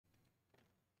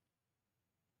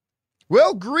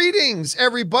Well, greetings,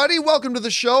 everybody. Welcome to the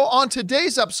show. On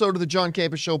today's episode of the John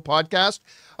Campea Show podcast,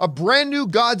 a brand new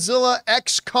Godzilla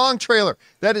X Kong trailer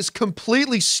that is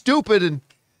completely stupid and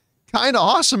kind of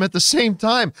awesome at the same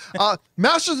time.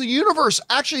 Masters of the Universe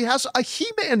actually has a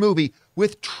He-Man movie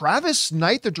with Travis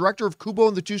Knight, the director of Kubo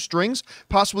and the Two Strings,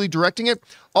 possibly directing it.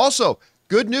 Also,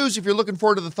 good news if you're looking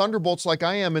forward to the Thunderbolts like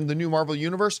I am in the new Marvel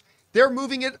Universe. They're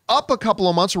moving it up a couple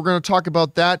of months. We're going to talk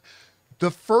about that. The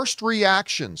first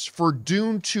reactions for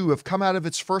Dune 2 have come out of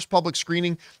its first public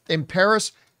screening in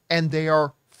Paris, and they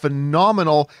are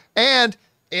phenomenal. And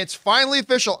it's finally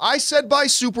official. I said by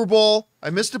Super Bowl.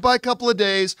 I missed it by a couple of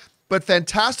days, but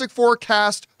Fantastic Four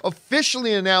cast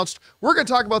officially announced. We're going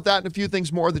to talk about that and a few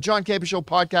things more. The John Campea Show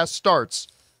podcast starts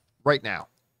right now.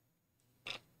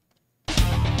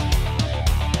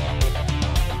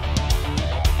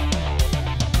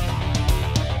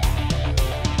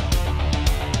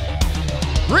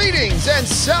 Greetings and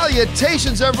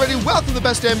salutations, everybody. Welcome to the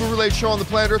best damn movie-related show on the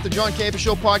planet Earth, the John Campea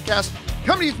Show podcast,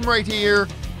 coming to you from right here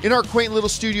in our quaint little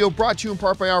studio, brought to you in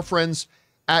part by our friends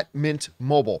at Mint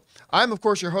Mobile. I'm, of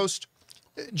course, your host,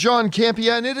 John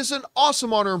Campea, and it is an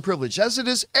awesome honor and privilege, as it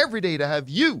is every day, to have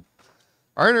you,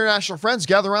 our international friends,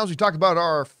 gather around as we talk about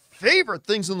our favorite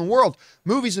things in the world,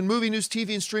 movies and movie news,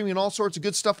 TV and streaming, and all sorts of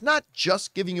good stuff, not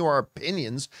just giving you our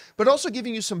opinions, but also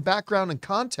giving you some background and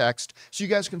context so you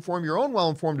guys can form your own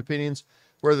well-informed opinions,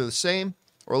 whether they're the same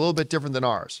or a little bit different than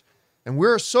ours. And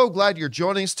we're so glad you're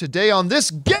joining us today on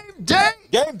this game day.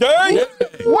 Game day!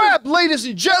 Web, ladies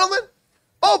and gentlemen,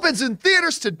 opens in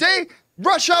theaters today.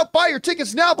 Rush out, buy your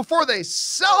tickets now before they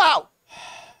sell out.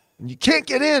 And you can't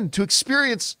get in to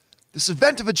experience this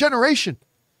event of a generation.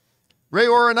 Ray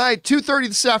Orr and I, 2:30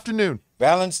 this afternoon.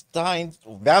 Valentine's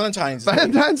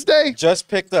Day. Just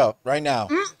picked up right now.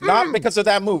 Not because of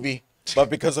that movie, but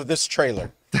because of this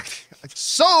trailer. I'm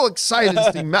so excited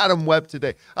to see Madam Web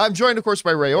today. I'm joined, of course,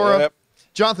 by Ray Orr. Yep.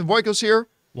 Jonathan Voico's here.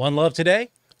 One love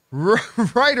today.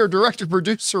 Writer, director,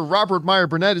 producer Robert Meyer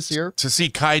Burnett is here. To see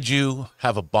kaiju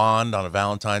have a bond on a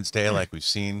Valentine's Day like we've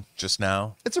seen just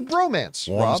now. It's a bromance,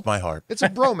 Warms Rob. my heart. It's a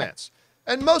bromance.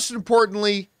 And most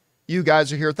importantly, you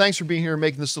guys are here. Thanks for being here and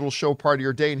making this little show part of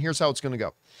your day. And here's how it's going to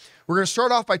go. We're going to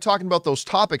start off by talking about those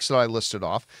topics that I listed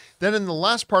off. Then in the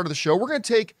last part of the show, we're going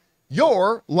to take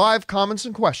your live comments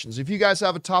and questions. If you guys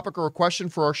have a topic or a question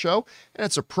for our show, and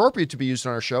it's appropriate to be used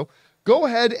on our show, go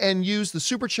ahead and use the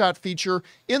super chat feature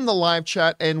in the live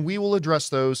chat, and we will address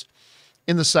those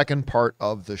in the second part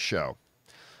of the show.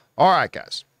 All right,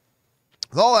 guys.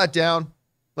 With all that down,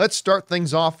 let's start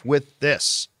things off with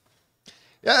this.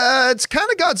 It's kind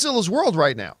of Godzilla's world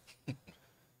right now.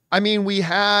 I mean, we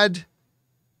had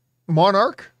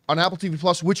Monarch on Apple TV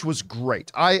Plus, which was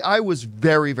great. I was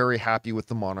very, very happy with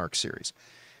the Monarch series.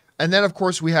 And then, of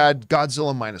course, we had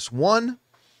Godzilla -1,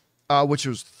 which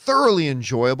was thoroughly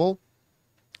enjoyable.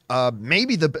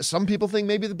 Some people think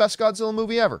maybe the best Godzilla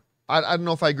movie ever. I don't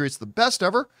know if I agree it's the best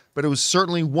ever, but it was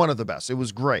certainly one of the best. It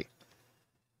was great.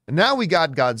 And now we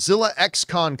got Godzilla X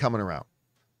Kong coming around,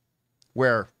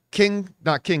 where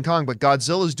not King Kong, but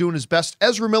Godzilla's doing his best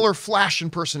Ezra Miller Flash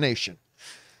impersonation.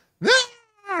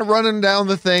 Running down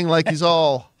the thing like he's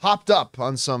all hopped up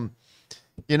on some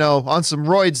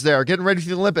roids there, getting ready for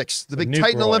the Olympics, the big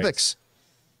Titan Olympics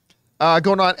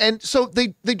going on. And so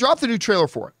they dropped the new trailer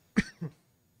for it.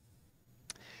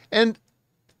 And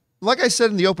like I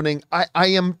said in the opening, I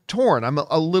am torn. I'm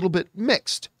a little bit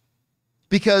mixed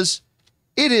because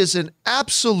it is an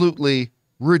absolutely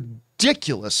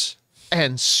ridiculous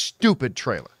and stupid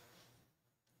trailer.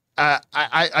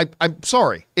 I'm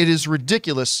sorry. It is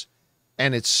ridiculous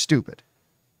and it's stupid.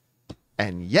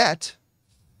 And yet,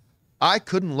 I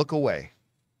couldn't look away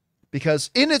because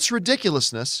in its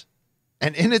ridiculousness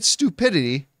and in its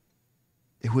stupidity,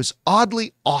 it was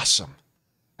oddly awesome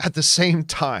at the same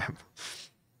time.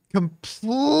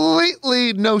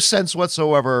 Completely no sense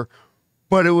whatsoever,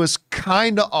 but it was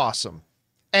kind of awesome.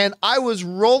 And I was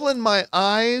rolling my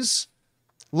eyes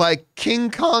like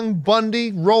King Kong Bundy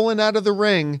rolling out of the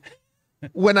ring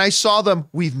when I saw them.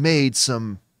 We've made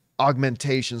some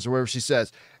augmentations or whatever she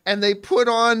says. And they put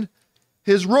on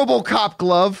his RoboCop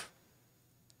glove,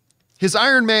 his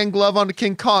Iron Man glove onto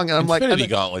King Kong. And I'm Infinity like,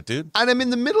 Gauntlet, dude. And I'm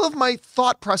in the middle of my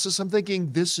thought process. I'm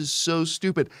thinking, this is so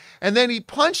stupid. And then he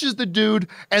punches the dude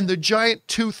and the giant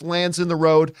tooth lands in the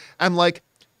road. I'm like,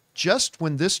 just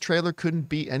when this trailer couldn't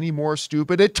be any more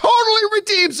stupid, it totally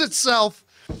redeems itself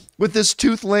with this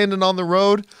tooth landing on the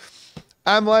road.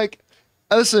 I'm like,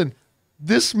 listen,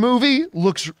 this movie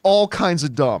looks all kinds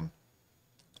of dumb.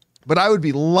 But I would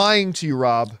be lying to you,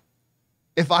 Rob,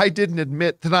 if I didn't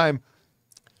admit that I'm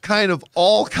kind of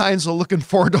all kinds of looking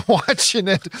forward to watching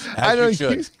it. I know you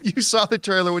should. you saw the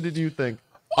trailer. What did you think?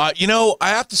 You know, I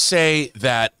have to say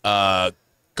that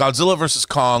Godzilla versus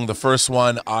Kong, the first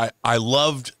one, I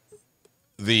loved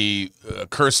the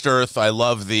cursed earth. I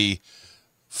love the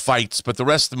fights, but the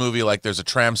rest of the movie, like there's a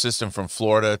tram system from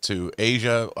Florida to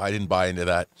Asia. I didn't buy into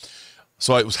that.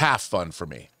 So it was half fun for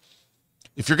me.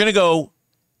 If you're going to go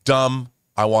dumb,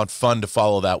 I want fun to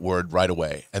follow that word right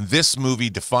away. And this movie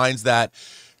defines that.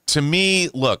 To me,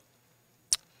 look,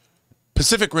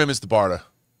 Pacific Rim is the bar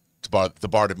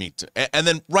to meet. And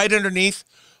then right underneath,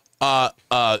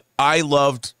 I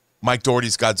loved Mike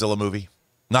Dougherty's Godzilla movie.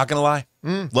 Not going to lie.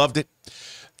 Loved it.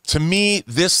 To me,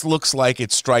 this looks like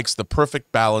it strikes the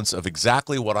perfect balance of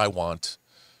exactly what I want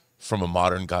from a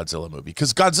modern Godzilla movie.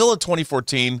 Because Godzilla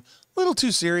 2014, a little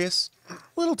too serious.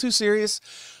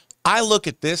 I look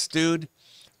at this, dude,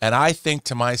 and I think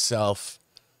to myself,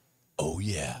 oh,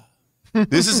 yeah.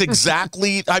 This is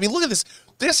exactly, I mean, look at this.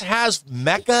 This has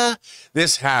mecha.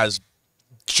 This has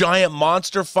giant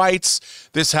monster fights.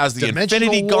 This has the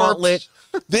Infinity Gauntlet.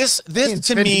 This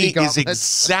to me is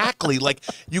exactly like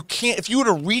you can't, if you were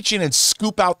to reach in and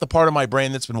scoop out the part of my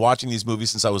brain that's been watching these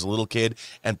movies since I was a little kid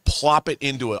and plop it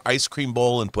into an ice cream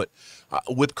bowl and put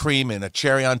whipped cream and a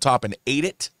cherry on top and ate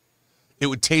it, it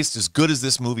would taste as good as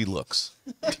this movie looks.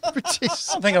 I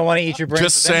don't think I want to eat your brain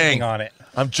Just with anything saying. on it.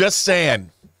 I'm just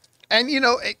saying. And, you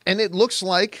know, and it looks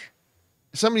like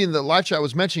somebody in the live chat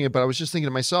was mentioning it, but I was just thinking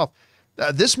to myself,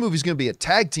 this movie's going to be a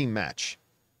tag team match,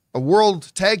 a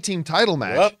world tag team title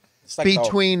match like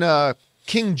between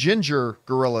King Ginger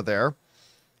Gorilla there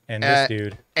And this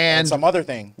dude. and some other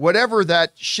thing. whatever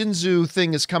that Shinzu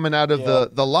thing is coming out of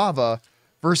the lava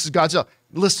versus Godzilla.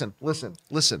 Listen.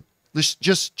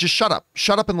 Just shut up.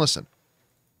 Shut up and listen.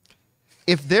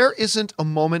 If there isn't a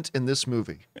moment in this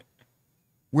movie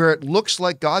where it looks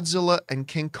like Godzilla and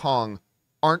King Kong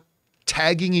aren't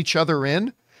tagging each other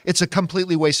in, it's a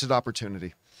completely wasted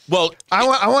opportunity. Well,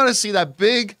 I want to see that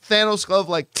big Thanos glove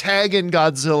like tagging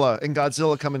Godzilla and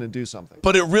Godzilla come in and do something.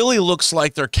 but it really looks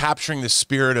like they're capturing the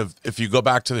spirit of, if you go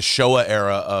back to the Showa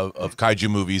era of kaiju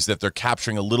movies, that they're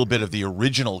capturing a little bit of the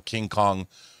original King Kong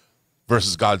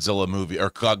versus Godzilla movie, or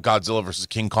Godzilla versus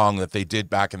King Kong that they did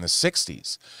back in the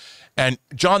 60s. And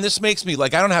John, this makes me,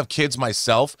 like, I don't have kids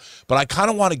myself, but I kind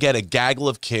of want to get a gaggle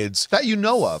of kids That you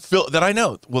know of. that I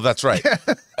know. Well, that's right.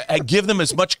 And give them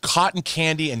as much cotton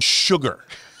candy and sugar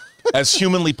as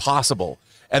humanly possible,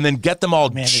 and then get them all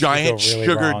this could giant go really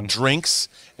sugar wrong. drinks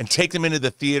and take them into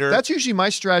the theater. That's usually my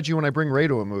strategy when I bring Ray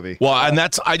to a movie. Well, and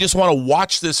I just want to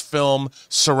watch this film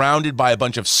surrounded by a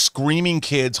bunch of screaming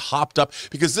kids hopped up,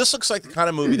 because this looks like the kind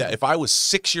of movie that if I was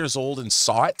 6 years old and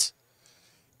saw it,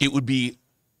 it would be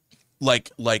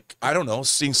like I don't know,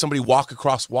 seeing somebody walk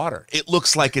across water. It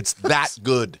looks like it's that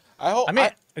good. Go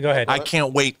ahead. I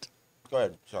can't wait.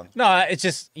 ahead, Sean. No, it's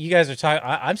just you guys are talking.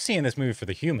 I'm seeing this movie for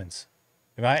the humans.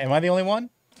 Am I the only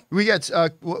one? We got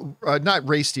not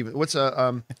Ray Stevens. What's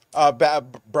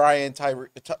Brian Tyree.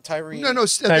 No,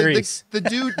 Tyrese.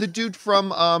 the dude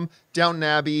from Downton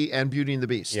Abbey and Beauty and the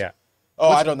Beast. Yeah. Oh,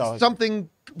 I don't know. Something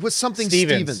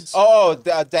Stevens. Oh,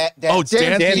 Dan Dan Stevens.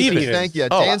 Stevens. Thank you.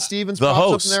 Oh, Dan Stevens the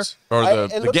pops up in host, or It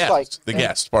the looks guest. like- The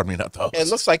guest. Pardon me, not the host. It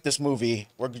looks like this movie,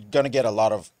 we're gonna get a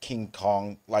lot of King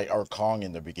Kong, or Kong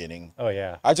in the beginning. Oh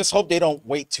yeah. I just hope they don't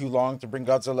wait too long to bring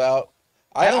Godzilla out.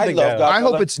 I don't think love that- Godzilla. I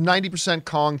hope it's 90%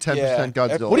 Kong, 10% Yeah.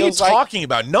 Godzilla. What are you feels like- talking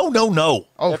about? No.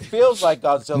 Oh, It feels like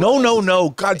Godzilla. No.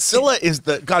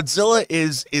 Godzilla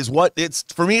is what it's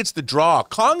for me. It's the draw.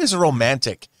 Kong is a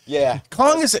romantic. Yeah.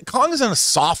 Kong isn't a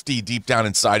softie deep down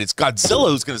inside. It's Godzilla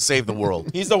who's going to save the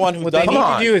world. He's the one who What does they need Come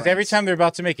to on, do is every time they're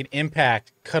about to make an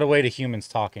impact, cut away to humans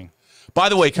talking. By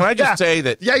the way, can I just say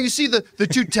that? yeah, you see the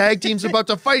two tag teams about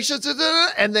to fight,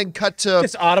 and then cut to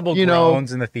Just audible you know,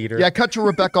 groans in the theater. Yeah, cut to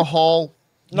Rebecca Hall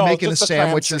making a just the tram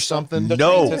sandwich or system. something. The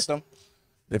No. train system.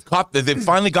 They've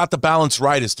finally got the balance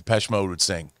right, as Depeche Mode would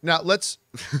sing. Now let's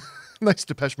nice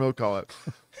Depeche Mode call it.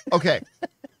 Okay,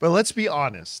 but let's be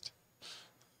honest.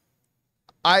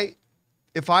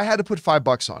 If I had to put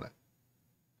 $5 on it,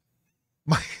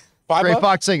 Ray $5?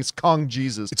 Fox saying it's Kong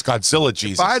Jesus. It's Godzilla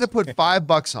Jesus. If I had to put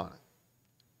 $5 on it,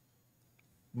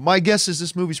 my guess is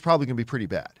this movie's probably going to be pretty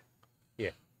bad. Yeah.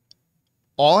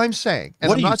 All I'm saying, and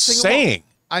What I'm are you not saying?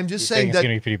 I'm just Saying saying it's that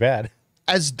gonna be pretty bad.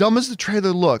 as dumb as the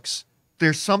trailer looks,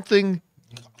 there's something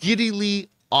giddily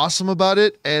awesome about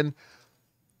it, and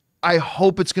I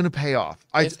hope it's going to pay off.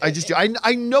 I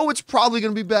know it's probably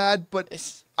going to be bad, but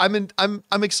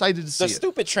I'm excited to see The it.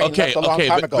 stupid train Okay, left a long okay,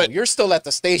 time but- ago. but- You're still at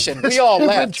the station. We all Stupid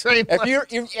left. train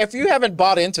If you haven't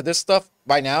bought into this stuff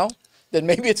by now, then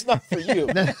maybe it's not for you.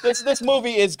 This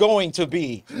movie is going to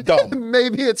be dumb.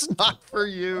 Maybe it's not for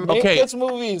you. Okay. This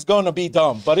movie is going to be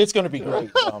dumb, but it's going to be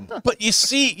great dumb. But you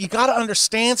see, you got to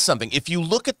understand something. If you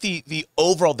look at the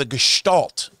overall, the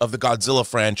gestalt of the Godzilla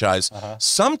franchise,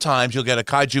 sometimes you'll get a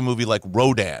kaiju movie like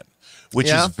Rodan, which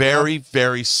is very,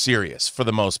 very serious for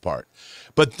the most part.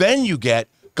 But then you get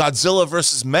Godzilla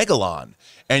versus Megalon,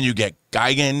 and you get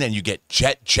Gigan, and you get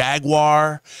Jet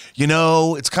Jaguar. You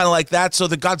know, it's kind of like that. So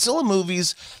the Godzilla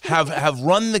movies have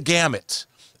run the gamut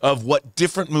of what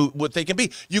what they can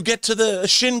be. You get to the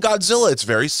Shin Godzilla, it's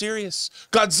very serious.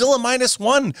 Godzilla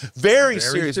 -1, very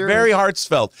serious, very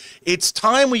heartfelt. It's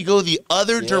time we go the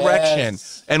other direction,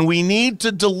 and we need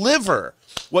to deliver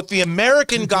what the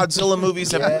American Godzilla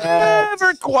movies have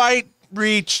never quite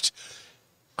reached.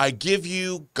 I give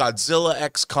you Godzilla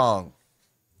X Kong.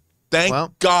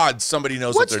 Thank God somebody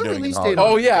knows what they're doing. Release date?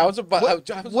 Oh yeah, I was about.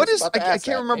 I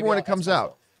can't remember when it comes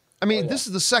out. I mean, this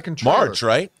is the second trailer. March,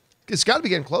 right? It's got to be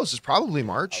getting close. It's probably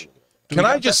March. Can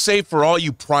I just say, for all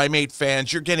you primate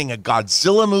fans, you're getting a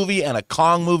Godzilla movie and a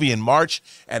Kong movie in March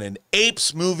and an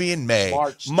Apes movie in May.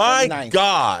 March 29th. My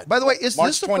God. By the way, is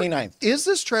March this 29th. Is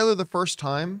this trailer the first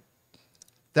time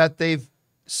that they've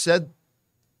said?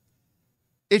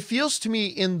 It feels to me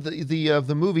in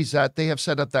the movies that they have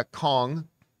set up that Kong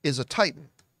is a Titan,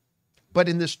 but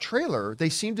in this trailer they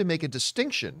seem to make a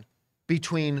distinction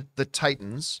between the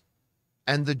Titans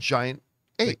and the giant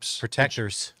apes.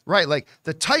 Protectors. Right, like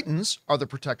the Titans are the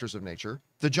protectors of nature.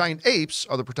 The giant apes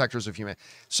are the protectors of humanity.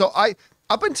 So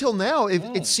up until now,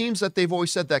 it seems that they've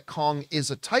always said that Kong is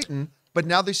a Titan, but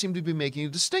now they seem to be making a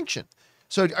distinction.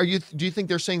 So do you think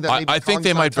they're saying that maybe I think Kong's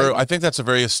they not might. a Titan? I think that's a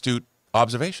very astute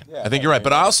observation. I think you're right.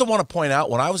 But I also want to point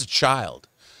out, when I was a child,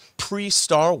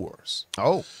 pre-Star Wars,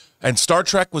 and Star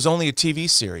Trek was only a TV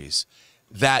series,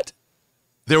 that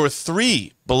there were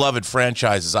 3 beloved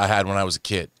franchises I had when I was a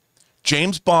kid: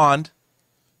 James Bond,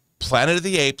 Planet of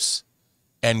the Apes,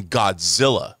 and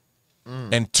Godzilla.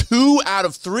 And 2 out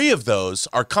of 3 of those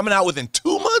are coming out within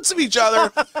 2 months of each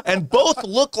other, and both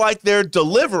look like they're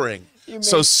delivering.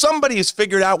 So somebody has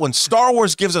figured out, when Star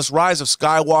Wars gives us Rise of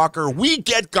Skywalker, we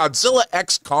get Godzilla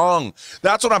X Kong.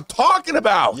 That's what I'm talking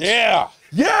about. Yeah.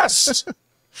 Yes.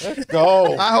 Let's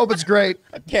go. I hope it's great.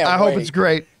 I hope it's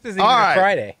great. This isn't All even right,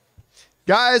 Friday.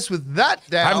 guys, with that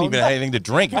down, I haven't even had anything to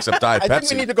drink except Diet I Pepsi.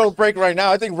 think we need to go break right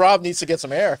now. I think Rob needs to get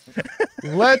some air.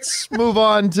 let's move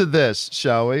on to this,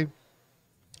 shall we?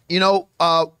 You know,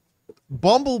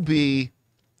 Bumblebee,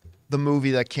 the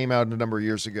movie that came out a number of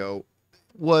years ago,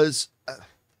 was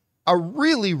a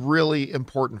really, really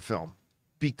important film,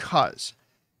 because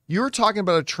you were talking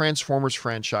about a Transformers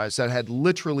franchise that had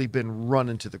literally been run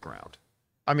into the ground.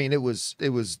 I mean, it was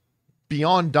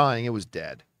beyond dying. It was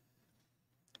dead.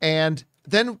 And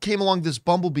then came along this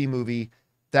Bumblebee movie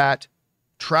that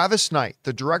Travis Knight,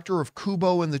 the director of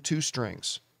Kubo and the Two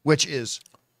Strings, which is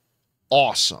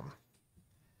awesome,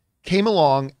 came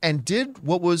along and did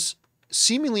what was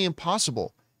seemingly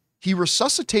impossible. He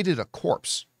resuscitated a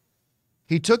corpse.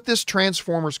 He took this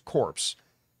Transformers corpse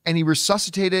and he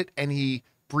resuscitated it, and he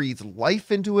breathed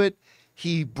life into it.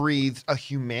 He breathed a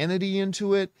humanity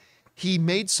into it. He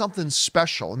made something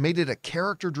special and made it a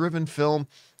character-driven film,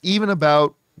 even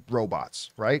about robots,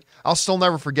 right? I'll still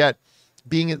never forget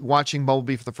watching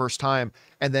Bumblebee for the first time,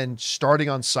 and then starting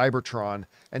on Cybertron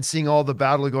and seeing all the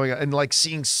battle going on, and like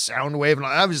seeing Soundwave, and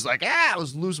I was just like, I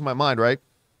was losing my mind, right?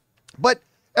 But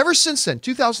ever since then,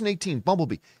 2018,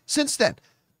 Bumblebee, since then,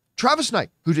 Travis Knight,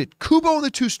 who did Kubo and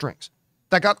the Two Strings,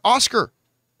 that got Oscar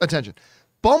attention.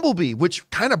 Bumblebee, which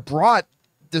kind of brought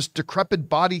this decrepit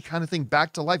body kind of thing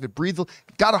back to life. It breathed,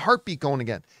 got a heartbeat going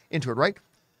again into it, right?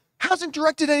 Hasn't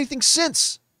directed anything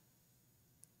since.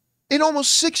 In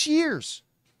almost 6 years.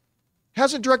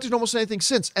 Hasn't directed almost anything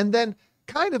since. And then,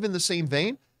 kind of in the same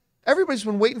vein, everybody's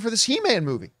been waiting for this He-Man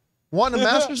movie. Wanting a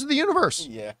Masters of the Universe.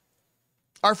 Yeah.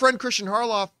 Our friend Christian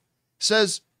Harloff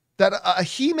says that a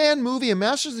He-Man movie, a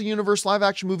Masters of the Universe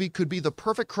live-action movie, could be the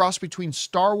perfect cross between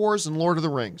Star Wars and Lord of the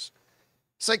Rings.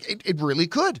 It's like, it really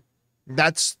could.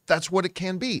 That's what it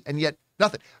can be. And yet,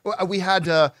 nothing. We had,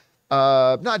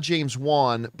 not James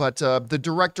Wan, but the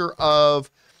director of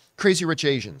Crazy Rich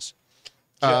Asians.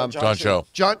 John Cho.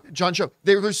 John Cho.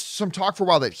 There was some talk for a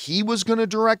while that he was going to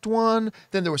direct one.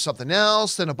 Then there was something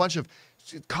else. Then a bunch of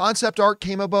concept art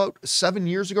came about 7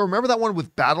 years ago. Remember that one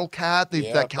with Battle Cat?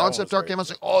 That concept art came out. It's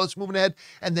like, oh, it's moving ahead.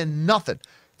 And then nothing.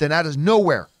 Then out of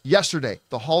nowhere, yesterday,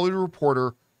 the Hollywood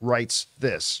Reporter writes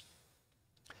this.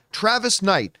 Travis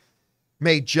Knight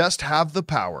may just have the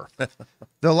power.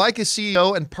 The Leica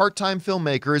CEO and part-time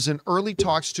filmmaker is in early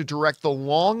talks to direct the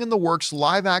long-in-the-works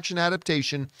live-action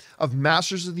adaptation of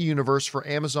Masters of the Universe for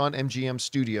Amazon MGM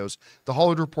Studios, The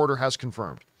Hollywood Reporter has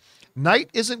confirmed. Knight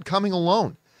isn't coming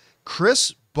alone.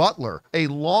 Chris Butler, a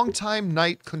longtime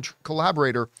Knight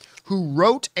collaborator who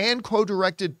wrote and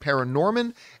co-directed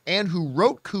Paranorman and who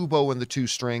wrote Kubo and the Two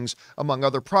Strings, among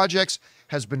other projects,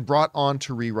 has been brought on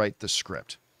to rewrite the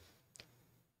script.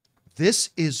 This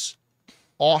is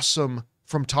awesome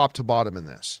from top to bottom in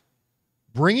this.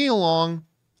 Bringing along,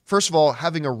 first of all,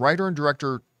 having a writer and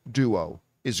director duo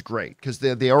is great because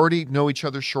they already know each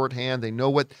other's shorthand. They know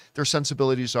what their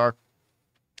sensibilities are.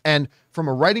 And from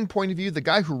a writing point of view, the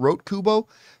guy who wrote Kubo,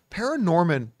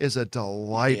 Paranorman is a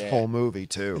delightful movie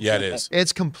too. Yeah, it is.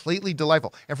 It's completely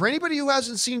delightful. And for anybody who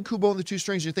hasn't seen Kubo and the Two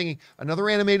Strings, you're thinking another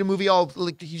animated movie,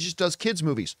 like he just does kids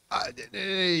movies.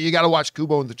 You got to watch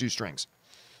Kubo and the Two Strings.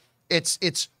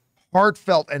 It's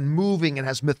heartfelt and moving and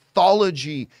has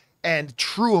mythology and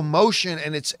true emotion,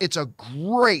 and it's a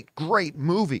great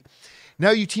movie.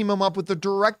 Now you team him up with the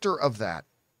director of that,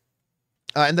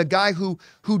 and the guy who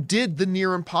did the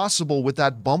near impossible with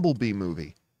that Bumblebee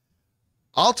movie.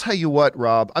 I'll tell you what,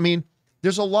 Rob. I mean,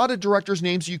 there's a lot of directors'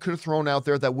 names you could have thrown out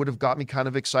there that would have got me kind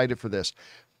of excited for this,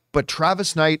 but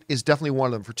Travis Knight is definitely one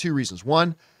of them for two reasons.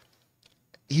 One,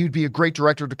 he would be a great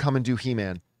director to come and do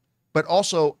He-Man, but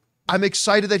also I'm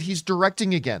excited that he's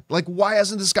directing again. Like, why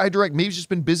hasn't this guy direct? Maybe he's just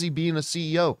been busy being a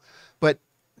CEO, but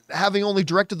having only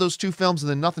directed those two films and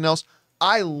then nothing else,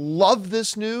 I love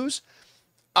this news.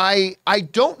 I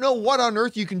don't know what on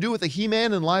earth you can do with a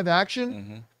He-Man in live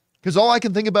action, because all I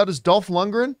can think about is Dolph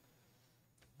Lundgren.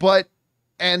 But,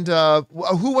 and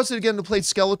who was it again that played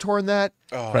Skeletor in that?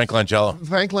 Oh. Frank Langella.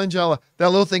 Frank Langella. That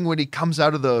little thing when he comes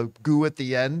out of the goo at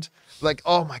the end. Like,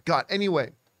 oh my God.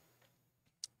 Anyway.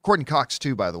 Courtney Cox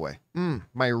too, by the way.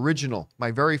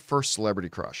 My very first celebrity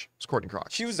crush was Courtney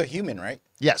Cox. She was a human, right?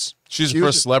 Yes. She's the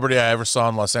first celebrity I ever saw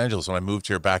in Los Angeles when I moved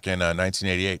here back in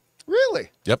 1988. Really?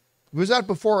 Yep. Was that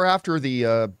before or after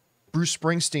the Bruce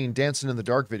Springsteen Dancing in the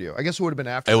Dark video? I guess it would have been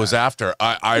after. It was after.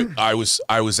 I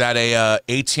was at a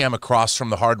ATM across from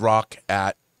the Hard Rock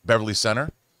at Beverly Center,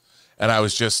 and I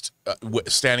was just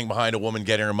standing behind a woman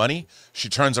getting her money. She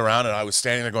turns around, and I was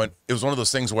standing there going, it was one of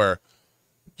those things where,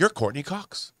 you're Courtney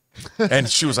Cox. And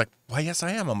she was like, why, yes,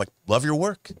 I am. I'm like, love your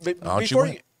work.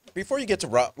 Before you get to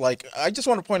Rob, like, I just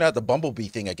want to point out the Bumblebee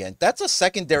thing again. That's a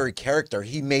secondary character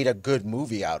he made a good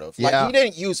movie out of. Like, he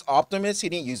didn't use Optimus. He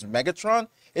didn't use Megatron.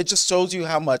 It just shows you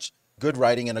how much good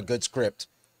writing and a good script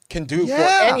can do for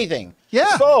anything.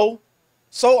 Yeah.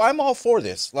 So I'm all for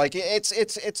this. Like,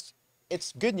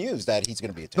 it's good news that he's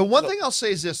going to be a The one thing I'll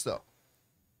say is this, though,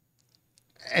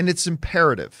 and it's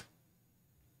imperative.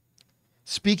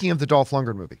 Speaking of the Dolph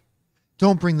Lundgren movie,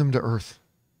 don't bring them to Earth.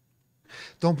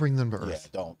 Don't bring them to Earth.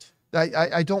 Yeah, don't.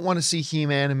 I don't want to see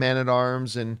He-Man and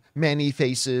Man-at-Arms and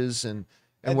Man-E-Faces and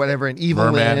whatever, and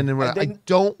Evil Lynn and whatever. I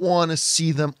don't want to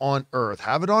see them on Earth.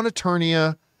 Have it on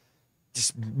Eternia.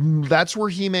 That's where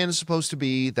He-Man is supposed to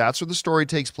be. That's where the story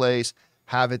takes place.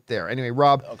 Have it there. Anyway,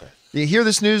 Rob, you hear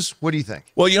this news? What do you think?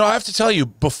 Well, I have to tell you,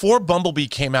 before Bumblebee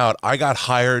came out, I got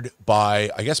hired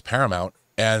by, I guess, Paramount,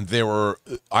 and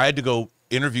I had to go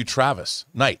interview Travis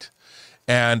Knight,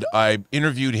 and I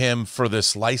interviewed him for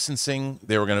this licensing.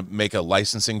 They were going to make a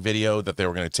licensing video that they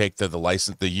were going to take to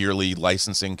the yearly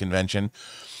licensing convention,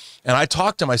 and I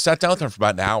talked to him. I sat down with him for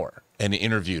about an hour and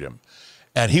interviewed him,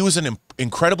 and he was an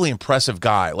incredibly impressive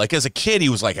guy. Like, as a kid, he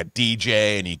was like a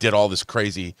DJ, and he did all this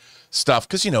crazy stuff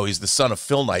because he's the son of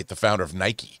Phil Knight, the founder of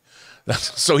Nike.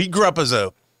 So he grew up as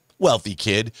a wealthy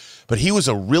kid, but he was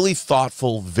a really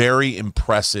thoughtful, very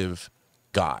impressive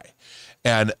guy.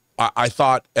 And I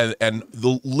thought, and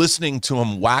listening to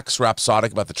him wax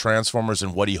rhapsodic about the Transformers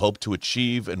and what he hoped to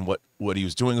achieve and what he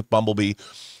was doing with Bumblebee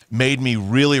made me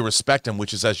really respect him,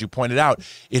 which is, as you pointed out,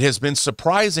 it has been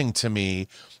surprising to me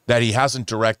that he hasn't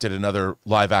directed another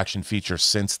live action feature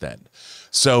since then.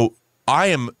 So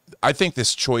I think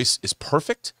this choice is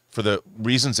perfect for the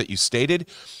reasons that you stated.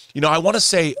 I want to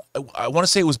say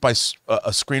it was by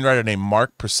a screenwriter named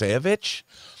Mark Persevich.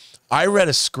 I read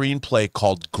a screenplay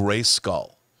called Gray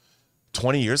Skull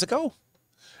 20 years ago,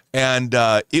 and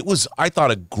it was, I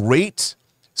thought, a great,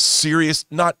 serious,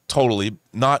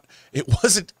 it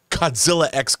wasn't Godzilla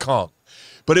X Kong,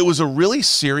 but it was a really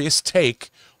serious take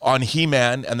on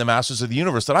He-Man and the Masters of the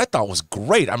Universe that I thought was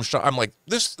great. I'm like,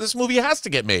 this movie has to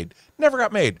get made. Never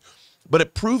got made, but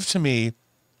it proved to me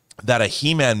that a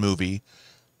He-Man movie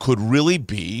could really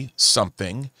be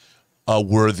something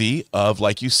worthy of,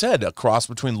 like you said, a cross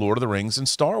between Lord of the Rings and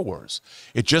Star Wars.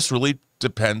 It just really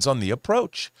depends on the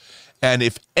approach. And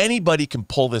if anybody can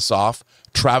pull this off,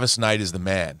 Travis Knight is the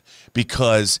man,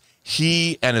 because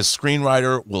he and his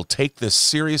screenwriter will take this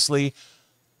seriously,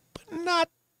 but not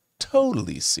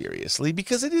totally seriously,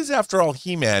 because it is, after all,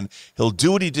 He-Man. He'll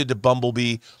do what he did to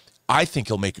Bumblebee. I think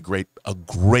he'll make a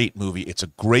great movie. It's a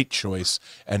great choice.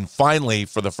 And finally,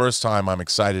 for the first time, I'm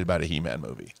excited about a He-Man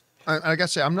movie. I gotta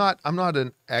say, I'm not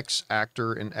an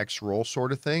ex-actor in X-role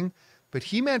sort of thing, but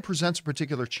He-Man presents a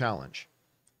particular challenge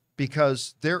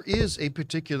because there is a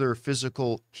particular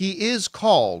physical. He is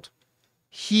called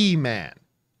He-Man,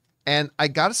 and I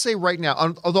gotta say right now,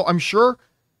 although I'm sure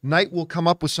Knight will come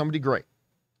up with somebody great.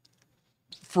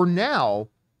 For now,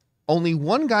 only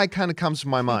one guy kind of comes to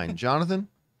my mind, Jonathan.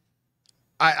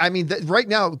 I mean, right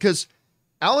now, because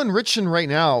Alan Ritchson right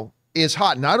now is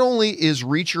hot. Not only is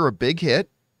Reacher a big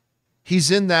hit, he's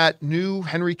in that new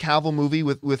Henry Cavill movie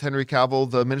with Henry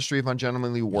Cavill, The Ministry of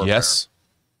Ungentlemanly Warfare. Yes.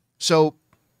 So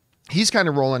he's kind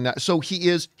of rolling that. So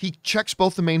he checks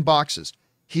both the main boxes.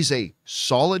 He's a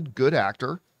solid, good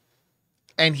actor,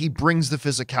 and he brings the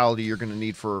physicality you're going to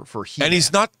need for He-Man. And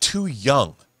he's not too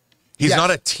young. He's Yes. not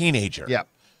a teenager. Yeah.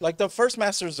 Like the first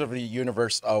Masters of the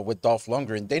Universe with Dolph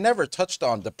Lundgren, they never touched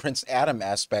on the Prince Adam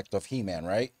aspect of He-Man,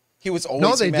 right? He was always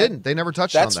No, they He-Man. didn't. They never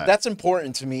touched on that. That's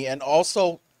important to me. And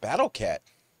also Battle Cat.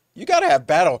 You got to have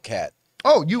Battle Cat.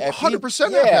 Oh, you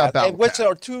 100% have to have Battle which Cat.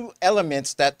 are two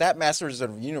elements that Masters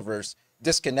of the Universe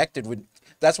disconnected with.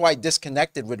 That's why it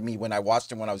disconnected with me when I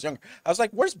watched him when I was younger. I was like,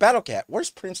 where's Battle Cat?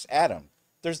 Where's Prince Adam?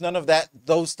 There's none of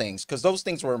those things, because those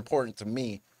things were important to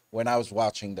me when I was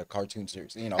watching the cartoon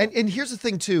series, you know. And here's the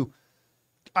thing too,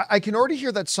 I can already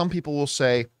hear that some people will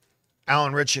say,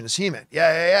 Alan Ritchson is He-Man.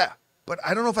 Yeah. But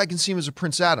I don't know if I can see him as a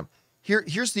Prince Adam.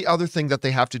 Here's the other thing that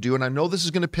they have to do, and I know this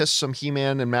is going to piss some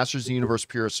He-Man and Masters of the Universe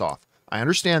purists off. I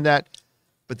understand that,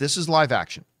 but this is live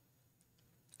action.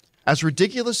 As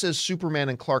ridiculous as Superman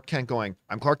and Clark Kent going,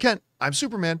 I'm Clark Kent, I'm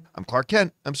Superman, I'm Clark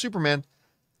Kent, I'm Superman.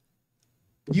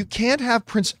 You can't have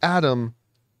Prince Adam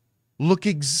look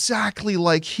exactly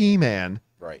like He-Man,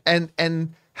 Right.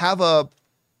 and have a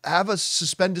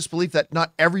suspend disbelief that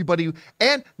not everybody,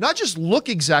 and not just look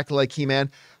exactly like He-Man,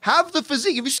 have the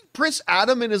physique. Have you seen Prince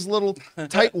Adam in his little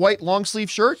tight white long sleeve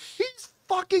shirt? He's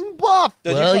fucking buff.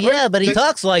 Well, yeah, but he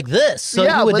talks like this, so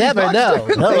Yeah, you would but he never talks know.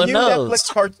 differently. No The one new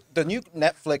knows. the new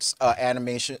Netflix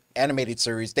animated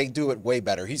series, they do it way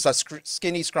better. He's a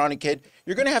skinny, scrawny kid.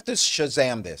 You're gonna have to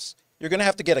Shazam this. You're gonna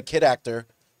have to get a kid actor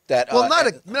that. Well, not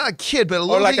a kid, but a or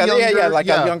little like bit a younger.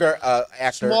 a younger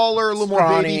actor, Smaller, a little more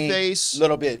scrawny, baby face.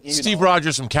 little bit. Steve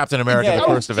Rogers from Captain America: Yeah, The I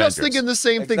was First just Avengers. thinking the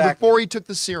same thing Exactly. before he took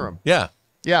the serum. Yeah.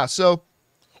 Yeah, so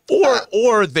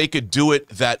Or they could do it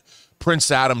that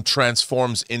Prince Adam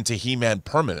transforms into He-Man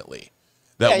permanently.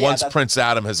 That Yeah, once that's- Prince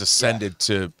Adam has ascended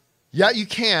to. yeah, you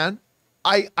can.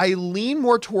 I lean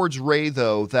more towards Ray,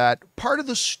 though, that part of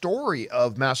the story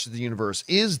of Masters of the Universe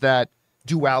is that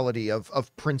duality of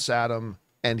Prince Adam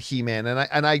and He-Man.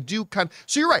 And I do kind of,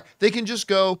 so you're right. They can just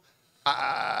go,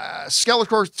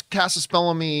 Skeletor cast a spell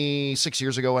on me 6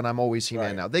 years ago and I'm always He-Man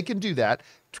Right. now. They can do that,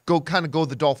 go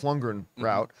the Dolph Lundgren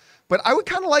route. But I would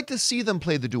kind of like to see them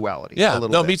play the duality a Yeah, little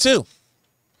no, bit. me too.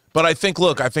 But I think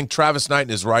Travis Knight and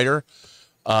his writer,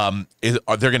 they're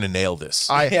going to nail this.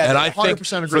 I and I 100% think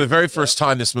agree. for the very first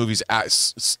time, this movie's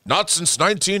not since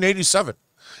 1987.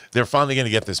 They're finally going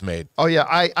to get this made. Oh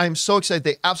yeah, I'm so excited.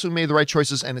 They absolutely made the right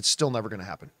choices, and it's still never going to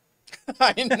happen.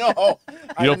 I know.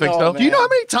 You don't think so? Do you know how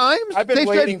many times I've been they've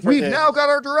waiting said for we've this." now got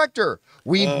our director?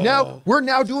 We're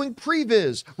now doing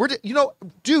previs.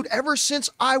 Dude, ever since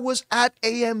I was at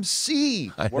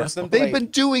AMC, Worse than Blade. they've been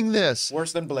doing this.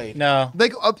 Worse than Blade. No. They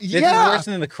go, This yeah, is worse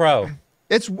than The Crow.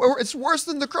 it's worse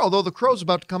than The Crow, though The Crow's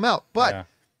about to come out. But Yeah.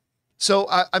 so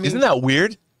I mean, Isn't that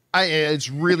weird? it's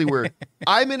really weird.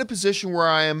 I'm in a position where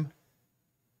I'm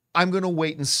going to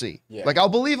wait and see. Yeah. Like I'll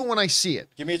believe it when I see it.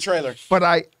 Give me a trailer. But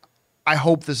I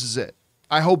hope this is it.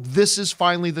 I hope this is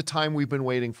finally the time we've been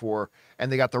waiting for, and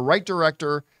they got the right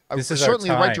director, This is our certainly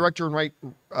the right time. director and right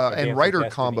Dance and of writer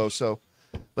Destiny. combo. So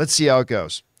let's see how it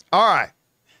goes. All right,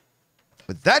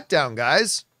 with that down,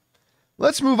 guys,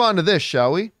 let's move on to this,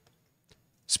 shall we?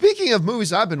 Speaking of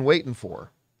movies I've been waiting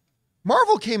for,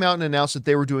 Marvel came out and announced that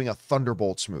they were doing a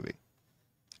Thunderbolts movie,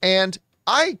 and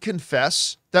I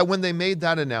confess that when they made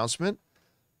that announcement,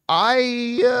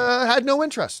 I had no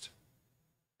interest.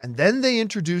 And then they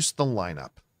introduced the lineup.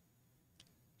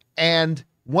 And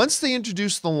once they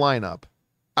introduced the lineup,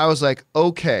 I was like,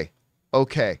 okay.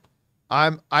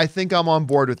 I think I'm on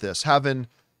board with this. Having,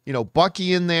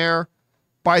 Bucky in there.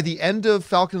 By the end of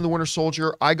Falcon and the Winter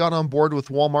Soldier, I got on board with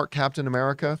Walmart Captain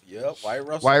America, Yep. Wyatt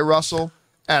Russell. Wyatt Russell,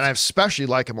 and I especially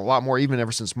like him a lot more even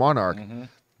ever since Monarch.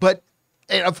 But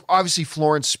and obviously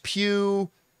Florence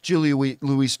Pugh, Julia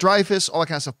Louis-Dreyfus, all that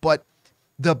kind of stuff. But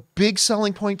the big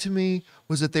selling point to me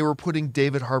was that they were putting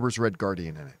David Harbour's Red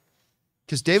Guardian in it.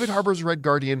 Because David Harbour's Red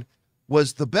Guardian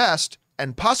was the best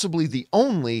and possibly the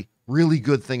only really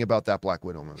good thing about that Black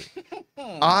Widow movie.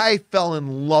 I fell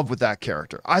in love with that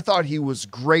character. I thought he was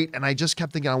great, and I just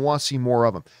kept thinking I want to see more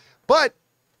of him. But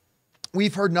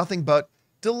we've heard nothing but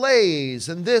delays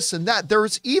and this and that.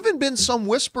 There's even been some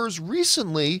whispers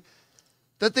recently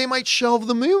that they might shelve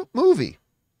the movie.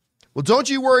 Well, don't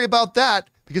you worry about that,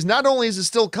 because not only is it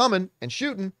still coming and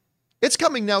shooting, it's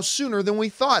coming now sooner than we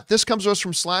thought. This comes to us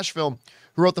from Slash Film,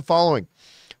 who wrote the following.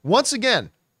 Once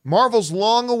again, Marvel's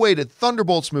long-awaited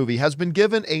Thunderbolts movie has been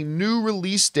given a new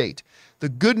release date. The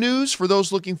good news for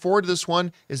those looking forward to this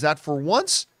one is that for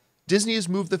once, Disney has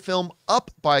moved the film up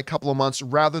by a couple of months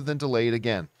rather than delay it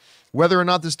again. Whether or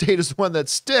not this date is the one that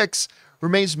sticks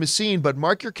remains to be seen, but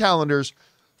mark your calendars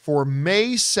for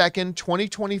May 2nd,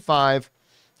 2025,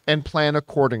 and plan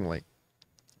accordingly.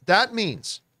 That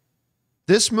means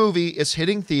this movie is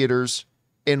hitting theaters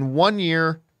in 1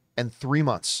 year and 3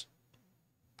 months.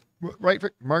 Right,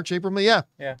 March, April, May, yeah.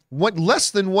 Less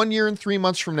than 1 year and 3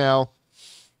 months from now,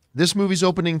 this movie's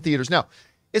opening theaters. Now,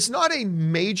 it's not a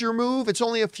major move. It's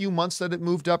only a few months that it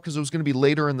moved up because it was going to be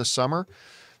later in the summer.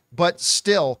 But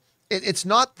still, it's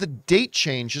not the date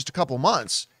change, just a couple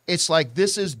months. It's like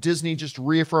this is Disney just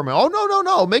reaffirming, oh,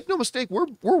 no, make no mistake, we're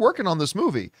working on this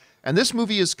movie. And this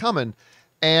movie is coming.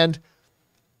 And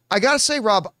I got to say,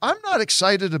 Rob, I'm not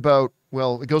excited about,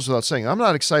 well, it goes without saying, I'm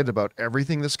not excited about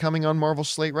everything that's coming on Marvel's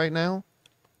slate right now.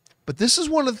 But this is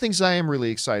one of the things I am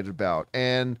really excited about.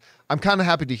 And I'm kind of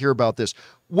happy to hear about this.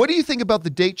 What do you think about the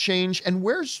date change? And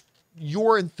where's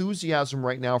your enthusiasm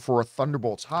right now for a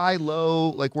Thunderbolts? High, low?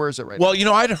 Like, where is it right now? Well, you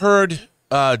know, I'd heard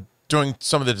during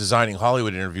some of the Designing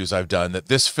Hollywood interviews I've done that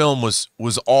this film was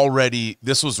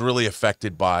really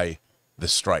affected by the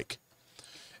strike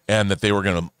and that they were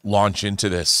going to launch into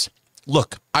this.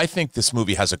 Look, I think this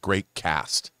movie has a great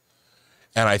cast,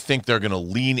 and I think they're going to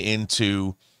lean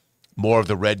into more of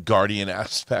the Red Guardian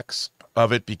aspects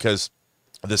of it because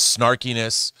the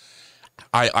snarkiness.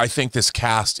 I think this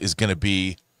cast is going to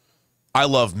be, I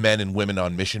love men and women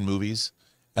on mission movies,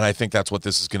 and I think that's what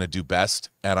this is going to do best,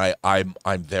 and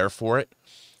I'm there for it.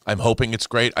 I'm hoping it's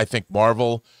great. I think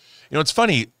Marvel, you know, it's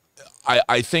funny,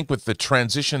 I think with the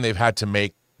transition they've had to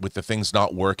make with the things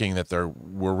not working, that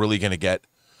we're really going to get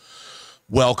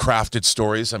well-crafted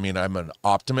stories. I mean, I'm an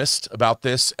optimist about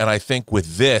this, and I think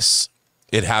with this,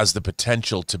 it has the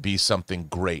potential to be something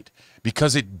great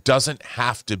because it doesn't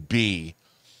have to be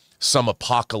some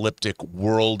apocalyptic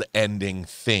world-ending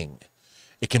thing.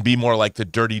 It can be more like the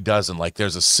Dirty Dozen, like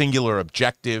there's a singular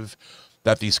objective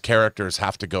that these characters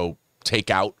have to go take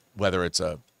out, whether it's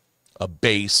a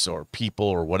base or people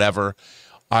or whatever.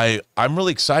 I'm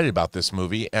really excited about this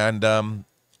movie, and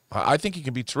I think it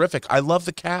can be terrific. I love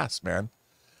the cast, man.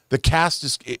 The cast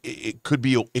is it could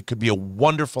be a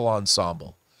wonderful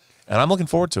ensemble, and I'm looking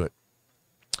forward to it.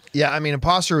 Yeah, I mean,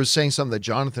 Imposter was saying something that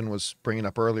Jonathan was bringing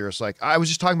up earlier. It's like, I was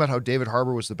just talking about how David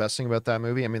Harbour was the best thing about that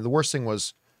movie. I mean, the worst thing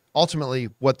was ultimately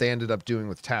what they ended up doing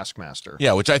with Taskmaster.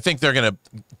 Yeah, which I think they're going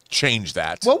to change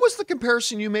that. What was the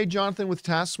comparison you made, Jonathan, with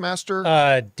Taskmaster?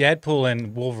 Deadpool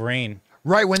and Wolverine.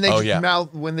 Right, when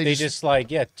they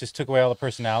just took away all the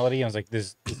personality. I was like,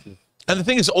 this is... And the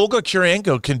thing is, Olga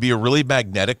Kurylenko can be a really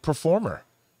magnetic performer.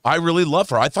 I really love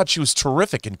her. I thought she was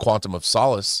terrific in Quantum of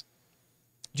Solace.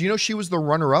 Do you know she was the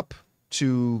runner-up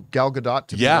to Gal Gadot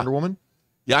to be Wonder Woman?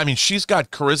 Yeah, I mean, she's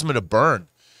got charisma to burn.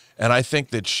 And I think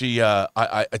that she,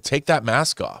 I take that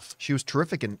mask off. She was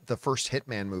terrific in the first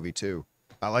Hitman movie, too.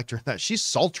 I liked her in that. She's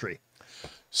sultry.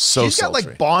 She's got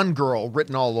like Bond Girl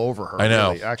written all over her. I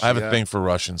know. Really. Actually, I have a thing for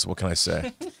Russians. What can I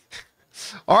say?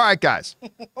 All right, guys.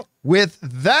 With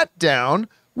that down,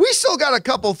 we still got a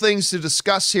couple things to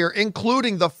discuss here,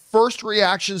 including the first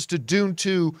reactions to Dune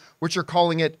 2, which are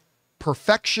calling it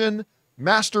perfection,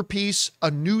 masterpiece, a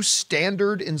new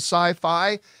standard in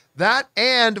sci-fi. That,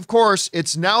 and of course,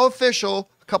 it's now official,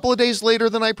 a couple of days later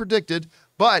than I predicted,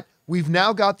 but we've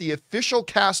now got the official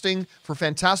casting for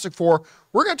Fantastic Four.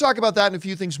 We're going to talk about that and a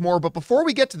few things more, but before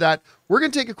we get to that, we're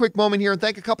going to take a quick moment here and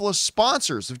thank a couple of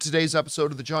sponsors of today's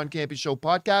episode of the John Campea Show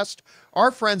podcast,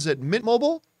 our friends at Mint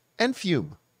Mobile and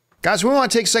Fume. Guys, we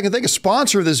want to take a second to thank a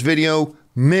sponsor of this video,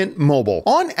 Mint Mobile.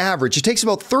 On average, it takes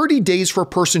about 30 days for a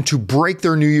person to break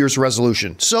their New Year's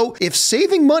resolution. So if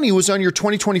saving money was on your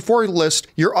 2024 list,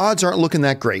 your odds aren't looking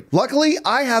that great. Luckily,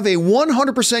 I have a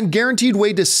 100% guaranteed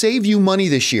way to save you money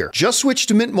this year. Just switch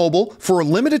to Mint Mobile. For a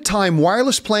limited time,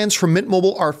 wireless plans from Mint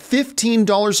Mobile are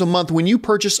 $15 a month when you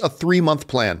purchase a 3-month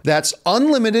plan. That's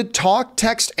unlimited talk,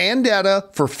 text, and data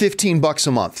for $15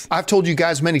 a month. I've told you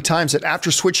guys many times that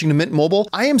after switching to Mint Mobile,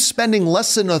 I am spending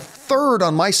less than a third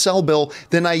on my cell bill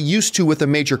than I used to with a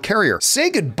major carrier. Say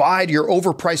goodbye to your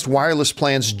overpriced wireless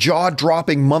plans,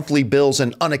 jaw-dropping monthly bills,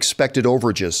 and unexpected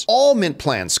overages. All Mint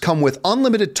plans come with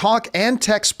unlimited talk and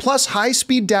text plus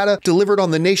high-speed data delivered on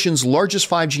the nation's largest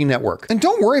 5G network. And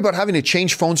don't worry about having to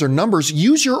change phones or numbers.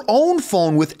 Use your own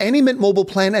phone with any Mint Mobile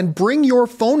plan and bring your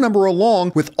phone number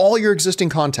along with all your existing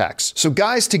contacts. So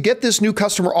guys, to get this new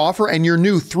customer offer and your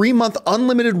new 3-month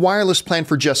unlimited wireless plan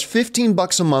for just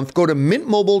 $15 a month, go to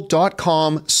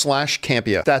mintmobile.com/Campea.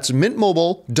 That's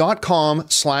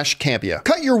mintmobile.com/Campea.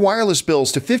 Cut your wireless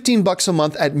bills to $15 a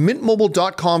month at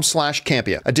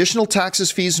mintmobile.com/Campea. Additional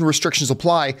taxes, fees, and restrictions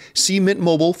apply. See Mint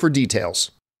Mobile for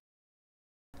details.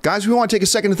 Guys, we want to take a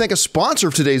second to thank a sponsor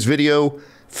of today's video,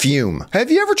 Fume.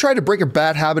 Have you ever tried to break a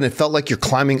bad habit and felt like you're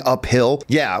climbing uphill?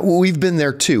 Yeah, we've been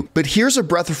there too. But here's a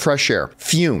breath of fresh air.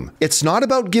 Fume. It's not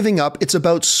about giving up, it's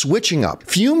about switching up.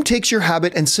 Fume takes your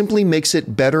habit and simply makes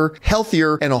it better,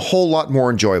 healthier, and a whole lot more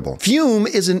enjoyable. Fume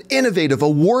is an innovative,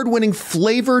 award-winning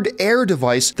flavored air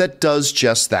device that does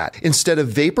just that. Instead of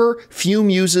vapor, Fume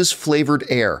uses flavored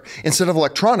air. Instead of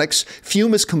electronics,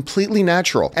 Fume is completely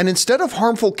natural. And instead of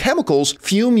harmful chemicals,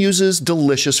 Fume uses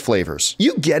delicious flavors.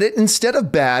 You get it? Instead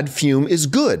of bad, Fume is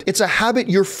good. It's a habit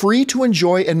you're free to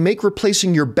enjoy and make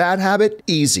replacing your bad habit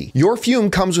easy. Your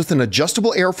Fume comes with an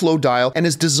adjustable airflow dial and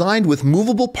is designed with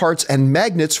movable parts and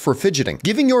magnets for fidgeting,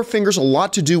 giving your fingers a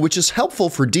lot to do, which is helpful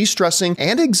for de-stressing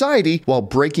and anxiety while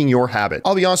breaking your habit.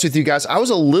 I'll be honest with you guys, I was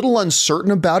a little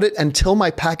uncertain about it until my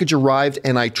package arrived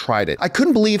and I tried it. I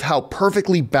couldn't believe how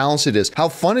perfectly balanced it is, how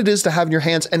fun it is to have in your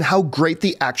hands, and how great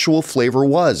the actual flavor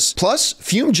was. Plus,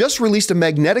 Fume just released a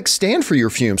magnetic stand for your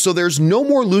Fume, so there's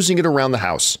no more losing it around the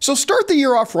house. So start the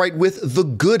year off right with the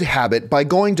good habit by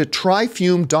going to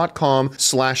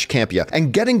tryfume.com/Campea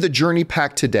and getting the journey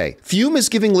pack today. Fume is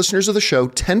giving listeners of the show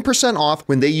 10% off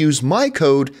when they use my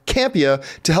code Campea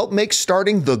to help make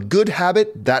starting the good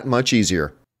habit that much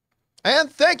easier. And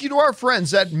thank you to our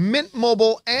friends at Mint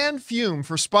Mobile and Fume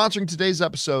for sponsoring today's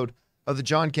episode of the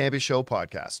John Campea Show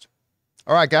podcast.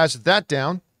 All right, guys, with that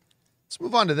down, let's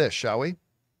move on to this, shall we?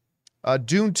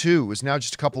 Dune 2 is now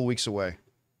just a couple of weeks away.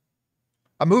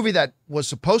 A movie that was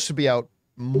supposed to be out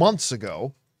months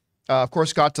ago, of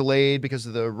course, got delayed because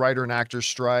of the writer and actors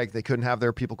strike. They couldn't have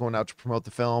their people going out to promote the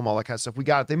film, all that kind of stuff. We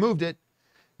got it. They moved it.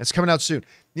 It's coming out soon.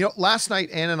 You know, last night,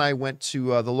 Ann and I went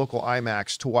to the local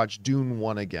IMAX to watch Dune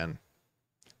 1 again.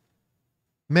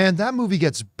 Man, that movie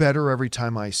gets better every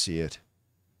time I see it.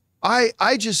 I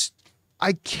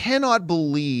cannot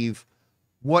believe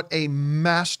what a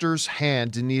master's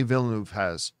hand Denis Villeneuve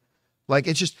has. Like,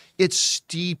 it's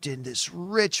steeped in this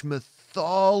rich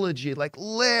mythology, like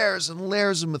layers and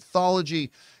layers of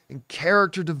mythology and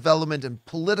character development and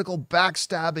political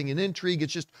backstabbing and intrigue.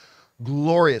 It's just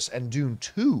glorious. And Dune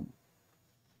 2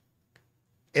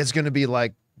 is going to be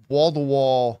like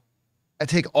wall-to-wall. I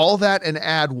take all that and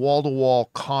add wall-to-wall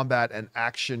combat and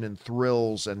action and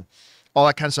thrills and all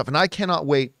that kind of stuff. And I cannot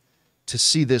wait to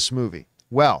see this movie.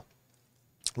 Well,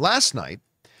 last night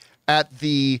at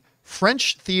the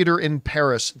French Theater in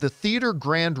Paris, the Theater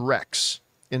Grand Rex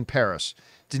in Paris,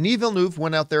 Denis Villeneuve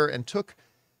went out there and took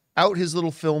out his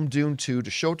little film Dune 2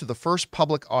 to show it to the first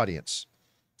public audience.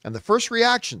 And the first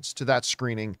reactions to that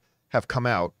screening have come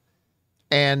out.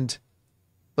 And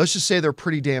let's just say they're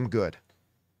pretty damn good.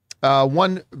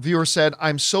 One viewer said,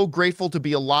 "I'm so grateful to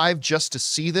be alive just to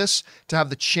see this, to have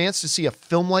the chance to see a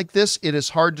film like this. It is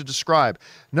hard to describe."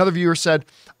 Another viewer said,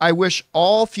 "I wish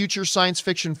all future science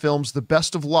fiction films the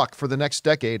best of luck for the next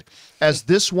decade, as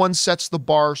this one sets the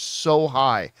bar so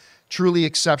high. Truly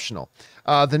exceptional."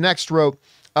 The next wrote,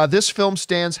 "This film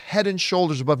stands head and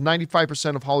shoulders above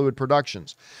 95% of Hollywood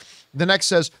productions." The next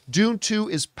says, "Dune 2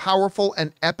 is powerful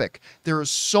and epic. There is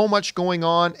so much going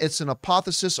on. It's an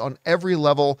apotheosis on every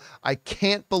level. I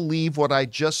can't believe what I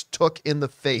just took in the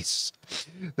face."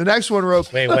 The next one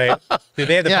wrote, Wait. Did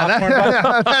they have the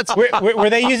popcorn bucket? Were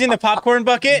they using the popcorn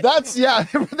bucket? Were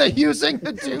they using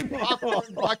the Dune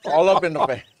popcorn bucket? All up in the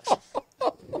face.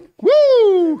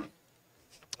 Woo!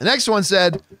 The next one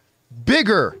said,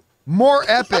 "Bigger, more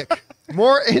epic,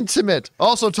 more intimate.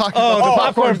 Also talking Oh, about the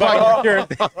popcorn bucket. Sure.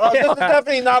 This is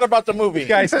definitely not about the movie.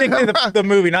 Guys, stick to the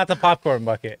movie, not the popcorn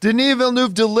bucket. Denis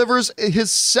Villeneuve delivers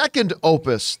his second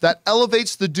opus that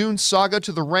elevates the Dune saga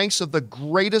to the ranks of the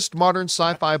greatest modern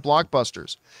sci-fi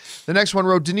blockbusters. The next one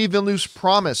wrote, Denis Villeneuve's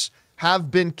promise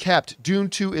have been kept. Dune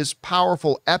 2 is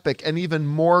powerful, epic, and even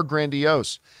more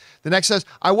grandiose. The next says,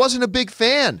 I wasn't a big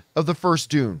fan of the first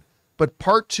Dune, but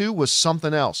part 2 was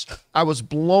something else. I was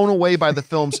blown away by the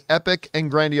film's epic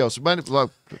and grandiose. But,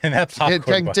 look, And that popcorn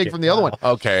take bucket. from the other one.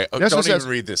 Okay, Next don't one says- even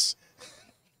read this.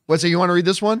 What's it? You want to read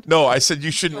this one? No, I said you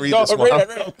shouldn't read No, this one. read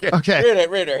it. Okay.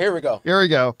 Read it. Here we go. Here we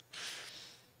go.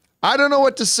 I don't know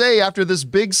what to say after this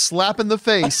big slap in the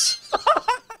face,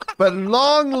 but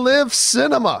long live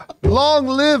cinema. Long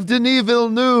live Denis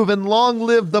Villeneuve, and long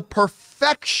live the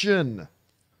perfection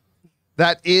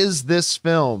that is this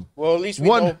film. Well, at least we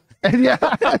know. And yeah.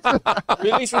 At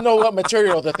least we know what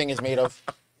material the thing is made of.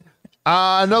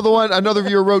 Another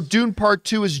viewer wrote, Dune Part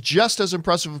 2 is just as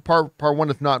impressive as Part 1,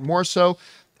 if not more so.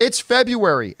 It's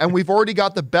February, and we've already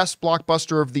got the best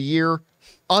blockbuster of the year,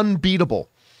 unbeatable.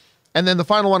 And then the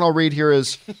final one I'll read here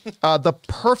is, the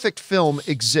perfect film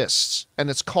exists, and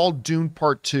it's called Dune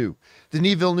Part 2.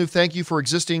 Denis Villeneuve, thank you for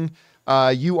existing.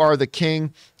 You are the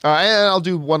king. And I'll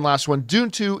do one last one. Dune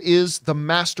 2 is the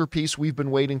masterpiece we've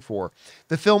been waiting for.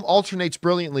 The film alternates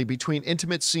brilliantly between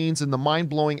intimate scenes and the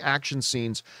mind-blowing action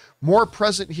scenes, more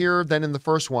present here than in the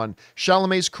first one.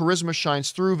 Chalamet's charisma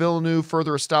shines through. Villeneuve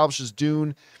further establishes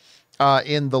Dune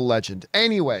in the legend.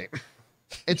 Anyway,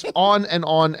 it's on and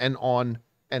on and on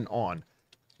and on.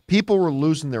 People were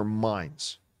losing their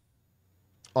minds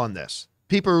on this.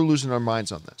 People are losing their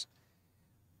minds on this.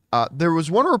 There was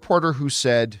one reporter who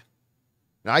said,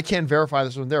 now I can't verify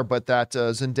this one there, but that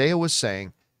Zendaya was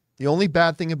saying, the only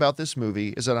bad thing about this movie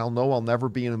is that I'll know I'll never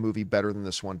be in a movie better than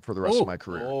this one for the rest of my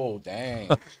career. Oh, dang.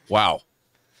 Wow.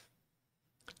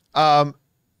 I'll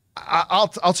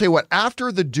tell you what,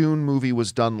 after the Dune movie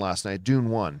was done last night, Dune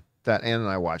 1, that Ann and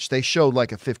I watched, they showed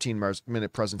like a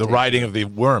 15-minute presentation. The riding of the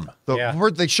worm.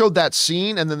 They showed that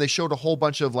scene, and then they showed a whole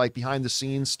bunch of like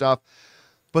behind-the-scenes stuff.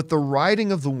 But the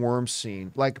riding of the worm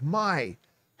scene, like my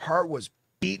heart was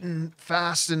beating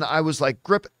fast, and I was like,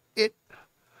 grip it.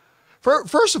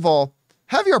 First of all,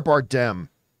 Javier Bardem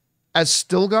as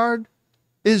Stilgard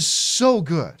is so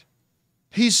good.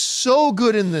 He's so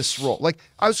good in this role. Like,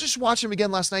 I was just watching him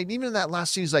again last night, and even in that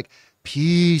last scene, he's like,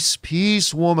 peace,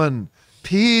 peace, woman,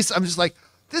 peace. I'm just like,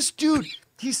 this dude,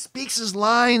 he speaks his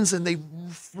lines, and they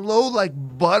flow like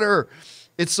butter.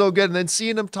 It's so good. And then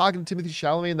seeing him talking to Timothée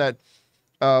Chalamet in that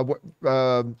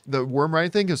the worm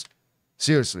riding thing is,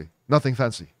 seriously, nothing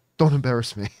fancy. Don't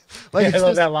embarrass me. Like, I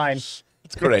love that line.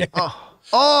 It's great.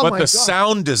 Oh but my the God.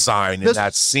 sound design in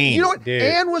that scene. You know what? Dude.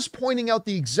 Anne was pointing out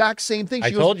the exact same thing.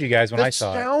 I told you guys when I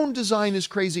saw it. The sound design is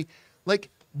crazy. Like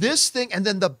this thing, and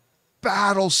then the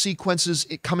battle sequences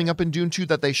coming up in Dune 2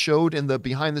 that they showed in the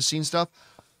behind the scenes stuff.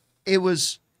 It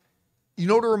was, you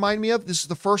know what it reminded me of? This is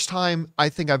the first time I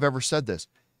think I've ever said this.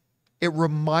 It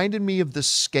reminded me of the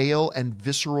scale and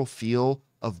visceral feel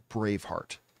of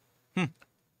Braveheart.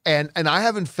 And I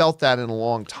haven't felt that in a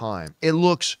long time. It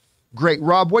looks great.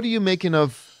 Rob, what are you making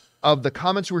of the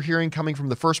comments we're hearing coming from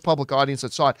the first public audience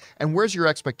that saw it? And where's your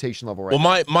expectation level right now?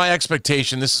 Well, my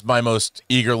expectation, this is my most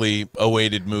eagerly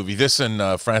awaited movie. This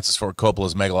and Francis Ford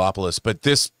Coppola's Megalopolis. But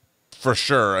this, for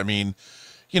sure, I mean,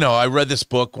 you know, I read this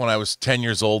book when I was 10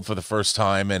 years old for the first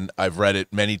time, and I've read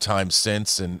it many times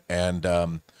since. And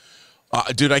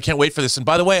dude, I can't wait for this. And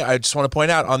by the way, I just want to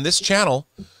point out, on this channel,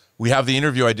 we have the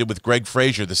interview I did with Greg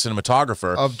Fraser, the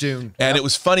cinematographer. Of Dune. And it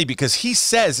was funny because he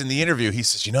says in the interview, he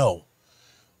says, you know,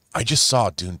 I just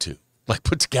saw Dune 2, like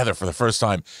put together for the first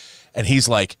time. And he's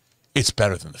like, it's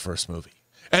better than the first movie.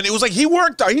 And it was like, he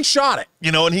worked, he shot it,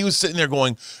 you know, and he was sitting there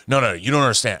going, no, you don't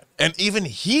understand. And even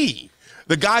he,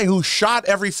 the guy who shot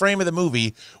every frame of the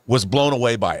movie, was blown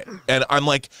away by it. And I'm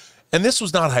like, and this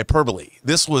was not hyperbole.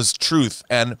 This was truth.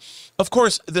 And of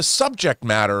course, the subject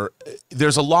matter,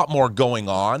 there's a lot more going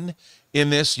on in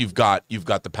this. You've got the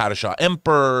Padishah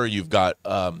Emperor, you've got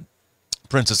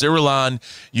Princess Irulan,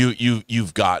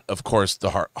 you've got, of course, the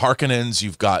Harkonnens,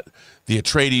 you've got the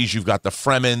Atreides, you've got the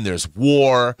Fremen, there's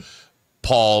war.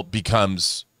 Paul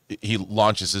he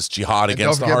launches his jihad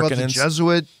against the Don't forget Harkonnens. about the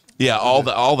Jesuit. Yeah, all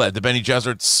that, the Bene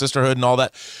Gesserit sisterhood and all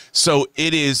that. So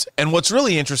it is, and what's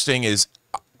really interesting is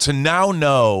to now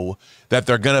know that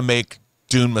they're going to make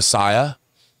Dune Messiah,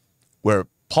 where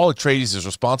Paul Atreides is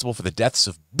responsible for the deaths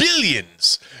of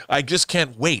billions. I just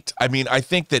can't wait. I mean, I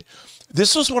think that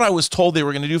this was what I was told they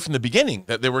were going to do from the beginning,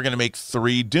 that they were going to make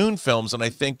 3 Dune films, and I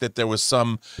think that there was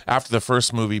some after the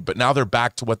first movie, but now they're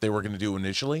back to what they were going to do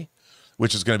initially,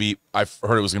 which is going to be, I've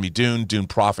heard it was going to be Dune, Dune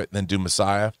Prophet, and then Dune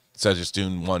Messiah. It says it's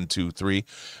Dune 1, 2, 3.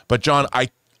 But John, I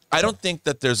don't think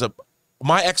that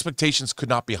my expectations could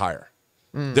not be higher.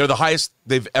 They're the highest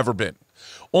they've ever been.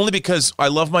 Only because I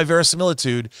love my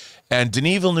verisimilitude, and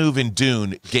Denis Villeneuve in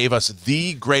Dune gave us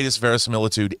the greatest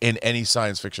verisimilitude in any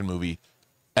science fiction movie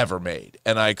ever made.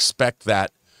 And I expect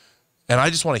that. And I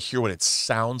just want to hear what it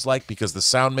sounds like, because the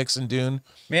sound mix in Dune,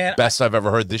 Man, best I've ever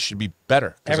heard. This should be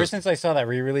better. Ever since I saw that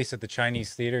re-release at the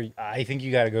Chinese theater, I think you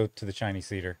got to go to the Chinese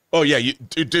theater. Oh yeah,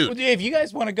 dude. If you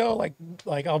guys want to go,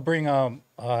 like I'll bring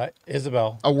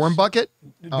Isabel. A worm bucket?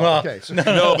 Well, Okay. So,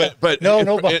 No, but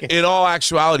No bucket. in all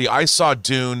actuality, I saw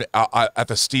Dune at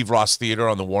the Steve Ross Theater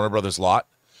on the Warner Brothers lot,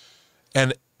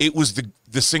 and it was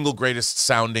the single greatest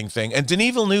sounding thing. And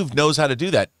Denis Villeneuve knows how to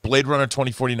do that. Blade Runner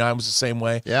 2049 was the same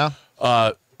way. yeah.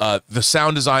 The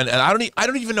sound design, and I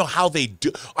don't even know how they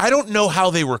do. I don't know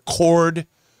how they record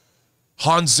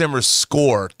Hans Zimmer's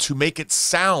score to make it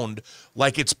sound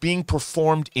like it's being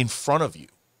performed in front of you.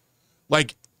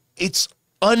 Like it's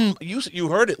you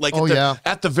heard it like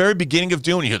at the very beginning of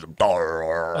Dune. You hear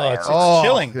the It's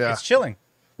chilling. yeah. It's chilling.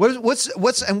 What's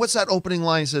that opening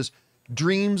line? It says,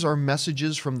 "Dreams are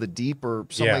messages from the deep," or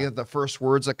something like that. The first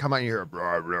words that come out, you hear,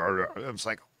 blah, blah, blah. It's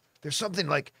like there's something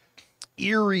like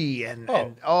eerie and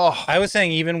I was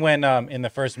saying, even when in the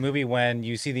first movie, when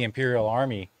you see the Imperial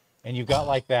Army and you got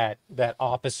like that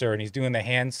officer and he's doing the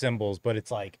hand symbols, but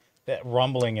it's like that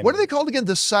rumbling. And what are they called again?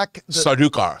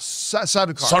 Sardaukar.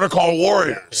 Sardaukar. Sardaukar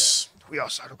warriors. We are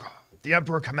Sardaukar. The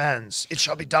Emperor commands. It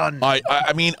shall be done.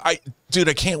 I mean, dude,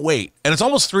 I can't wait. And it's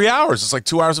almost 3 hours. It's like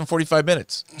 2 hours and 45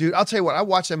 minutes. Dude, I'll tell you what. I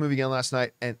watched that movie again last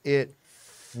night, and it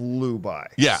flew by.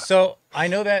 Yeah. So I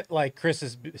know that like Chris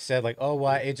has said like, oh,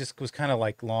 why it just was kind of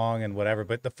like long and whatever.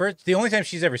 But the only time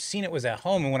she's ever seen it was at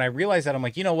home. And when I realized that, I'm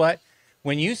like, you know what?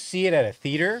 When you see it at a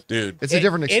theater, dude, it's a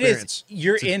different experience.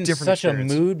 You're in such a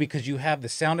mood because you have the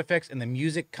sound effects and the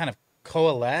music kind of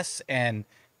coalesce, and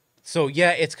so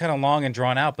yeah, it's kind of long and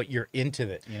drawn out, but you're into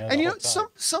it. You know, and you know,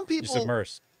 some people you're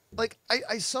submersed. Like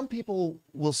some people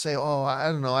will say, oh, I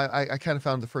don't know, I kind of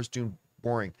found the first Dune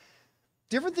boring.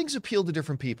 Different things appeal to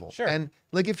different people. Sure. And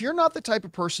like if you're not the type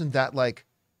of person that like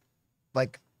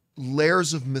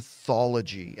layers of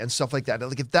mythology and stuff like that,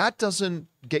 like if that doesn't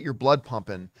get your blood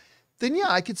pumping, then yeah,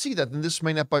 I could see that. Then this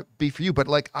may not be for you. But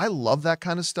like I love that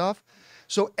kind of stuff.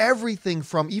 So everything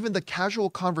from even the casual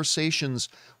conversations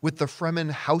with the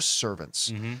Fremen house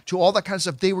servants to all that kind of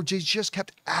stuff, they just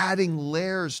kept adding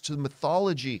layers to the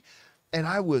mythology. And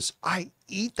I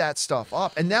eat that stuff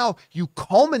up. And now you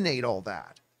culminate all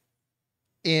that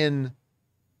in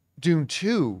Dune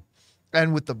 2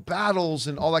 and with the battles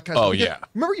and all that kind of stuff. Yeah.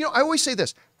 Remember, you know, I always say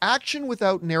this, action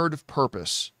without narrative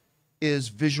purpose is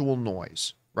visual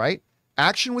noise, right?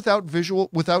 Action without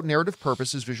narrative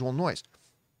purpose is visual noise.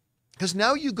 Because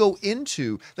now you go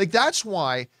into, like, that's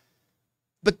why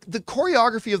the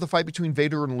choreography of the fight between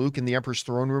Vader and Luke in the Emperor's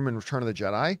throne room in Return of the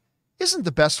Jedi isn't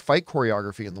the best fight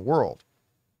choreography in the world.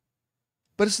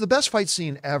 But it's the best fight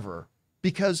scene ever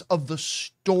because of the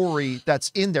story that's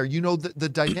in there. You know, the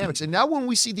dynamics. And now when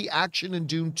we see the action in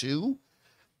Dune 2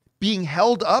 being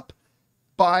held up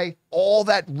by all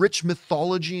that rich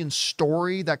mythology and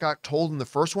story that got told in the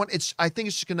first one, I think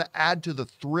it's just going to add to the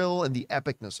thrill and the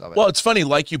epicness of it. Well, it's funny,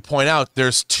 like you point out,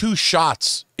 there's two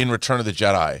shots in Return of the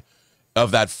Jedi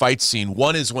of that fight scene.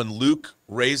 One is when Luke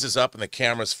raises up and the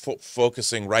camera's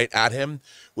focusing right at him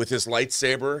with his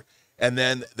lightsaber, and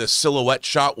then the silhouette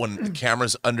shot when the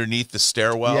camera's underneath the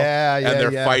stairwell and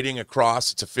they're fighting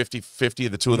across. It's a 50-50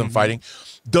 of the two of them fighting.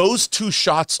 Those two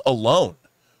shots alone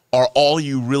are all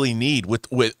you really need with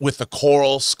the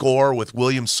choral score, with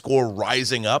Williams' score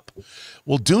rising up.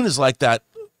 Well, Dune is like that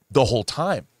the whole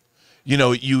time. You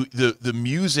know, the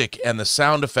music and the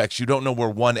sound effects, you don't know where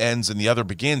one ends and the other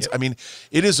begins. I mean,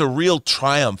 it is a real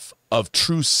triumph of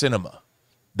true cinema,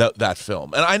 that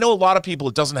film. And I know a lot of people,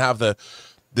 it doesn't have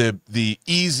the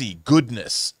easy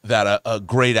goodness that a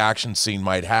great action scene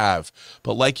might have.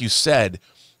 But like you said,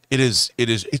 it's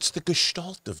the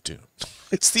gestalt of Dune.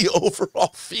 It's the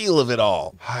overall feel of it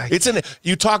all.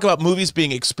 You talk about movies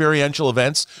being experiential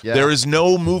events. Yeah. There is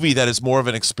no movie that is more of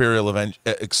an experiential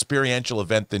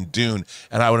event than Dune,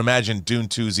 and I would imagine Dune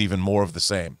 2 is even more of the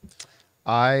same.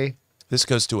 This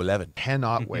goes to 11.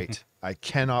 Cannot wait. I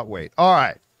cannot wait. All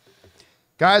right,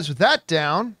 guys, with that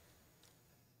down,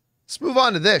 let's move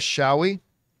on to this, shall we?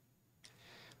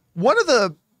 One of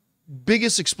the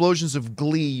biggest explosions of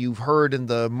glee you've heard in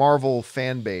the Marvel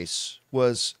fan base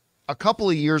was a couple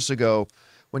of years ago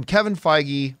when Kevin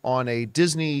Feige on a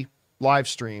Disney live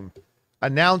stream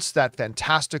announced that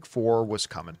Fantastic Four was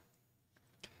coming.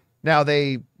 Now,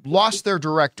 they lost their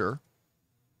director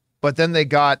But then they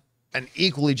got an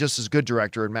equally just as good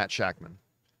director in Matt Shakman,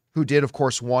 who did, of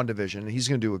course, WandaVision. And he's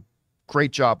going to do a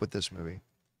great job with this movie.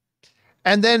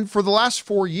 And then for the last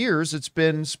 4 years, it's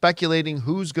been speculating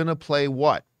who's going to play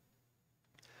what.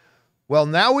 Well,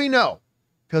 now we know,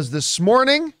 because this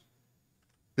morning,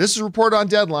 this is reported on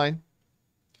Deadline,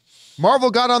 Marvel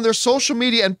got on their social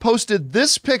media and posted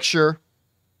this picture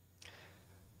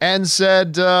and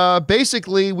said,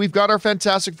 basically, we've got our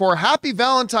Fantastic Four. Happy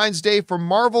Valentine's Day from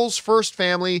Marvel's first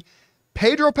family,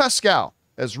 Pedro Pascal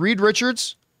as Reed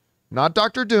Richards, not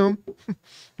Dr. Doom,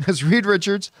 as Reed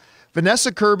Richards,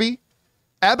 Vanessa Kirby,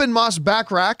 Eben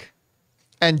Moss-Bachrach,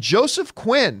 and Joseph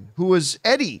Quinn, who was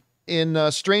Eddie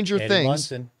in Stranger Eddie Things,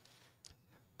 Munson.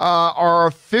 are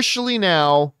officially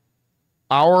now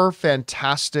our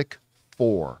Fantastic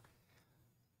Four.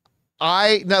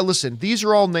 Now listen, these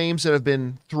are all names that have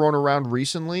been thrown around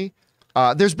recently.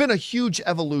 There's been a huge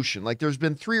evolution. Like there's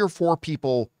been 3 or 4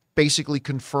 people basically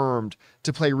confirmed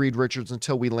to play Reed Richards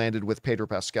until we landed with Pedro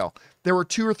Pascal. There were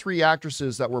 2 or 3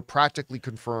 actresses that were practically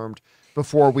confirmed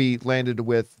before we landed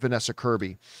with Vanessa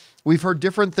Kirby. We've heard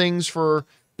different things for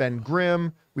Ben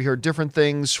Grimm. We heard different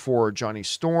things for Johnny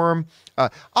Storm.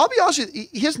 I'll be honest with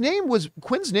you,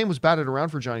 Quinn's name was batted around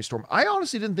for Johnny Storm. I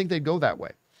honestly didn't think they'd go that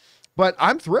way. But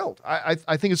I'm thrilled. I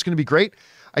think it's going to be great.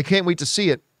 I can't wait to see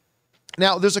it.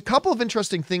 Now, there's a couple of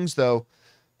interesting things, though,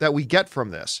 that we get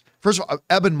from this. First of all,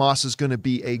 Eben Moss is going to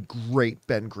be a great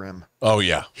Ben Grimm. Oh,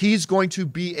 yeah. He's going to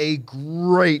be a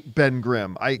great Ben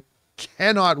Grimm. I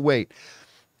cannot wait.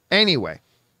 Anyway,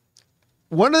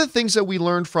 one of the things that we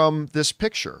learned from this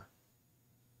picture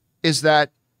is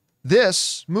that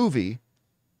this movie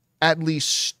at least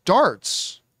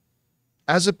starts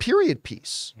as a period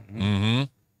piece. Mm-hmm.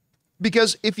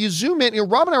 Because if you zoom in,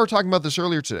 Rob and I were talking about this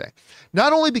earlier today,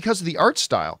 not only because of the art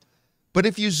style, but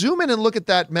if you zoom in and look at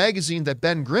that magazine that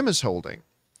Ben Grimm is holding,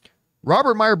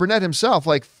 Robert Meyer Burnett himself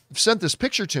sent this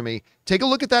picture to me. Take a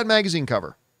look at that magazine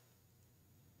cover.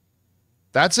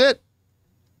 That's it.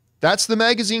 That's the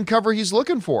magazine cover he's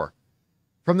looking for.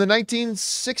 From the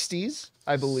 1960s,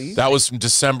 I believe. That was from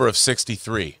December of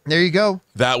 63. There you go.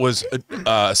 That was,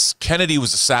 Kennedy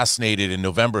was assassinated in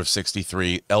November of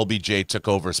 63. LBJ took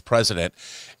over as president.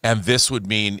 And this would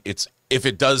mean if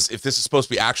this is supposed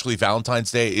to be actually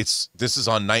Valentine's Day, this is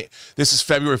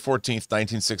February 14th,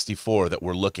 1964 that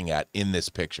we're looking at in this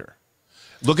picture.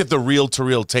 Look at the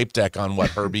reel-to-reel tape deck on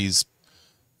Herbie's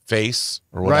face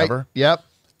or whatever. Right. Yep.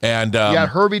 And you got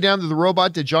Herbie down to the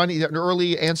robot, to Johnny, an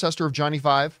early ancestor of Johnny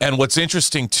Five. And what's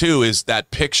interesting too is that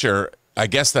picture. I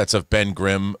guess that's of Ben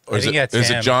Grimm, or is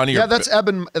it Johnny? Yeah, that's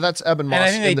Eben. That's Eben Moss. And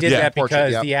I think they did that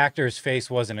because yeah. the actor's face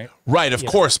wasn't right, of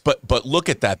course. But look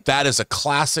at that. That is a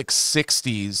classic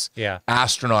 '60s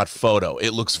astronaut photo.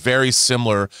 It looks very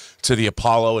similar to the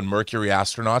Apollo and Mercury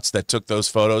astronauts that took those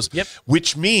photos. Yep.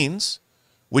 Which means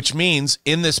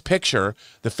in this picture,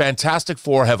 the Fantastic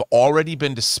Four have already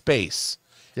been to space.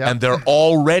 Yep. And they're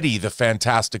already the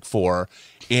Fantastic Four.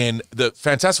 In the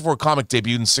Fantastic Four comic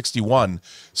debuted in 61,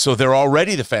 so they're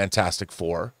already the Fantastic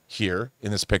Four here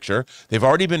in this picture. They've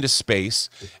already been to space.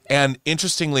 And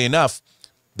interestingly enough,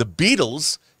 the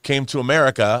Beatles came to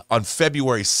America on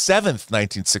February 7th,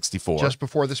 1964. Just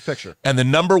before this picture. And the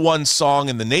 #1 song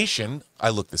in the nation, I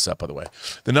looked this up, by the way.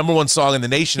 The #1 song in the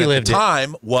nation at the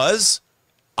time was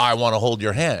I Want to Hold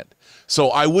Your Hand. So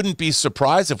I wouldn't be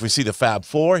surprised if we see the Fab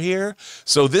Four here.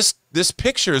 So this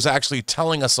picture is actually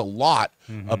telling us a lot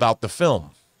about the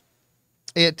film.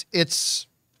 There's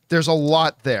a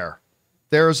lot there.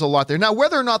 There's a lot there. Now,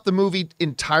 whether or not the movie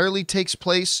entirely takes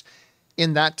place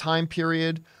in that time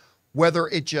period, whether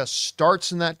it just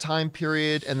starts in that time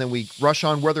period and then we rush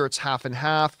on, whether it's half and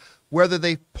half, whether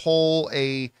they pull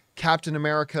a Captain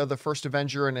America, the First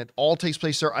Avenger, and it all takes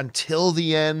place there until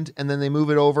the end and then they move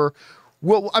it over.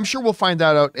 Well, I'm sure we'll find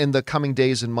that out in the coming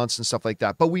days and months and stuff like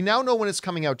that. But we now know when it's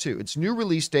coming out too. It's new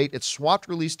release date. It's swapped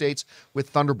release dates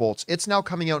with Thunderbolts. It's now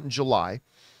coming out in July.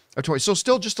 So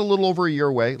still just a little over a year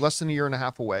away, less than a year and a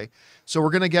half away. So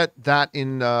we're going to get that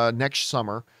in next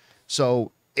summer.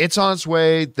 So it's on its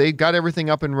way. They got everything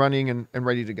up and running and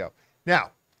ready to go.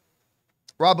 Now,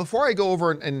 Rob, before I go over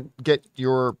and get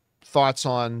your thoughts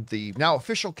on the now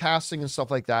official casting and stuff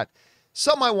like that,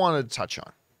 something I wanted to touch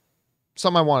on.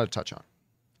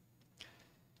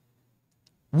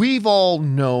 We've all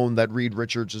known that Reed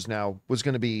Richards was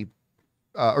going to be,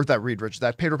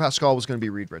 that Pedro Pascal was going to be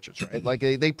Reed Richards, right? Like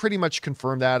they pretty much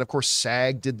confirmed that. Of course,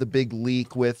 SAG did the big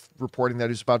leak with reporting that he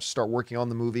was about to start working on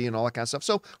the movie and all that kind of stuff.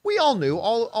 So we all knew,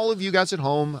 all of you guys at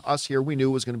home, us here, we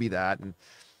knew it was going to be that, and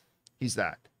he's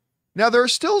that. Now, there are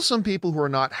still some people who are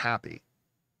not happy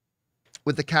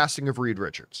with the casting of Reed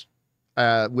Richards.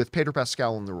 with Pedro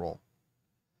Pascal in the role.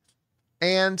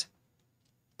 And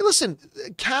listen,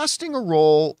 casting a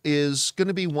role is going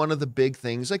to be one of the big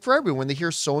things. Like for everyone, when they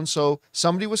hear so-and-so,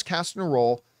 somebody was cast in a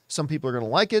role, some people are going to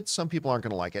like it, some people aren't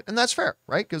going to like it. And that's fair,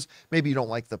 right? Because maybe you don't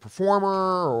like the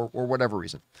performer or whatever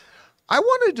reason. I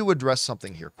wanted to address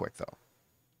something here quick, though.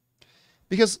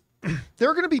 Because there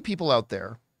are going to be people out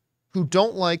there who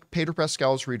don't like Pedro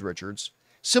Pascal as Reed Richards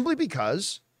simply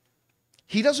because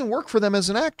he doesn't work for them as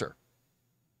an actor.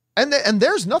 And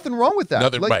there's nothing wrong with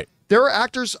that. Right. There are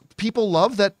actors people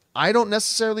love that I don't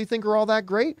necessarily think are all that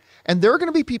great. And there are going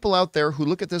to be people out there who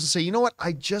look at this and say, you know what?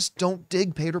 I just don't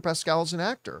dig Pedro Pascal as an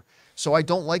actor. So I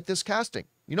don't like this casting.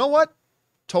 You know what?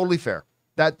 Totally fair.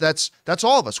 That's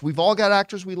all of us. We've all got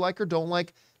actors we like or don't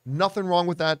like. Nothing wrong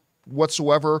with that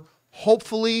whatsoever.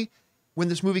 Hopefully, when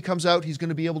this movie comes out, he's going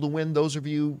to be able to win those of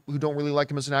you who don't really like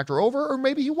him as an actor over, or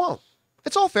maybe he won't.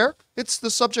 It's all fair. It's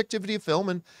the subjectivity of film,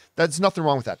 and there's nothing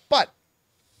wrong with that. But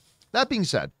that being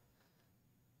said,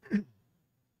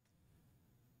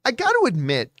 I got to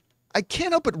admit, I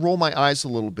can't help but roll my eyes a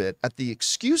little bit at the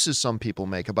excuses some people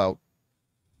make about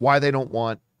why they don't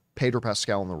want Pedro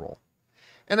Pascal in the role.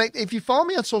 And if you follow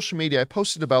me on social media, I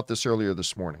posted about this earlier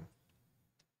this morning.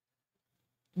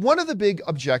 One of the big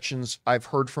objections I've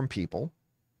heard from people,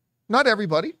 not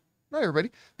everybody,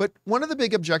 but one of the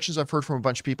big objections I've heard from a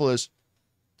bunch of people is,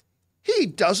 he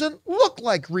doesn't look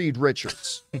like Reed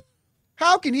Richards.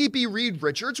 How can he be Reed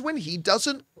Richards when he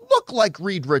doesn't look like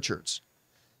Reed Richards?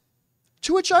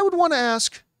 To which I would want to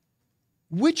ask,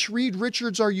 which Reed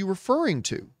Richards are you referring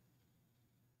to?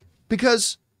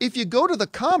 Because if you go to the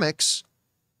comics,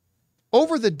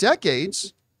 over the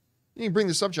decades, you can bring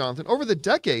this up, Jonathan, over the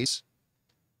decades,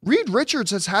 Reed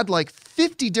Richards has had like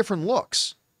 50 different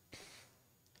looks.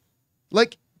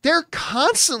 Like, they're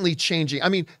constantly changing. I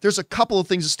mean, there's a couple of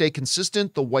things that stay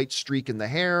consistent, the white streak in the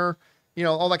hair, you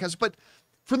know, all that kind of stuff. But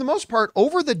for the most part,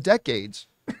 over the decades,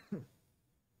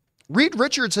 Reed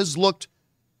Richards has looked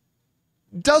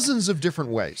dozens of different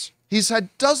ways. He's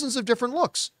had dozens of different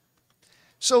looks.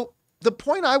 So the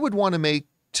point I would want to make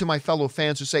to my fellow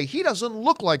fans who say he doesn't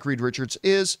look like Reed Richards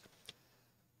is,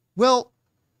 well,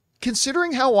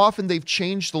 considering how often they've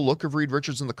changed the look of Reed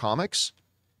Richards in the comics,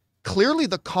 clearly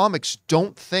the comics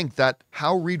don't think that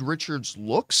how Reed Richards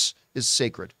looks is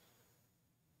sacred.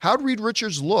 How Reed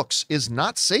Richards looks is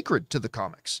not sacred to the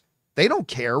comics. They don't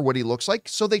care what he looks like,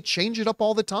 so they change it up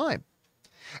all the time.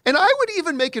 And I would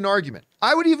even make an argument.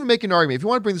 If you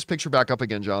want to bring this picture back up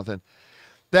again, Jonathan,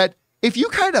 that if you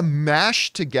kind of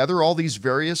mash together all these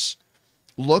various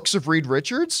looks of Reed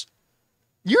Richards,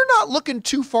 you're not looking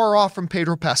too far off from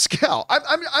Pedro Pascal.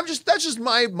 That's just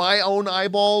my own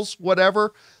eyeballs,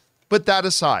 whatever. But that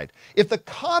aside, if the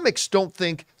comics don't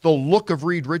think the look of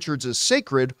Reed Richards is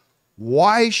sacred,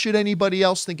 why should anybody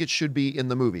else think it should be in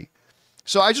the movie?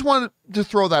 So I just wanted to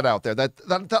throw that out there. That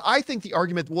I think the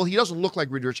argument, well, he doesn't look like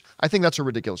Reed Richards, I think that's a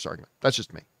ridiculous argument. That's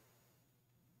just me.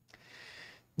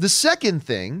 The second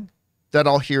thing that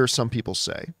I'll hear some people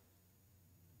say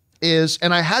is,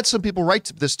 and I had some people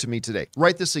write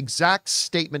this exact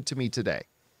statement to me today.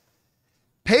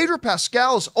 Pedro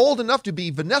Pascal is old enough to be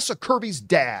Vanessa Kirby's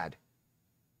dad.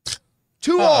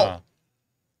 Too old. And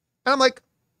I'm like,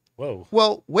 whoa.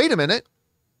 Well, wait a minute.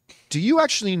 Do you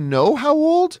actually know how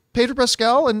old Pedro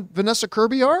Pascal and Vanessa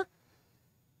Kirby are?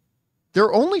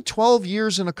 They're only 12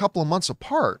 years and a couple of months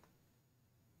apart.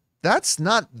 That's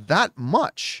not that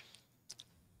much.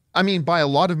 I mean, by a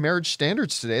lot of marriage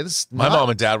standards today, my mom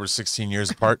and dad were 16 years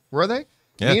apart. Were they?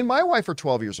 Yeah. Me and my wife are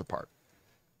 12 years apart.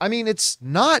 I mean, it's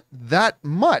not that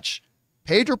much.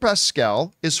 Pedro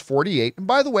Pascal is 48. And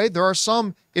by the way, there are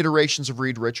some iterations of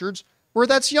Reed Richards where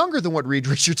that's younger than what Reed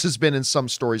Richards has been in some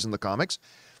stories in the comics.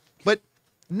 But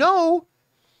no,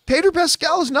 Pedro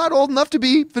Pascal is not old enough to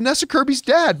be Vanessa Kirby's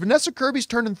dad. Vanessa Kirby's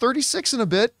turning 36 in a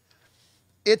bit.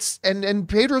 And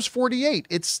Pedro's 48.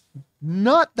 It's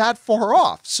not that far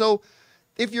off. So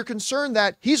if you're concerned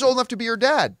that he's old enough to be your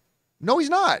dad, no, he's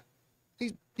not.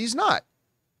 He's not.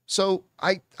 So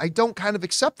I don't kind of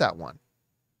accept that one.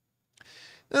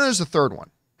 Then there's the third one.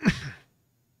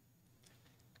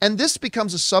 And this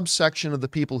becomes a subsection of the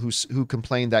people who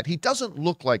complain that he doesn't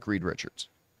look like Reed Richards.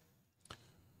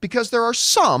 Because there are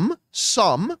some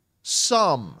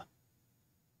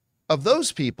of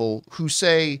those people who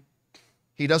say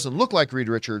he doesn't look like Reed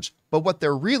Richards, but what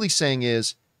they're really saying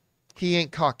is he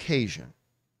ain't Caucasian.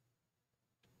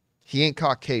 He ain't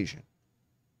Caucasian.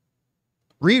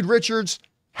 Reed Richards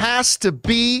has to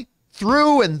be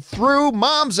through and through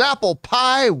mom's apple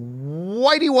pie,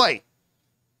 whitey white.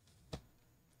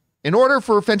 In order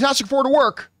for Fantastic Four to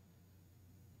work,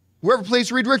 whoever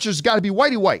plays Reed Richards has got to be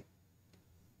whitey white.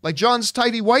 Like John's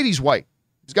tidy whitey's white.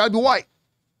 He's got to be white.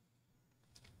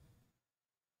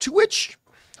 To which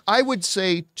I would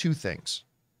say two things.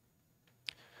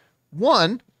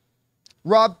 One,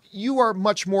 Rob, you are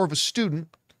much more of a student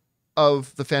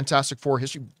of the Fantastic Four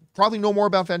history. Probably know more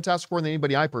about Fantastic Four than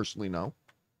anybody I personally know.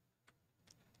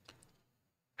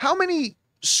 How many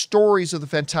stories of the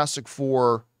Fantastic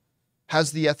Four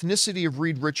has the ethnicity of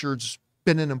Reed Richards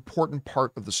been an important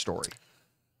part of the story?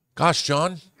 Gosh,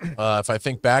 John, if I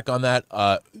think back on that,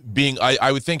 I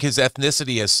would think his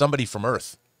ethnicity as somebody from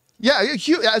Earth. Yeah,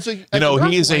 he is a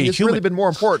human. Really been more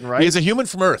important, right? He is a human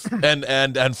from Earth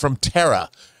and from Terra,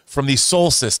 from the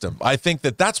Sol system. I think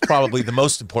that's probably the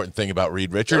most important thing about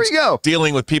Reed Richards. There you go.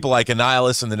 Dealing with people like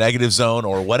Annihilus in the negative zone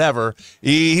or whatever.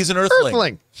 He's an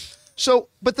Earthling. So,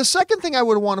 but the second thing I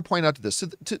would want to point out to this,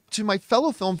 to my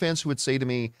fellow film fans who would say to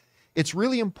me, it's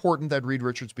really important that Reed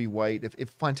Richards be white if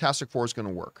Fantastic Four is going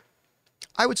to work.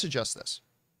 I would suggest this.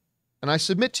 And I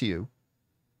submit to you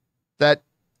that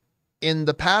in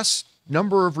the past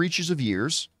number of reaches of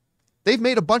years, they've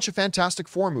made a bunch of Fantastic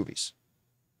Four movies.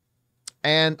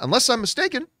 And unless I'm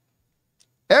mistaken,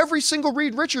 every single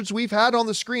Reed Richards we've had on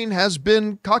the screen has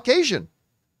been Caucasian.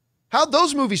 How'd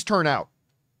those movies turn out?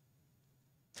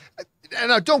 And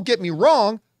now, don't get me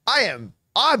wrong, I am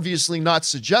obviously not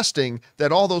suggesting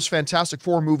that all those Fantastic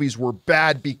Four movies were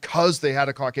bad because they had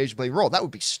a Caucasian playing role. That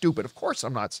would be stupid. Of course,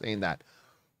 I'm not saying that.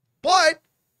 But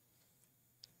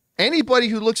anybody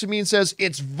who looks at me and says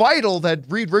it's vital that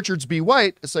Reed Richards be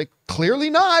white, it's like, clearly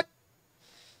not.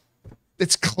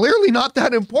 It's clearly not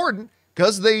that important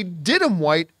because they did him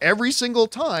white every single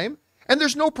time. And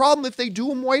there's no problem if they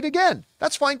do him white again.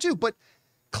 That's fine too. But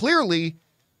clearly,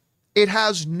 it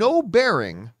has no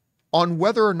bearing on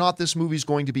whether or not this movie is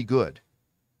going to be good.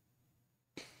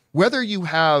 Whether you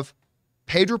have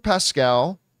Pedro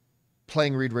Pascal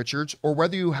playing Reed Richards, or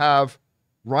whether you have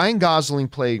Ryan Gosling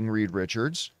playing Reed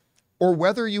Richards, or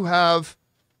whether you have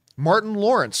Martin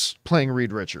Lawrence playing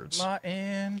Reed Richards.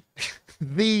 Martin.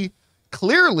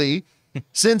 Clearly,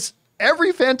 since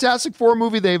every Fantastic Four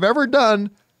movie they've ever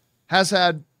done has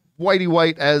had Whitey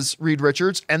White as Reed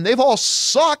Richards, and they've all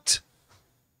sucked,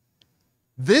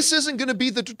 this isn't going to be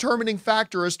the determining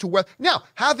factor as to whether... Now,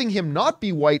 having him not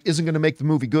be white isn't going to make the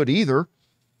movie good either,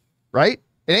 right?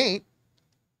 It ain't.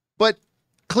 But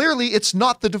clearly, it's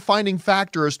not the defining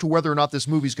factor as to whether or not this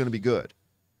movie's going to be good.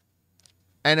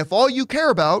 And if all you care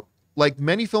about, like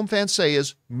many film fans say,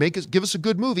 is give us a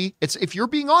good movie, it's if you're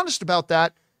being honest about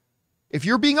that, if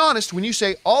you're being honest when you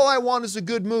say, all I want is a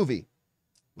good movie,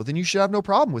 well, then you should have no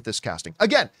problem with this casting.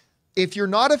 Again, if you're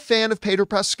not a fan of Pedro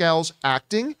Pascal's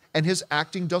acting and his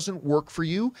acting doesn't work for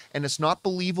you and it's not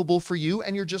believable for you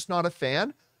and you're just not a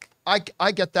fan,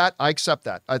 I get that. I accept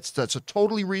that. That's a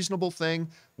totally reasonable thing.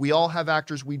 We all have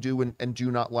actors we do and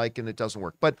do not like and it doesn't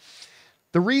work. But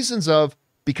the reasons of,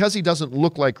 because he doesn't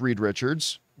look like Reed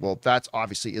Richards, well, that's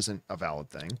obviously isn't a valid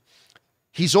thing.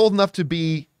 He's old enough to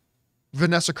be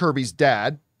Vanessa Kirby's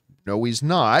dad. No, he's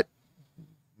not.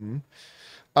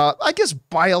 I guess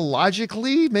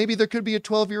biologically, maybe there could be a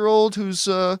 12-year-old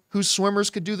whose swimmers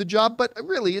could do the job, but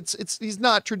really, he's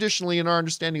not traditionally in our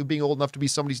understanding of being old enough to be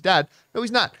somebody's dad. No,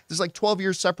 he's not. There's like 12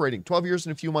 years separating, 12 years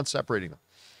and a few months separating them.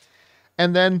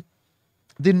 And then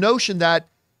the notion that,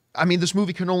 I mean, this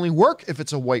movie can only work if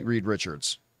it's a white Reed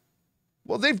Richards.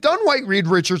 Well, they've done white Reed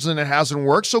Richards and it hasn't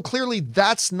worked, so clearly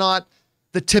that's not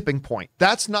the tipping point.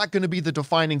 That's not going to be the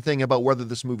defining thing about whether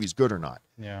this movie's good or not.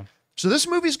 Yeah. So this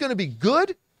movie's going to be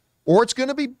good or it's going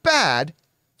to be bad,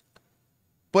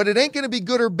 but it ain't going to be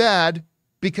good or bad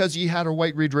because you had a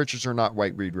white Reed Richards or not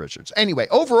white Reed Richards. Anyway,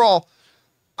 overall,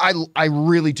 I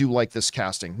really do like this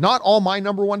casting. Not all my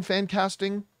number one fan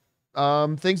casting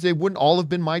things, they wouldn't all have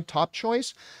been my top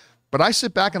choice, but I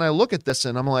sit back and I look at this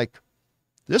and I'm like,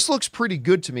 this looks pretty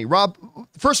good to me. Rob,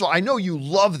 first of all, I know you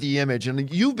love the image and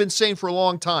you've been saying for a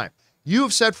long time, you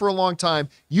have said for a long time,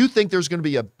 you think there's going to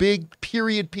be a big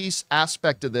period piece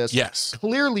aspect of this. Yes.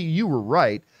 Clearly you were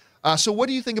right. So what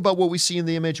do you think about what we see in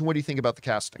the image and what do you think about the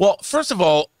casting? Well, first of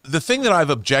all, the thing that I've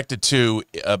objected to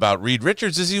about Reed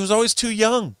Richards is he was always too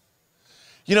young.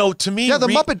 You know, to me... Yeah, the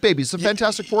Muppet Babies, the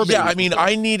Fantastic Four Babies. Yeah,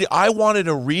 I mean, I wanted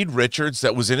a Reed Richards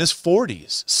that was in his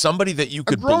 40s. Somebody that you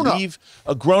could believe,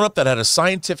 a grown-up that had a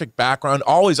scientific background.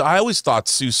 I always thought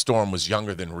Sue Storm was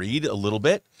younger than Reed a little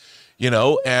bit, you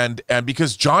know, and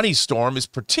because Johnny Storm is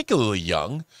particularly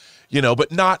young, you know,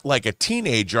 but not like a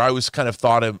teenager. I always kind of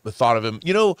thought of him,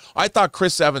 you know, I thought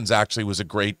Chris Evans actually was a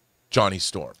great Johnny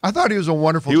Storm. I thought he was a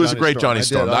wonderful He was a great Johnny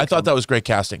Storm. I thought that was great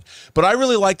casting. But I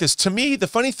really like this. To me, the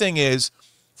funny thing is,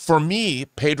 for me,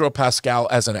 Pedro Pascal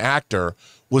as an actor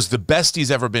was the best he's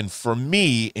ever been for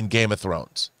me in Game of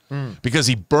Thrones. because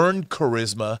he burned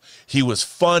charisma. He was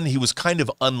fun. He was kind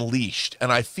of unleashed.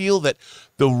 And I feel that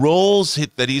the roles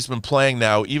that he's been playing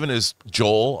now, even as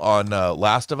Joel on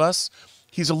Last of Us,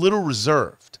 he's a little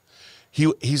reserved.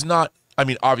 He's not, I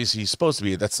mean, obviously he's supposed to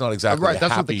be. That's not exactly right.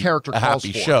 That's what the character calls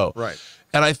happy for. show. Right.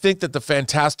 And I think that the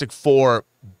Fantastic Four,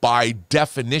 by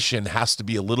definition, has to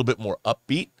be a little bit more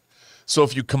upbeat. So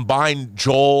if you combine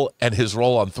Joel and his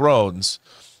role on Thrones,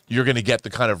 you're going to get the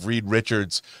kind of Reed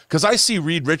Richards. Because I see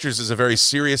Reed Richards as a very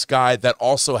serious guy that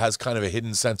also has kind of a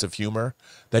hidden sense of humor,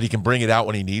 that he can bring it out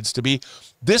when he needs to be.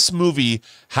 This movie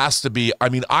has to be, I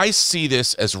mean, I see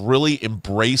this as really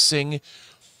embracing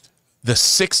the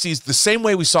 60s, the same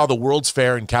way we saw the World's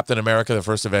Fair in Captain America, the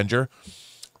First Avenger.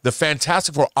 The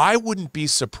Fantastic Four, I wouldn't be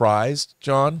surprised,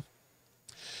 John,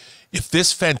 if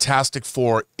this Fantastic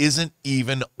Four isn't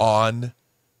even on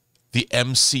the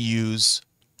MCU's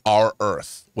Our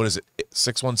Earth. What is it?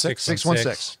 616?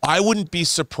 616. I wouldn't be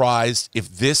surprised if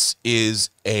this is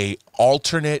a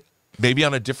alternate, maybe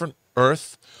on a different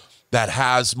Earth, that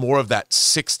has more of that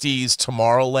 60s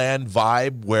Tomorrowland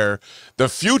vibe where the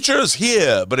future's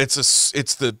here, but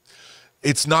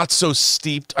it's not so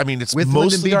steeped. I mean, it's With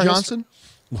mostly Lyndon B. our Johnson?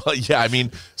 Well, yeah, I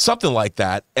mean, something like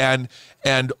that. And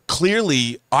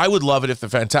clearly, I would love it if the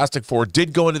Fantastic Four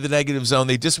did go into the negative zone.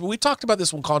 We talked about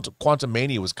this when Quantum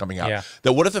Mania was coming out. Yeah.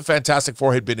 That what if the Fantastic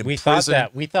Four had been in prison?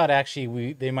 We thought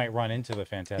actually they might run into the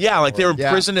Fantastic Yeah, like Four. they were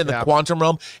imprisoned in the quantum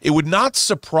realm. It would not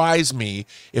surprise me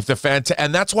if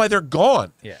and that's why they're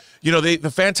gone. Yeah. You know, the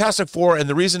Fantastic Four, and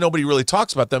the reason nobody really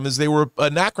talks about them is they were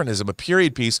anachronism, a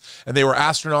period piece, and they were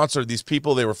astronauts or these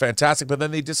people, they were fantastic, but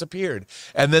then they disappeared.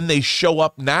 And then they show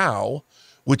up now,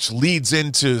 which leads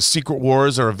into Secret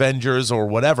Wars or Avengers or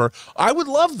whatever. I would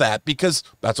love that because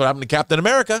that's what happened to Captain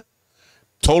America.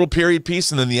 Total period piece,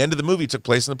 and then the end of the movie took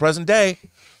place in the present day.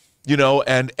 You know,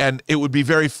 and it would be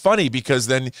very funny because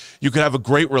then you could have a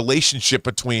great relationship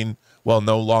between, well,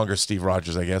 no longer Steve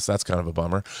Rogers, I guess. That's kind of a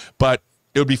bummer. But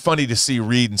it would be funny to see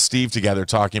Reed and Steve together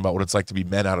talking about what it's like to be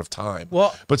men out of time.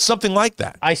 Well, but something like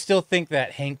that. I still think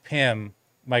that Hank Pym,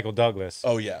 Michael Douglas,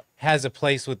 Yeah. has a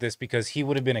place with this because he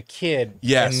would have been a kid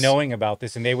Yes. and knowing about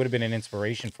this, and they would have been an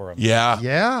inspiration for him. Yeah.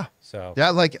 Yeah. So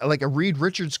Yeah, like a Reed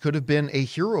Richards could have been a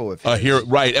hero if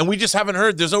Right. And we just haven't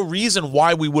heard. There's no reason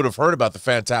why we would have heard about the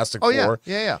Fantastic Four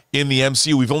in the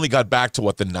MCU. We've only got back to,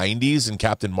 the 90s in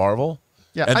Captain Marvel?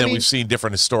 Yeah, And I then mean, we've seen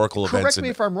different historical events. Correct me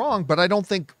if I'm wrong, but I don't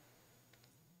think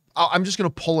I'm just going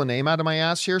to pull a name out of my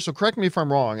ass here. So correct me if I'm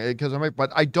wrong,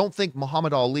 but I don't think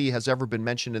Muhammad Ali has ever been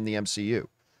mentioned in the MCU.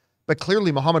 But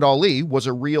clearly, Muhammad Ali was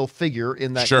a real figure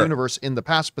in that universe in the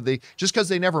past. But just because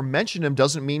they never mentioned him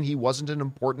doesn't mean he wasn't an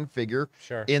important figure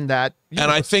in that universe.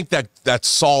 And I think that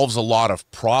solves a lot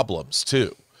of problems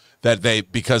too.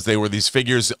 Because they were these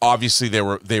figures, obviously they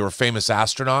were famous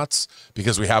astronauts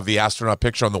because we have the astronaut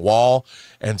picture on the wall,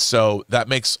 and so that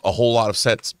makes a whole lot of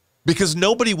sense because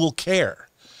nobody will care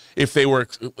if they were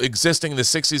existing in the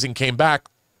 60s and came back.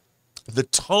 The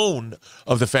tone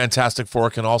of the Fantastic Four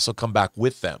can also come back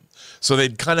with them. So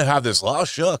they'd kind of have this,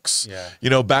 shucks. Yeah. You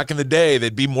know, back in the day,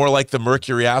 they'd be more like the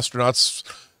Mercury astronauts,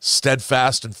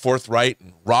 steadfast and forthright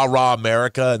and rah-rah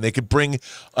America, and they could bring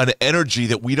an energy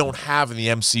that we don't have in the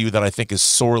MCU that I think is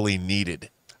sorely needed.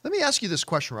 Let me ask you this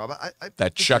question, Rob.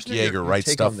 That Chuck Yeager right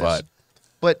stuff, bud.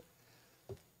 But,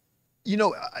 you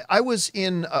know, I was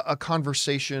in a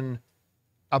conversation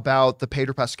about the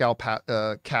Pedro Pascal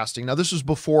casting. Now, this was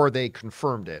before they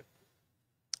confirmed it.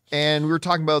 And we were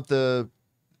talking about the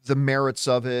merits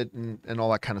of it and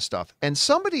all that kind of stuff. And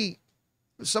somebody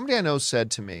I know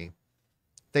said to me,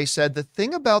 they said the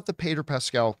thing about the Pedro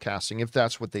Pascal casting, if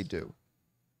that's what they do,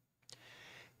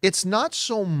 it's not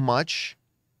so much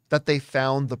that they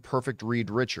found the perfect Reed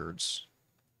Richards.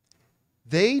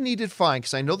 They needed to find,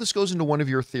 because I know this goes into one of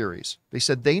your theories, they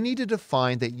said they needed to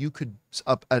find that you could,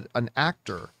 an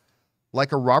actor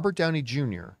like a Robert Downey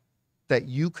Jr., that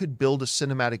you could build a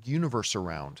cinematic universe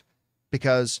around.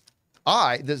 Because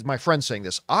this is my friend saying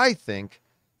this, I think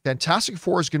Fantastic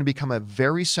Four is going to become a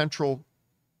very centerpiece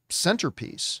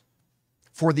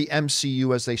for the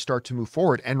MCU as they start to move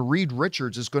forward. And Reed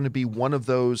Richards is going to be one of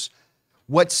those,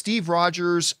 what Steve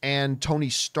Rogers and Tony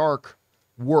Stark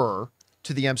were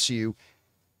to the MCU.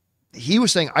 He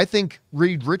was saying, I think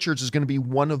Reed Richards is going to be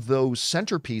one of those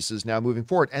centerpieces now moving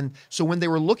forward. And so when they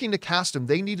were looking to cast him,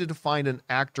 they needed to find an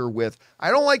actor with,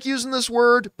 I don't like using this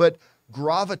word, but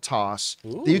gravitas,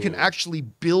 that you can actually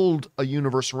build a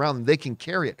universe around them. They can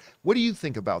carry it. What do you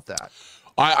think about that?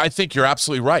 I think you're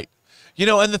absolutely right. You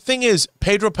know, and the thing is,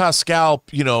 Pedro Pascal,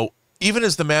 you know, even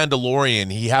as the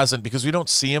Mandalorian, he hasn't, because we don't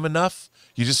see him enough.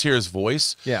 You just hear his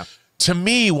voice. Yeah. To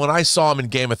me, when I saw him in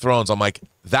Game of Thrones, I'm like,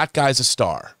 that guy's a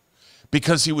star.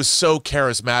 because he was so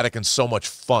charismatic and so much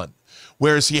fun.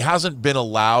 Whereas he hasn't been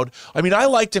allowed. I mean, I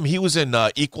liked him. He was in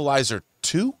Equalizer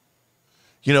 2.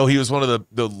 You know, he was one of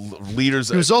the leaders.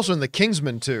 He was also in the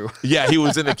Kingsman too. Yeah, he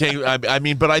was in the King. I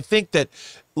mean, but I think that,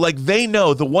 like, they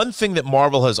know the one thing that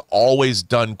Marvel has always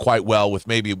done quite well, with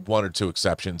maybe one or two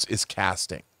exceptions, is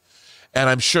casting. And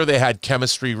I'm sure they had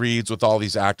chemistry reads with all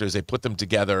these actors. They put them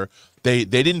together. They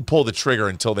didn't pull the trigger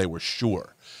until they were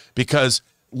sure. Because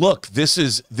look, this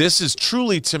is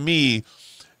truly, to me,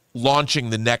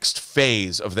 launching the next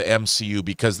phase of the MCU,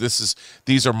 because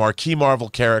these are marquee Marvel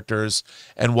characters,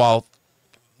 and while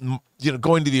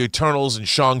going to the Eternals and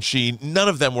Shang-Chi, none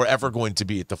of them were ever going to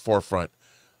be at the forefront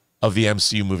of the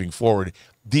MCU moving forward.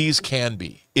 These can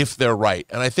be, if they're right.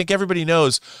 And I think everybody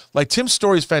knows, like, Tim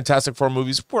Story's Fantastic Four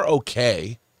movies were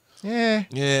okay. Yeah.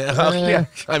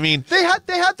 I mean, they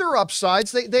had their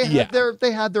upsides. They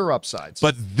had their upsides.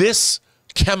 But this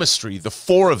chemistry, the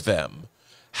four of them,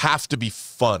 have to be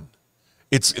fun.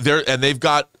 They're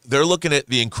looking at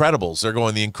The Incredibles. They're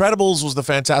going, The Incredibles was the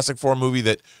Fantastic Four movie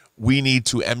that we need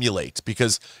to emulate,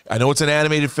 because I know it's an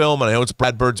animated film and I know it's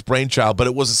Brad Bird's brainchild, but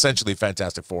it was essentially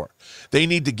Fantastic Four. They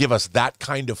need to give us that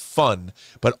kind of fun,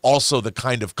 but also the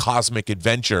kind of cosmic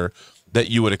adventure that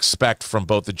you would expect from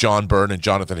both the John Byrne and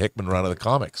Jonathan Hickman run of the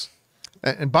comics.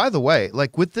 And by the way,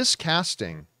 like, with this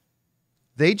casting,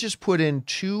 they just put in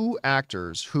two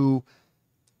actors who,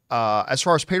 as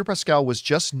far as Pedro Pascal, was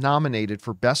just nominated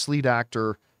for Best Lead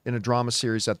Actor in a Drama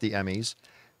Series at the Emmys,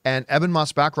 and Eben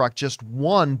Moss-Bachrach just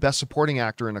won Best Supporting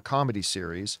Actor in a Comedy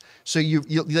Series. So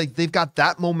they've got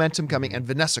that momentum coming. And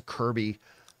Vanessa Kirby,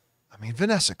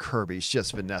 Vanessa Kirby's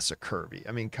just Vanessa Kirby.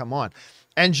 I mean, come on.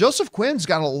 And Joseph Quinn's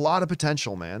got a lot of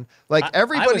potential, man. Like,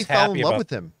 everybody fell in love with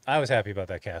him. I was happy about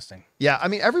that casting. Yeah, I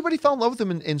mean, everybody fell in love with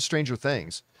him in Stranger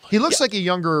Things. He looks like a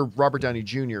younger Robert Downey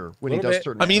Jr. when he does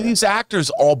certain. I mean, these actors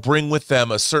all bring with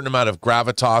them a certain amount of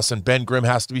gravitas, and Ben Grimm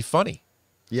has to be funny.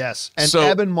 Yes, and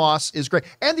Eben Moss is great.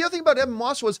 And the other thing about Eben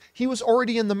Moss was he was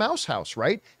already in the Mouse House,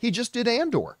 right? He just did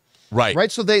Andor.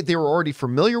 Right, so they were already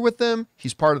familiar with him.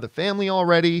 He's part of the family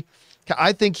already.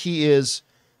 I think he is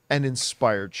an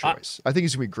inspired choice. I think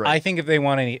he's going to be great. I think if they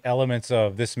want any elements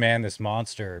of this man, this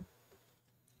monster,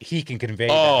 he can convey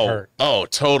that hurt. Oh,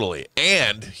 totally.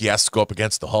 And he has to go up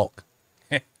against the Hulk.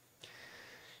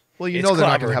 Well, you know they're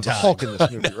not going to have the Hulk in this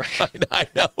movie, right? I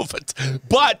know,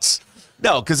 but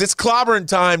no, because it's clobbering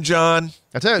time, John.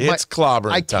 I tell you, it's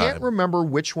clobbering time. I can't remember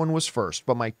which one was first,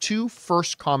 but my two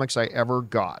first comics I ever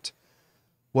got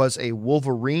was a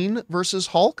Wolverine versus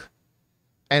Hulk,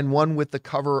 and one with the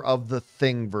cover of The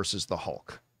Thing versus the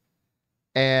Hulk.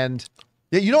 And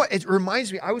you know, it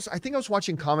reminds me, I think I was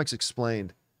watching Comics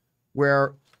Explained,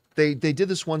 where they did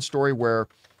this one story where,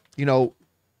 you know,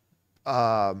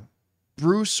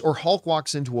 Bruce or Hulk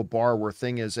walks into a bar where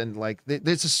Thing is, and like,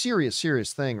 it's a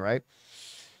serious thing, right?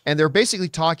 And they're basically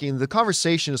talking, the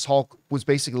conversation is Hulk was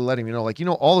basically letting me know, like, you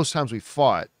know, all those times we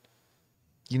fought,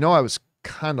 you know, I was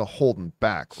kind of holding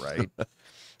back, right?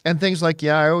 And Thing's like,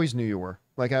 yeah, I always knew you were.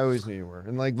 Like, I always knew you were.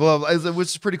 And like, well, which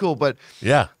is pretty cool. But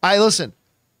yeah, listen,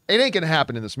 it ain't going to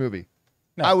happen in this movie.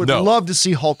 No. I would love to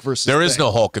see Hulk versus There is Thing.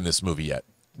 no Hulk in this movie yet.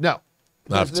 No.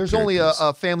 There's only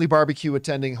a family barbecue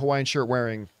attending, Hawaiian shirt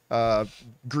wearing,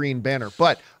 Green Banner.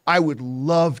 But I would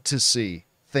love to see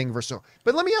Thing versus Hulk.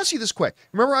 But let me ask you this quick.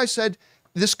 Remember I said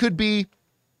this could be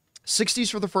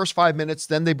 60s for the first 5 minutes,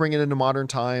 then they bring it into modern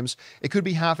times. It could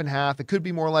be half and half. It could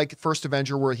be more like First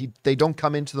Avenger, where they don't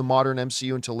come into the modern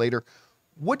MCU until later.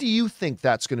 What do you think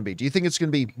that's going to be? Do you think it's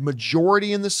going to be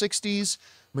majority in the 60s,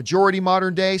 majority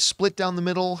modern day, split down the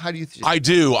middle? How do you think? I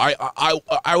do.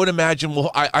 I would imagine, well,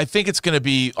 I think it's going to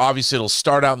be, obviously it'll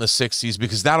start out in the 60s,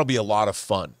 because that'll be a lot of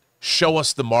fun. Show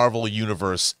us the Marvel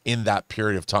Universe in that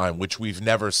period of time, which we've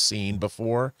never seen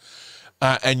before.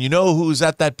 And you know who's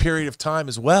at that period of time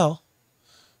as well?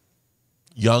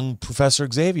 Young Professor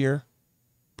Xavier,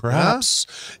 perhaps.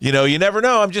 Huh? You know, you never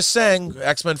know. I'm just saying,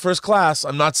 X-Men First Class.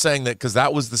 I'm not saying that because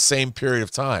that was the same period of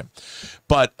time.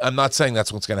 But I'm not saying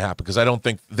that's what's going to happen, because I don't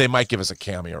think they might give us a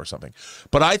cameo or something.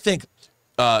 But I think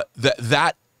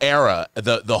that era,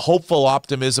 the hopeful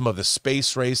optimism of the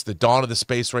space race, the dawn of the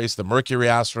space race, the Mercury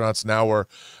astronauts now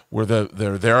were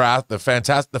the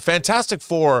Fantastic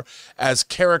Four as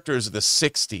characters of the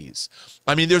 60s.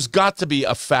 I mean, there's got to be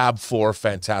a Fab Four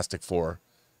Fantastic Four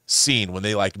scene when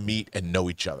they like meet and know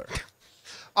each other.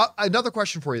 Another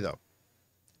question for you though.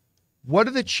 What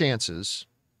are the chances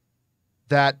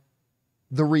that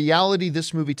the reality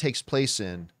this movie takes place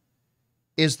in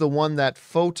is the one that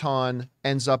Photon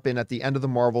ends up in at the end of the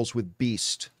Marvels with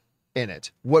Beast in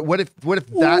it? What if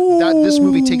that this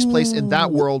movie takes place in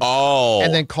that world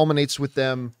and then culminates with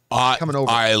them coming over?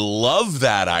 I love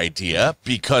that idea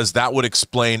because that would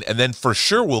explain, and then for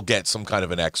sure we'll get some kind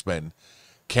of an X-Men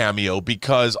cameo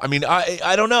because, I mean,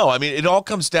 I don't know. I mean, it all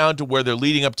comes down to where they're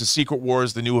leading up to Secret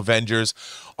Wars, the new Avengers.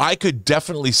 I could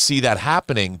definitely see that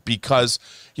happening because,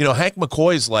 you know, Hank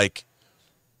McCoy's like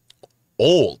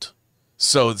old.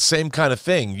 So the same kind of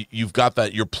thing. You've got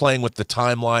that. You're playing with the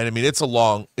timeline. I mean, it's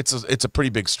a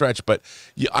pretty big stretch, but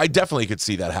I definitely could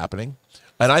see that happening.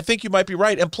 And I think you might be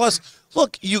right. And plus,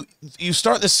 look, you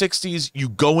start in the 60s, you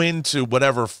go into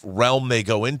whatever realm they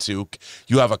go into.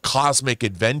 You have a cosmic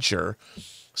adventure,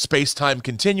 space-time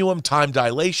continuum, time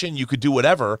dilation. You could do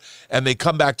whatever. And they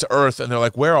come back to Earth, and they're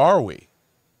like, where are we?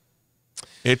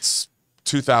 It's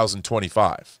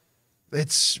 2025.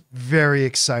 It's very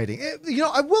exciting. You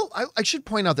know, I should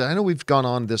point out that I know we've gone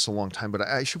on this a long time, but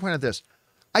I should point out this.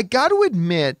 I got to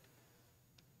admit,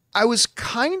 I was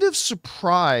kind of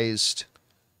surprised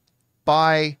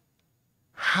by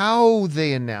how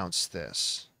they announced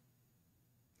this.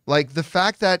 Like the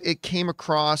fact that it came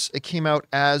out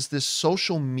as this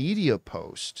social media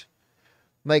post.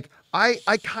 Like I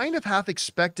kind of half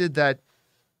expected that.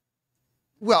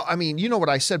 Well, I mean, you know what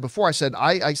I said before. I said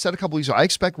a couple weeks ago, I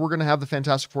expect we're going to have the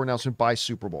Fantastic Four announcement by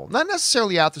Super Bowl. Not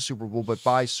necessarily at the Super Bowl, but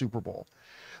by Super Bowl.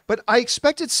 But I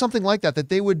expected something like that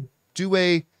they would do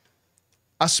a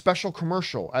special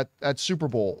commercial at Super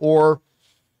Bowl, or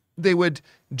they would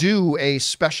do a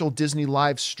special Disney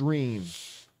live stream,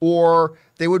 or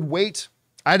they would wait.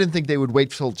 I didn't think they would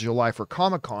wait till July for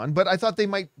Comic-Con, but I thought they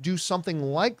might do something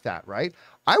like that, right?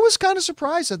 I was kind of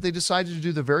surprised that they decided to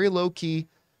do the very low-key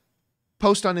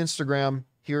post on Instagram.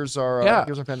 Here's our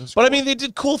Fantastic Four. But I mean, they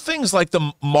did cool things like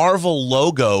the Marvel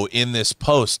logo in this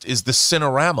post is the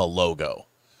Cinerama logo.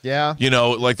 Yeah. You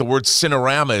know, like the word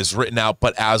Cinerama is written out,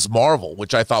 but as Marvel,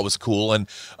 which I thought was cool. And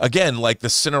again, like the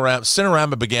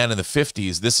Cinerama began in the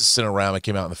 50s. This is Cinerama,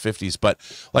 came out in the 50s. But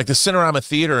like the Cinerama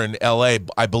Theater in LA,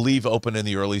 I believe opened in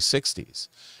the early 60s.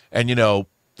 And, you know,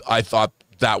 I thought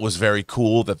that was very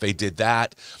cool that they did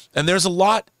that. And there's a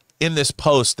lot in this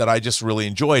post that I just really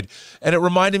enjoyed, and it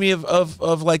reminded me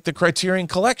of like the Criterion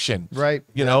Collection, right?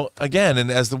 You know, again, and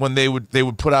as when they would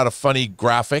put out a funny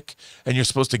graphic, and you're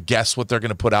supposed to guess what they're going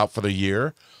to put out for the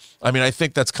year. I mean, I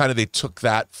think that's kind of, they took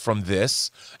that from this.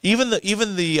 Even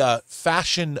the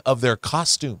fashion of their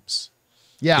costumes.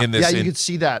 Yeah, you could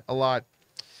see that a lot.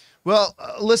 Well,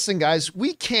 listen, guys,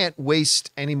 we can't waste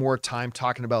any more time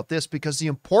talking about this because the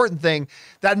important thing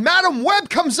that Madam Web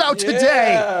comes out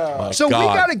today. So we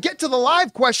got to get to the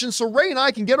live questions so Ray and I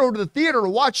can get over to the theater to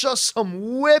watch us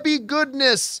some Webby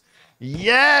goodness.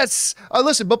 Yes.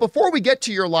 Listen, but before we get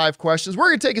to your live questions, we're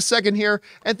going to take a second here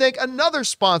and thank another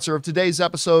sponsor of today's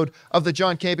episode of the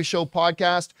John Campea Show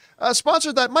podcast, a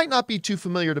sponsor that might not be too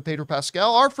familiar to Pedro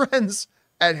Pascal, our friends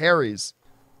at Harry's.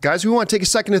 Guys, we want to take a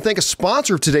second to thank a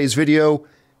sponsor of today's video,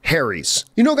 Harry's.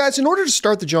 You know, guys, in order to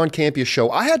start the John Campea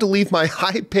Show, I had to leave my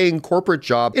high-paying corporate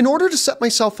job in order to set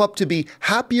myself up to be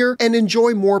happier and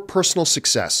enjoy more personal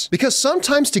success. Because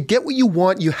sometimes to get what you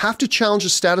want, you have to challenge the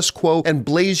status quo and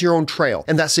blaze your own trail.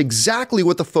 And that's exactly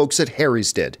what the folks at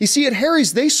Harry's did. You see, at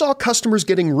Harry's, they saw customers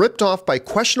getting ripped off by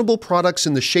questionable products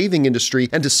in the shaving industry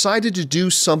and decided to do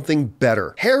something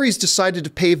better. Harry's decided to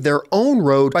pave their own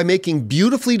road by making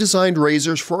beautifully designed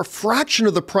razors for a fraction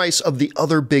of the price of the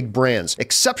other big brands.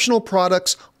 Exceptional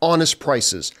products, honest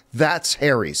prices. That's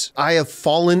Harry's. I have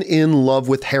fallen in love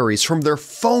with Harry's, from their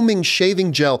foaming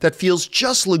shaving gel that feels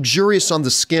just luxurious on the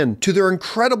skin, to their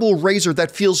incredible razor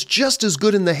that feels just as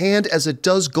good in the hand as it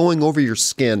does going over your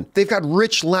skin. They've got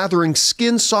rich, lathering,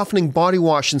 skin-softening body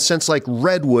wash in scents like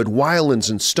redwood, wildlands,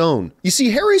 and stone. You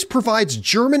see, Harry's provides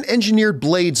German-engineered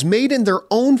blades made in their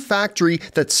own factory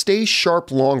that stay sharp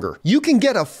longer. You can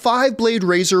get a 5-blade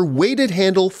razor, weighted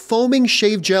handle, foaming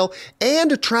shave gel,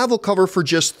 and a travel cover for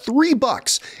just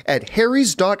 $3 at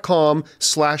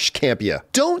harrys.com/Campea.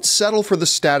 Don't settle for the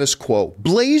status quo.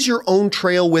 Blaze your own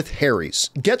trail with Harry's.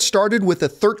 Get started with a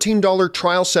 $13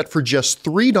 trial set for just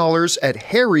 $3 at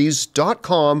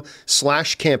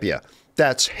harrys.com/Campea.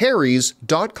 That's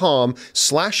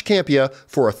harrys.com/Campea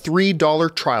for a $3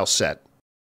 trial set.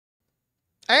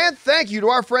 And thank you to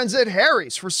our friends at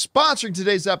Harry's for sponsoring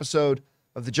today's episode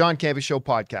of the John Campea Show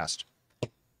podcast.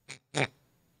 Madam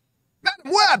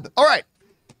Web! All right,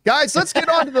 guys, let's get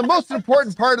on to the most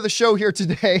important part of the show here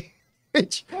today,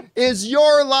 which is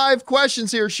your live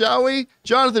questions here, shall we?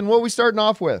 Jonathan, what are we starting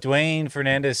off with? Dwayne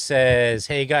Fernandez says,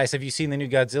 hey, guys, have you seen the new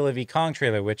Godzilla v. Kong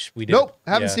trailer, which we did? Nope,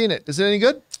 haven't seen it. Is it any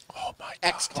good? Oh, my God.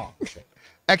 X-Kong.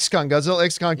 X-Kong, Godzilla,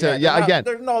 X-Kong.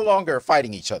 They're no longer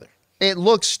fighting each other. It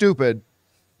looks stupid.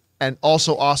 and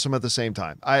also awesome at the same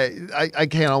time. I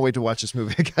cannot wait to watch this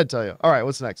movie. I gotta tell you. All right,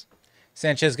 what's next?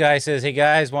 Sanchez Guy says, "Hey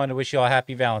guys, wanted to wish you all a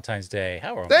happy Valentine's Day." How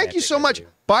romantic. Thank you so of much. you.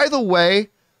 By the way,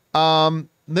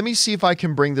 let me see if I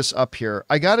can bring this up here.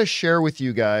 I got to share with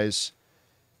you guys.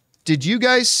 Did you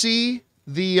guys see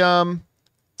the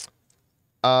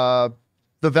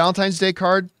Valentine's Day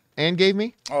card Ann gave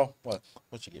me? Oh, what?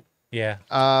 What'd you give? Yeah.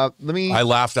 I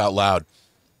laughed out loud.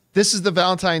 This is the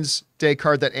Valentine's Day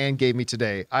card that Ann gave me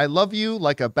today. I love you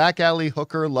like a back alley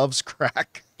hooker loves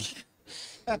crack.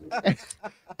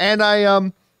 And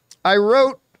I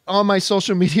wrote on my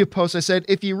social media post, I said,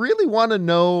 if you really want to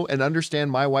know and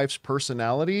understand my wife's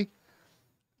personality,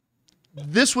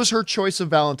 this was her choice of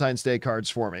Valentine's Day cards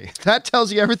for me. That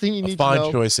tells you everything you need to know.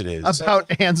 Fine choice it is.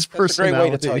 About Ann's That's a personality.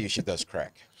 great way to tell you she does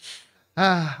crack.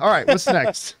 All right, what's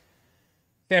next?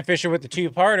 Sam Fisher with the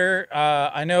two-parter.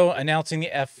 I know announcing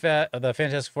the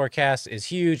Fantastic Four cast is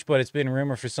huge, but it's been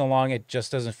rumored for so long it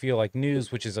just doesn't feel like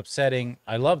news, which is upsetting.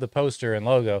 I love the poster and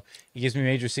logo. It gives me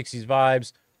major 60s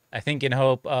vibes. I think and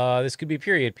hope this could be a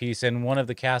period piece, and one of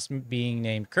the cast being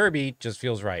named Kirby just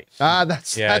feels right.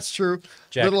 That's true.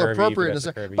 Jack Little Kirby, appropriateness.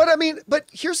 Professor Kirby. But I mean,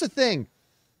 here's the thing.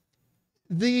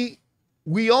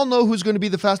 We all know who's going to be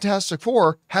the Fantastic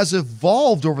Four has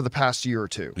evolved over the past year or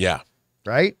two, Yeah.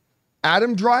 right?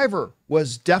 Adam Driver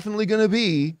was definitely going to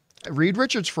be Reed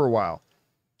Richards for a while.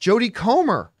 Jodie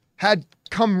Comer had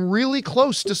come really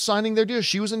close to signing their deal.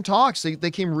 She was in talks. They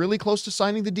came really close to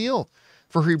signing the deal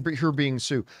for her being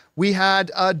Sue. We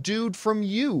had a dude from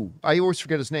You. I always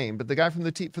forget his name, but the guy from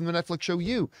the Netflix show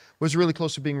You was really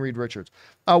close to being Reed Richards.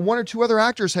 One or two other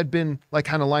actors had been like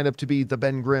kind of lined up to be the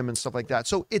Ben Grimm and stuff like that.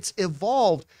 So it's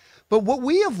evolved. But what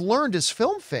we have learned as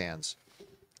film fans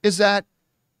is that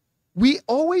we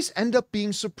always end up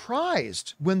being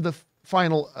surprised when the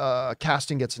final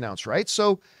casting gets announced, right?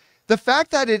 So the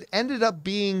fact that it ended up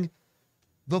being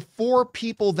the four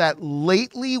people that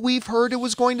lately we've heard it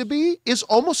was going to be is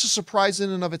almost a surprise in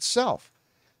and of itself.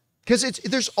 Because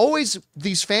there's always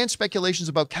these fan speculations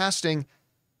about casting,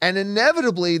 and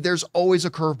inevitably there's always a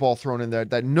curveball thrown in there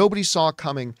that nobody saw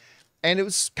coming. And it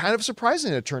was kind of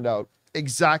surprising it turned out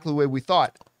exactly the way we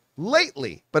thought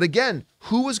lately. But again,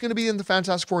 who was going to be in the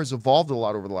Fantastic Four has evolved a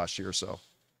lot over the last year or so.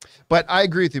 But I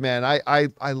agree with you, man.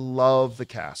 I love the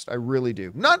cast. I really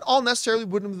do. Not all necessarily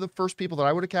wouldn't have been the first people that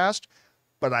I would have cast,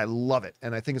 but I love it.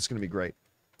 And I think it's going to be great.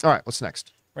 All right, what's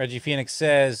next? Reggie Phoenix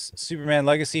says, Superman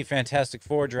Legacy, Fantastic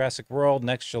Four, Jurassic World,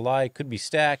 next July could be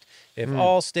stacked. If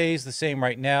all stays the same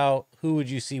right now, who would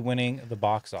you see winning the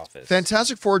box office?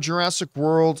 Fantastic Four, Jurassic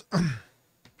World.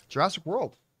 Jurassic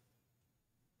World.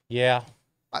 Yeah.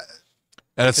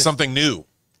 And it's something new.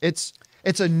 It's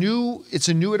a new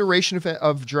iteration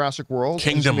of Jurassic World.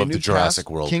 Kingdom of the Jurassic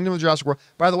World. Kingdom of the Jurassic World.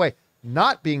 By the way,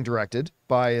 not being directed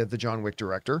by the John Wick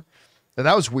director. And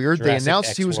that was weird. Jurassic They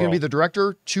announced he was going to be X-World. the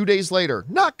director. 2 days later,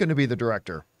 not going to be the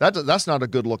director. That's not a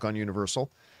good look on Universal.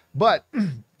 But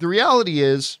the reality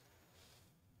is,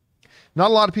 not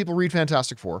a lot of people read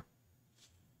Fantastic Four.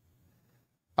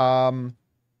 And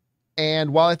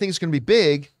while I think it's going to be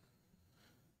big,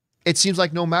 it seems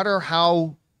like no matter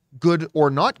how good or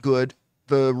not good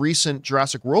the recent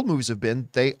Jurassic World movies have been,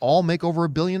 they all make over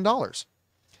 $1 billion.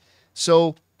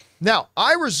 So now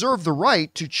I reserve the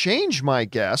right to change my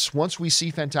guess once we see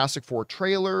Fantastic Four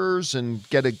trailers and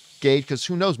get a gauge, because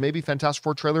who knows, maybe Fantastic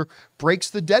Four trailer breaks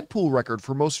the Deadpool record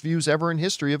for most views ever in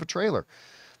history of a trailer.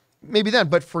 Maybe then,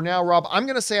 but for now, Rob, I'm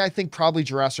going to say I think probably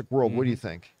Jurassic World. What do you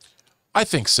think? I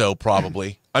think so,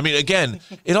 probably. I mean, again,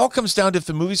 it all comes down to if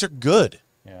the movies are good.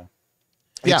 Yeah.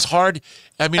 It's hard.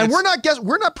 I mean, And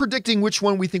we're not predicting which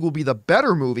one we think will be the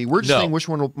better movie. We're just No. saying which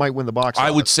one might win the box office.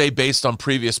 I would say based on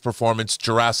previous performance,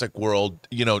 Jurassic World,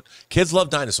 kids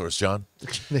love dinosaurs, John.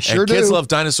 They sure and do. kids love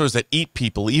dinosaurs that eat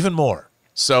people even more.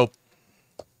 So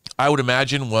I would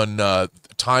imagine when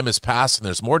time has passed and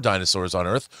there's more dinosaurs on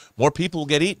Earth, more people will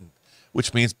get eaten,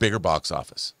 which means bigger box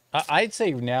office. I'd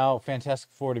say now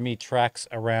Fantastic Four to me tracks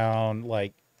around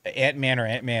like Ant-Man or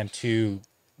Ant-Man 2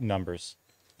 numbers.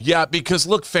 Yeah, because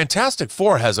look, Fantastic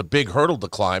Four has a big hurdle to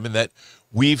climb in that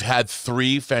we've had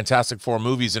 3 Fantastic Four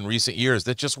movies in recent years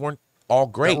that just weren't all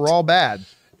great. We're all bad.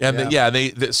 And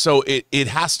so it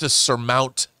has to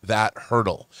surmount that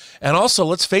hurdle. And also,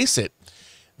 let's face it,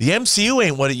 the MCU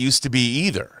ain't what it used to be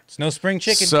either. It's no spring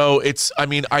chicken. So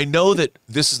I know that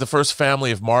this is the first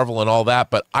family of Marvel and all that,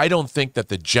 but I don't think that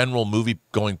the general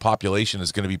movie-going population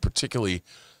is going to be particularly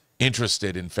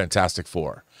interested in Fantastic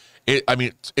Four.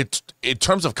 In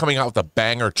terms of coming out with a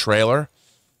banger trailer,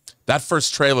 that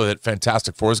first trailer that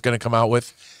Fantastic Four is going to come out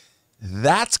with,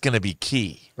 that's going to be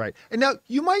key. Right. And now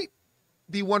you might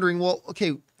be wondering, well,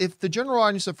 okay, if the general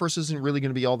audience at first isn't really going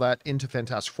to be all that into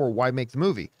Fantastic Four, why make the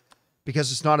movie?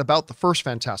 Because it's not about the first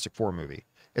Fantastic Four movie.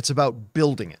 It's about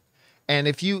building it. And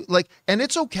if you like, and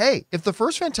it's okay if the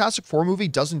first Fantastic Four movie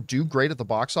doesn't do great at the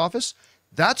box office,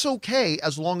 that's okay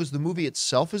as long as the movie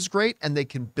itself is great and they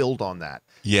can build on that.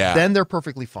 Yeah. Then they're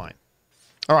perfectly fine.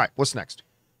 All right, what's next?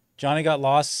 Johnny Got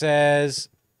Lost says,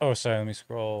 oh, sorry, let me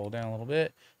scroll down a little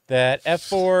bit. That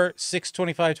F4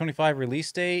 6/25/25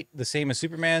 release date, the same as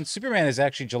Superman. Superman is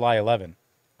actually July 11.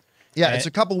 Yeah, And- it's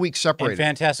a couple weeks And separated.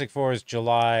 Fantastic Four is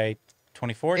July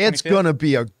 24th. It's 25th. going to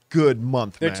be a good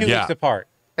month, They're man. 2 Yeah. weeks apart.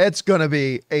 It's going to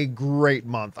be a great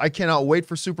month. I cannot wait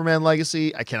for Superman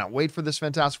Legacy. I cannot wait for this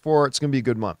Fantastic Four. It's going to be a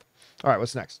good month. All right,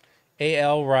 what's next?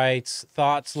 AL writes,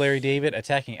 thoughts Larry David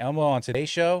attacking Elmo on Today's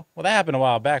Show? Well, that happened a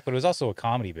while back, but it was also a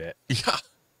comedy bit. Yeah.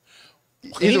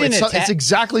 Either way, didn't it's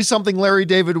exactly something Larry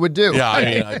David would do. Yeah, I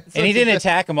mean, And he didn't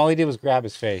attack him. All he did was grab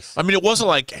his face. I mean, it wasn't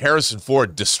like Harrison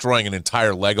Ford destroying an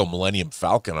entire Lego Millennium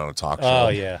Falcon on a talk show. Oh,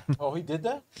 yeah. Oh, he did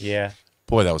that? Yeah.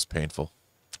 Boy, that was painful.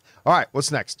 All right,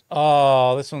 what's next?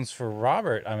 Oh, this one's for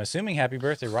Robert. I'm assuming happy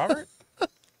birthday, Robert?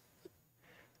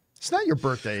 It's not your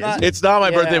birthday, is not- it? It's not my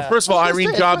Yeah. birthday. First of all, I was gonna Irene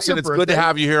say, it's not Johnson, your it's good to birthday.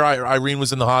 have you here. Irene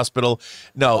was in the hospital.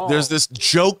 No, there's this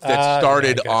joke that yeah,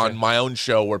 started gotcha. on my own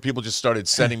show where people just started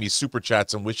sending me super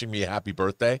chats and wishing me a happy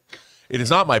birthday. It is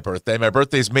not my birthday. My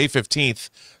birthday is May 15th,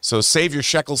 so save your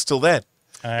shekels till then.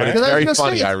 All But right. it's Because I was very gonna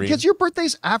funny, say, Irene. because your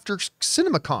birthday's after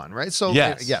CinemaCon, right? So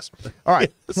Yes. yes. All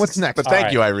right, what's next? But thank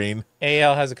right. you, Irene.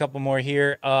 AL has a couple more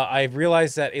here. I've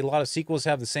realized that a lot of sequels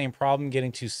have the same problem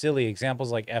getting too silly.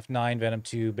 Examples like F9, Venom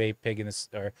 2, Babe Pig in this,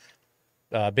 or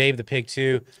Babe the Pig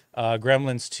 2,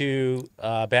 Gremlins 2,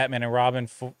 Batman and Robin,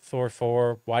 Thor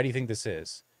 4. Why do you think this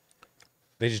is?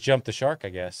 They just jumped the shark, I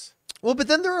guess. Well, but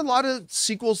then there are a lot of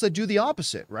sequels that do the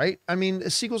opposite, right? I mean,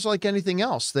 sequels are like anything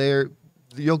else.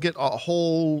 You'll get a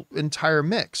whole entire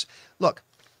mix. Look,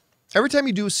 every time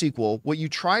you do a sequel, what you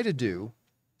try to do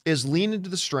is lean into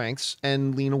the strengths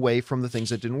and lean away from the things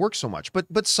that didn't work so much.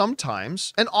 But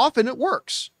sometimes, and often it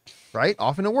works, right?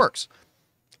 Often it works.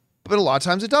 But a lot of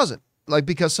times it doesn't. Like,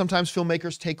 because sometimes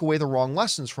filmmakers take away the wrong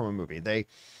lessons from a movie.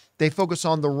 They focus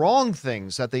on the wrong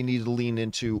things that they need to lean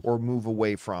into or move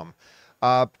away from.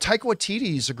 Taika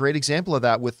Waititi is a great example of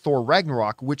that with Thor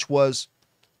Ragnarok, which was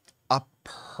a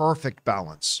perfect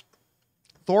balance.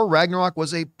 Thor Ragnarok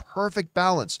was a perfect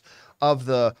balance of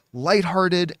the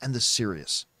lighthearted and the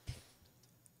serious.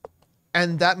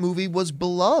 And that movie was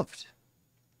beloved.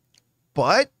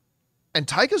 And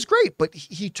Taika's great, but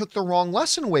he took the wrong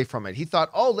lesson away from it. He thought,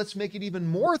 oh, let's make it even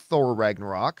more Thor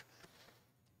Ragnarok,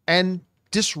 and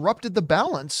disrupted the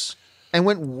balance and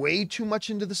went way too much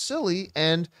into the silly.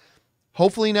 And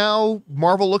hopefully now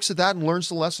Marvel looks at that and learns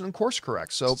the lesson and course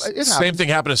corrects. So it happens. Same thing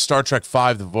happened to Star Trek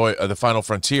V, the Final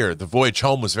Frontier. The voyage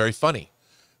home was very funny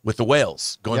with the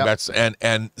whales going Yep. back.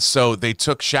 And so they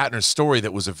took Shatner's story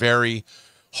that was a very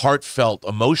heartfelt,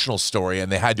 emotional story, and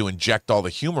they had to inject all the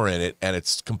humor in it, and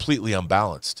it's completely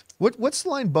unbalanced. What's the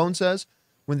line Bone says?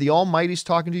 When the Almighty's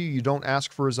talking to you, you don't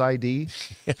ask for his ID.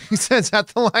 He says that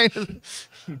the line.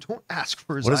 You don't ask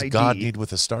for his What does ID. God need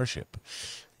with a starship?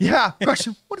 Yeah.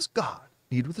 Question. What does God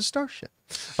need with a starship?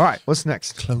 All right. What's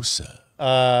next? Closer.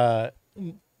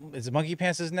 Is it Monkey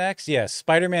Pants is next? Yes.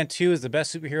 Spider-Man 2 is the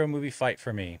best superhero movie fight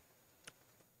for me.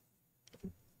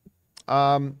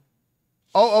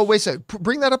 Oh, wait a second.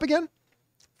 Bring that up again.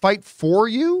 Fight for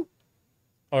you?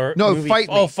 Or No, movie, fight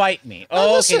me. Oh, fight me. No,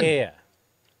 Oh, listen. okay, yeah.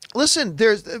 Listen,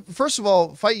 first of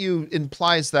all, fight you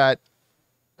implies that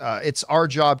it's our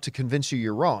job to convince you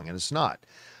you're wrong, and it's not.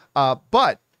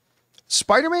 But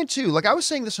Spider-Man 2, like I was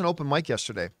saying this on open mic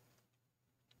yesterday,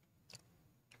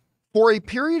 for a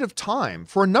period of time,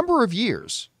 for a number of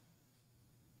years,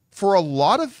 for a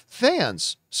lot of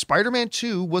fans, Spider-Man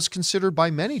 2 was considered by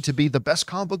many to be the best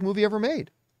comic book movie ever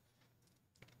made.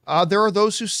 There are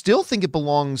those who still think it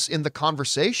belongs in the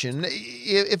conversation,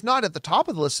 if not at the top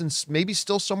of the list, and maybe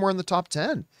still somewhere in the top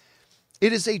 10.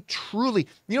 It is a truly,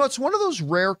 it's one of those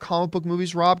rare comic book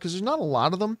movies, Rob, because there's not a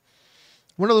lot of them.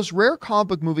 One of those rare comic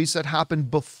book movies that happened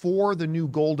before the new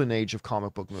golden age of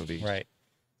comic book movies. Right.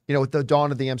 With the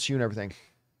dawn of the MCU and everything.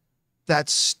 That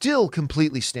still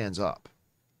completely stands up.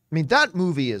 I mean, that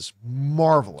movie is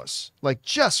marvelous, like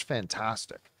just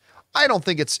fantastic. I don't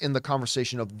think it's in the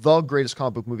conversation of the greatest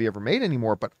comic book movie ever made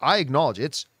anymore, but I acknowledge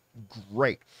it's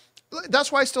great.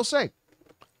 That's why I still say,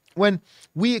 when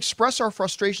we express our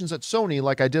frustrations at Sony,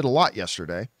 like I did a lot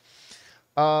yesterday,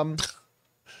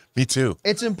 Me too.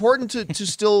 it's important to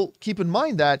still keep in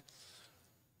mind that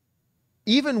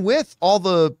even with all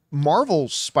the Marvel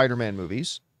Spider-Man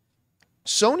movies,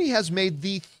 Sony has made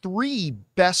the 3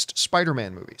 best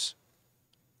Spider-Man movies.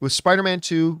 with Spider-Man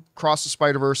 2, Cross the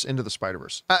Spider-Verse, Into the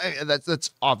Spider-Verse.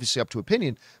 That's obviously up to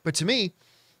opinion, but to me,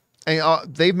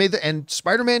 they've made and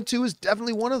Spider-Man 2 is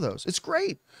definitely one of those. It's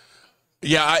great.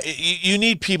 Yeah, you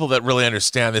need people that really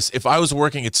understand this. If I was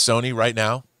working at Sony right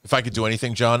now, if I could do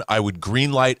anything, John, I would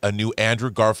greenlight a new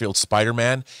Andrew Garfield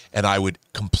Spider-Man, and I would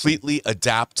completely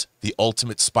adapt the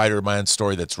Ultimate Spider-Man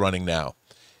story that's running now.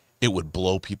 It would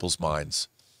blow people's minds.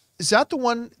 Is that the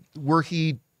one where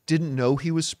he didn't know he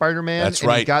was Spider-Man? That's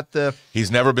right. He got He's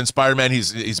never been Spider-Man.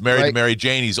 He's married to Mary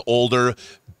Jane. He's older.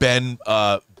 Ben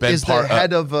is the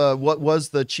head of what was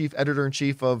the chief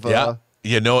editor-in-chief of...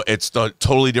 it's the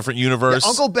totally different universe. Yeah,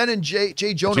 Uncle Ben and J.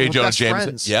 Jonah were best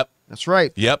friends. Yep. That's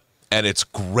right. Yep. And it's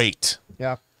great.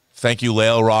 Yeah. Thank you,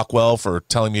 Lael Rockwell, for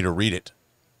telling me to read it.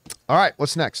 All right,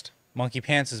 what's next? Monkey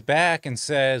Pants is back and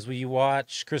says, will you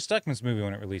watch Chris Stuckman's movie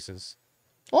when it releases?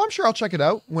 Oh, I'm sure I'll check it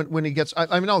out when he gets...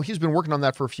 I mean, he's been working on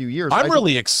that for a few years. I'm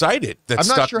really excited that I'm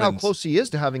not sure how close he is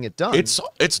to having it done. It's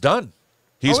done.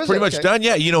 He's pretty much done.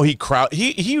 Yeah, you know,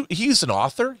 he's an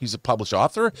author. He's a published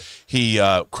author. He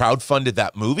crowdfunded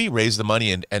that movie, raised the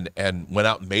money, and went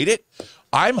out and made it.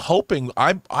 I'm hoping.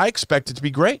 I expect it to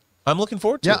be great. I'm looking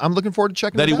forward to it. Yeah, I'm looking forward to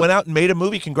checking that it out. He went out and made a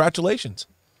movie. Congratulations.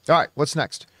 All right, what's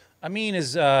next? Amin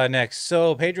is next.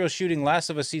 So Pedro's shooting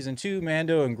Last of Us Season 2,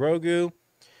 Mando and Grogu,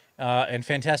 and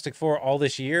Fantastic Four all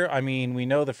this year. I mean, we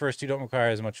know the first two don't require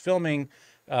as much filming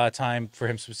time for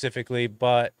him specifically,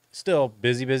 but still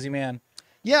busy man.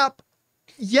 Yep.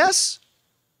 Yes,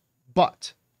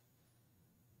 but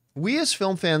we as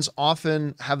film fans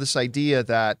often have this idea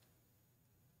that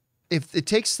if it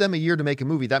takes them a year to make a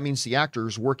movie, that means the actor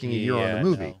is working a year on the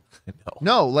movie.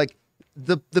 No, like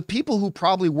the people who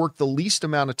probably work the least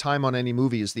amount of time on any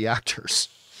movie is the actors.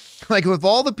 Like with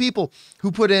all the people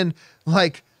who put in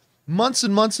like months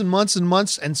and months and months and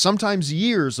months and sometimes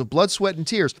years of blood, sweat, and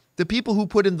tears, the people who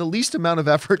put in the least amount of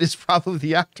effort is probably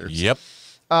the actors. Yep.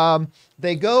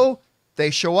 They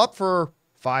show up for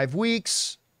 5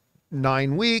 weeks,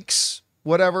 9 weeks,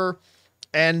 whatever,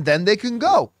 and then they can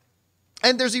go.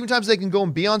 And there's even times they can go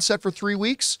and be on set for 3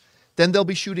 weeks. Then they'll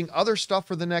be shooting other stuff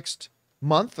for the next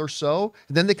month or so.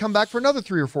 And then they come back for another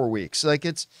 3 or 4 weeks.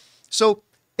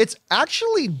 It's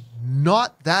actually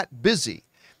not that busy.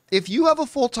 If you have a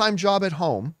full-time job at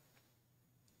home,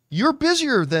 you're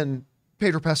busier than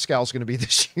Pedro Pascal's going to be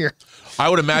this year. I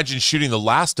would imagine shooting The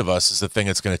Last of Us is the thing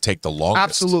that's going to take the longest.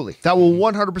 Absolutely. That will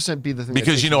 100% be the thing.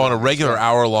 Because, on a regular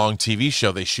hour-long TV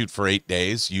show, they shoot for 8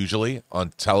 days, usually,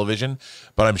 on television.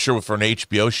 But I'm sure for an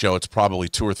HBO show, it's probably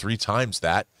 2 or 3 times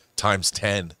that, times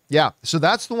 10. Yeah, so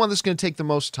that's the one that's going to take the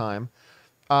most time.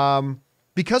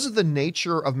 Because of the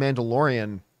nature of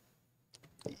Mandalorian,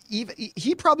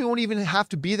 he probably won't even have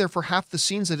to be there for half the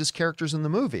scenes that his character's in the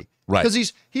movie. Right.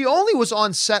 Because he only was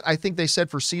on set, I think they said,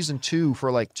 for season 2 for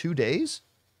like 2 days.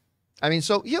 I mean,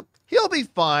 so he'll be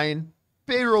fine.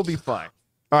 Pedro will be fine.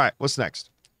 All right, what's next?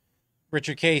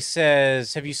 Richard K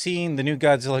says, have you seen the new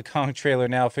Godzilla Kong trailer,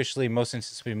 now officially most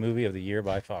anticipated movie of the year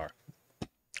by far?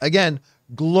 Again,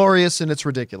 glorious in its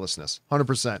ridiculousness.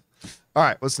 100%. All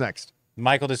right, what's next?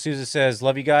 Michael D'Souza says,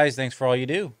 love you guys. Thanks for all you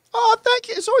do. Oh, thank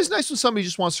you. It's always nice when somebody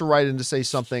just wants to write in to say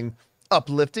something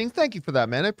uplifting. Thank you for that,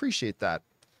 man. I appreciate that.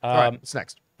 All right, what's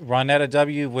next? Ronetta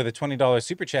W. with a $20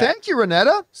 super chat. Thank you,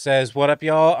 Ronetta. Says, what up,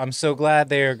 y'all? I'm so glad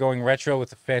they are going retro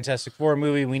with the Fantastic Four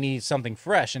movie. We need something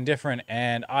fresh and different,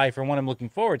 and I, for one, am looking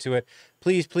forward to it.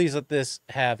 Please let this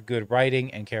have good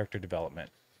writing and character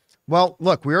development. Well,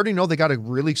 look, we already know they got a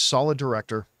really solid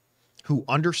director who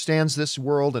understands this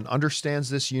world and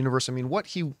understands this universe. I mean, what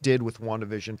he did with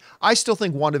WandaVision, I still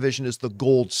think WandaVision is the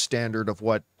gold standard of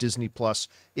what Disney Plus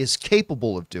is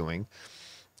capable of doing.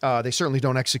 They certainly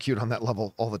don't execute on that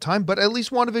level all the time, but at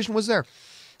least WandaVision was there.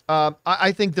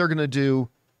 I think they're going to do...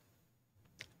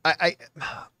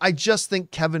 I just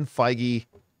think Kevin Feige...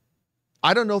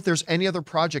 I don't know if there's any other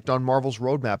project on Marvel's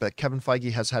roadmap that Kevin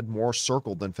Feige has had more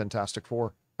circled than Fantastic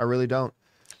Four. I really don't.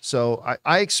 So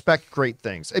I expect great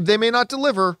things. They may not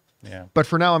deliver, but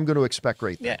for now I'm going to expect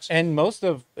great things. Yeah, and most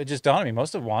of, it just dawned on me,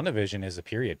 most of WandaVision is a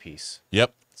period piece.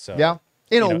 Yep. So yeah,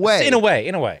 in a way. Yeah.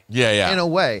 In a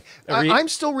way. I'm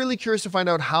still really curious to find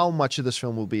out how much of this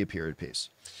film will be a period piece.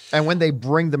 And when they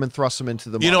bring them and thrust them into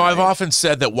the modern I've age. often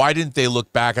said that why didn't they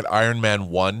look back at Iron Man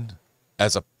 1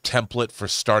 as a template for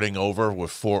starting over with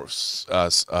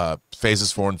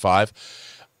phases 4 and 5?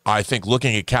 I think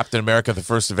looking at Captain America, the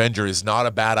First Avenger, is not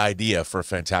a bad idea for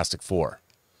Fantastic Four.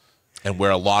 And where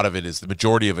a lot of it is, the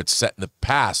majority of it's set in the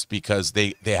past because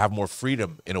they have more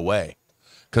freedom in a way.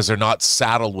 Because they're not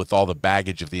saddled with all the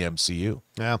baggage of the MCU.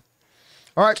 Yeah.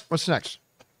 All right, what's next?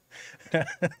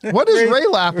 What is Ray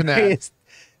laughing at?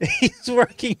 He's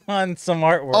working on some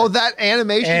artwork. Oh, that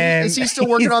animation. And Is he still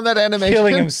working on that animation?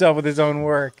 killing himself with his own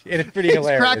work. It's pretty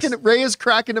hilarious. Ray is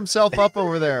cracking himself up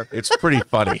over there. It's pretty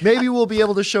funny. Maybe we'll be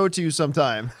able to show it to you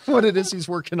sometime what it is he's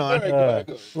working on.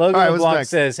 Logan All right, what's Blanc next?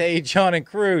 says, "Hey, John and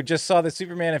crew, just saw that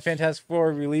Superman and Fantastic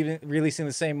Four releasing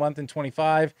the same month in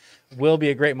 25. Will be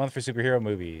a great month for superhero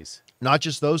movies." Not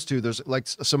just those two. There's like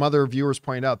some other viewers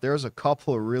point out. There's a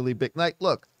couple of really big. Like,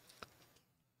 look,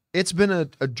 it's been a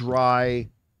dry.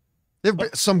 There've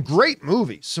been some great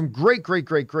movies, some great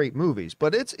movies,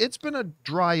 but it's been a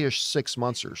dryish 6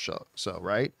 months or so,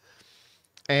 right?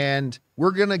 And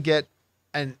we're gonna get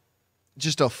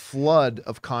just a flood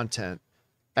of content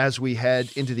as we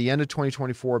head into the end of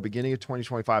 2024, beginning of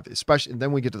 2025, especially, and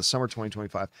then we get to the summer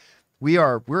 2025.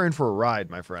 We're in for a ride,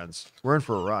 my friends. We're in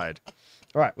for a ride.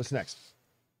 All right, what's next?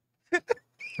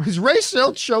 Is Ray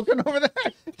still choking over there?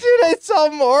 Dude, I saw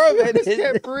more of I just it.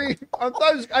 can't breathe. I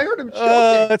heard him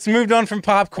choking. It's moved on from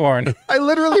popcorn. I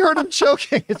literally heard him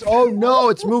choking. It's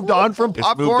moved on from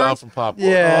popcorn. It's moved on from popcorn.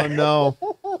 Yeah. Oh no.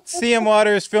 CM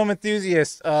Waters, film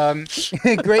enthusiast.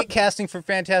 Great casting for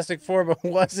Fantastic Four, but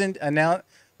wasn't the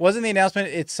announcement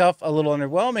itself a little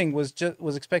underwhelming?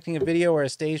 Was expecting a video or a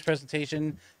stage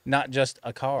presentation, not just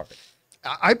a card.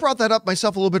 I brought that up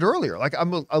myself a little bit earlier. Like,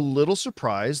 I'm a little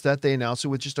surprised that they announced it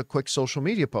with just a quick social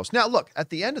media post. Now, look, at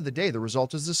the end of the day, the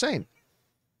result is the same.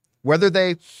 Whether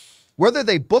they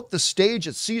booked the stage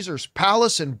at Caesar's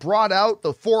Palace and brought out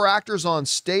the 4 actors on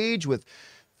stage with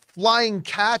flying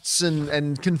cats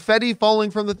and confetti falling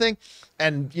from the thing,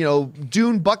 and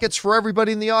Dune buckets for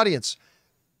everybody in the audience,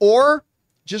 or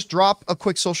just drop a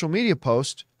quick social media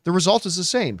post, the result is the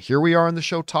same. Here we are on the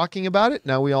show talking about it.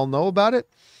 Now we all know about it.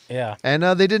 Yeah. And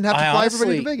they didn't have to fly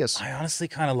everybody to Vegas. I honestly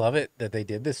kind of love it that they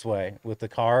did this way with the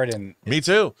card. And Me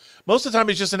too. Most of the time,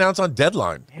 it's just announced on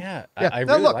deadline. yeah, Yeah. I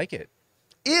Now really look, like it.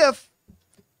 If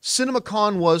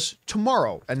CinemaCon was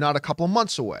tomorrow and not a couple of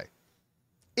months away,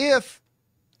 if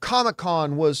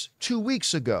Comic-Con was 2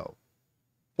 weeks ago,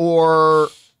 or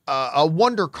a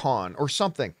WonderCon or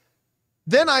something,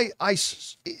 then I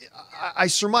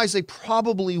surmise they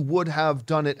probably would have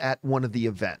done it at one of the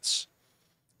events.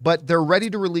 But they're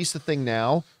ready to release the thing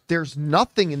now. There's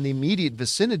nothing in the immediate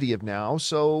vicinity of now.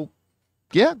 So,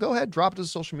 yeah, go ahead. Drop it as a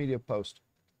social media post.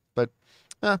 But,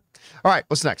 all right,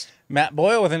 what's next? Matt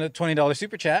Boyle with a $20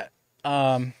 super chat.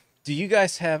 Do you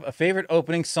guys have a favorite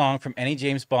opening song from any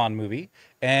James Bond movie?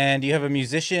 And do you have a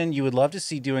musician you would love to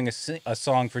see doing a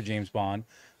song for James Bond?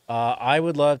 I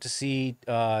would love to see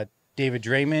David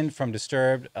Draymond from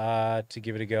Disturbed to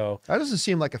give it a go. That doesn't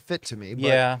seem like a fit to me. But,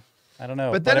 Yeah, I don't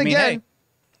know. But then I mean, again, hey,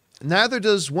 neither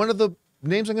does one of the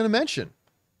names I'm going to mention.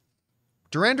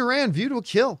 Duran Duran, View to a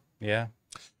Kill. yeah.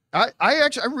 I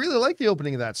really like the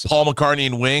opening of that song. Paul McCartney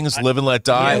and Wings, Live and Let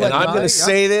Die. Yeah, and I'm Die, going to yeah.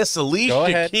 say this, Go Alicia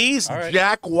ahead. Keys, All right.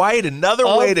 Jack White, Another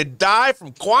Way to Die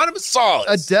from Quantum of Solace.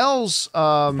 Adele's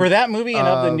For that movie and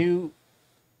of the new...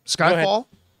 Skyfall.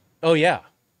 Oh, yeah.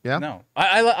 Yeah. No,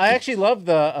 I actually love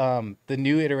the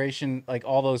new iteration, like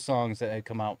all those songs that had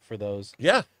come out for those.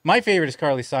 Yeah. My favorite is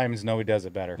Carly Simon's "Nobody Does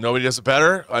It Better." Nobody does it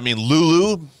better. I mean,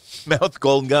 Lulu, Mouth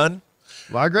Golden Gun.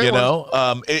 A lot of great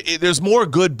ones. There's more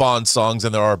good Bond songs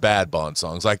than there are bad Bond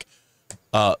songs. Like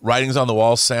Writings on the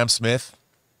Wall, Sam Smith.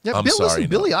 Yeah, I'm listen, sorry, no.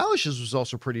 Billie Eilish's was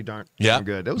also pretty darn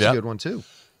good. It was a good one too.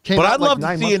 Came But out I'd like love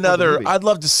 9 to see months before the another. movie. I'd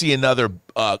love to see another,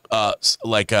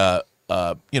 like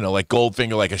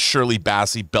Goldfinger, like a Shirley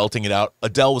Bassey belting it out.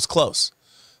 Adele was close.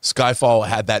 Skyfall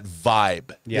had that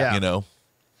vibe. Yeah. All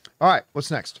right,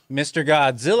 what's next? Mr.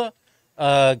 Godzilla,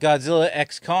 Godzilla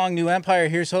X Kong, New Empire.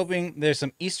 Here's hoping there's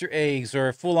some Easter eggs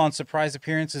or full-on surprise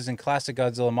appearances in classic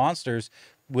Godzilla monsters.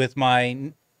 With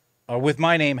my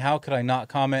name, how could I not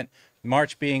comment?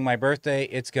 March being my birthday,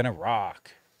 it's gonna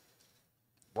rock.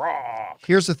 Rock.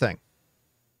 Here's the thing.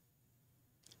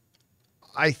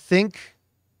 I think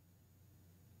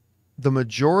the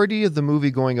majority of the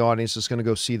movie-going audience that's going to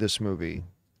go see this movie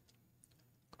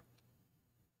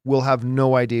will have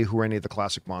no idea who any of the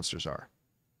classic monsters are.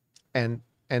 And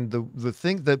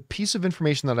the piece of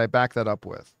information that I back that up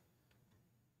with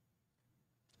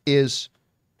is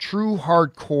true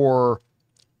hardcore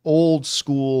old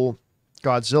school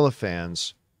Godzilla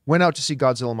fans went out to see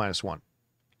Godzilla -1.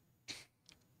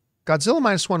 Godzilla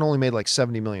 -1 only made like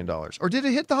 $70 million. Or did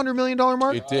it hit the $100 million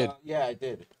mark? It did. Yeah, I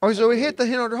did. Oh, so it hit the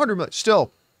 $100 million.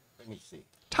 Still Let me see.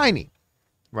 tiny,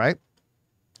 right?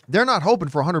 They're not hoping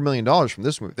for $100 million from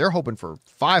this movie. They're hoping for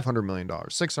 $500 million,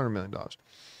 $600 million.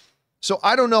 So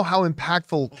I don't know how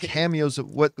impactful cameos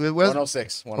of what it was.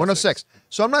 106. 106.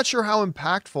 So I'm not sure how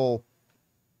impactful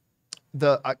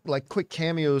the like quick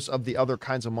cameos of the other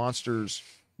kinds of monsters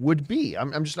would be.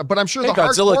 I'm just, but I'm sure Hey, the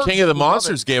Godzilla hardcore King of the would love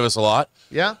Monsters it. gave us a lot.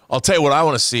 Yeah, I'll tell you what I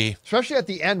want to see. especially at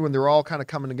the end when they're all kind of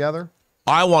coming together.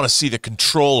 I want to see the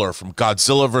controller from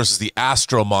Godzilla versus the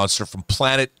Astro Monster from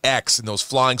Planet X and those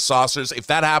flying saucers. If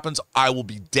that happens, I will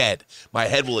be dead. My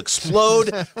head will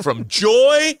explode from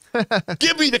joy.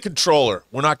 Give me the controller.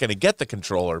 We're not going to get the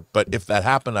controller, but if that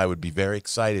happened, I would be very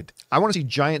excited. I want to see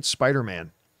giant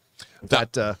Spider-Man.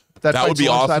 That That fights would be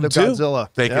alongside awesome, of too. Godzilla.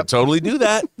 They Yep. could totally do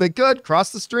that. They could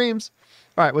cross the streams.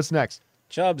 All right, what's next?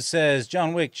 Chubb says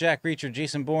John Wick, Jack Reacher,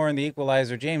 Jason Bourne, The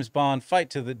Equalizer, James Bond, fight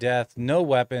to the death, no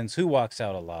weapons. Who walks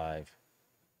out alive?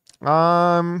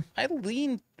 I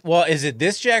lean. Well, is it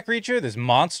this Jack Reacher, this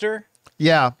monster,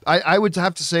 Yeah, I would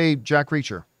have to say Jack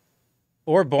Reacher.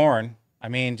 or Bourne? I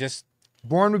mean, just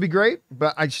Bourne would be great,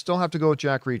 but I still have to go with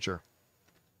Jack Reacher.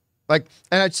 Like,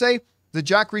 and I'd say the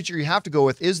Jack Reacher you have to go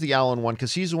with is the Alan one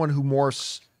because he's the one who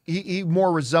he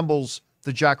more resembles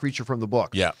the Jack Reacher from the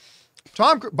book. Yeah.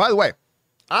 By the way,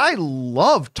 I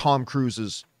love Tom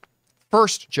Cruise's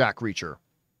first Jack Reacher.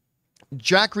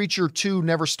 Jack Reacher 2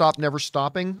 Never Stop, Never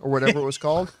Stopping, or whatever it was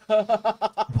called,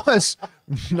 was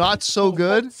not so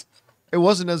good. It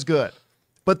wasn't as good.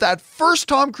 But that first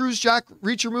Tom Cruise Jack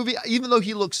Reacher movie, even though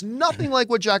he looks nothing like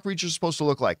what Jack Reacher is supposed to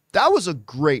look like, that was a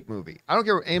great movie. I don't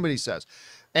care what anybody says.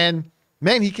 And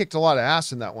man, he kicked a lot of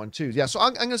ass in that one too. Yeah, so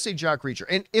I'm going to say Jack Reacher.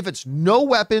 And if it's no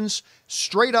weapons,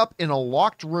 straight up in a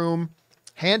locked room,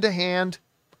 hand to hand,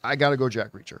 I got to go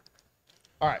Jack Reacher.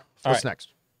 All right, what's next?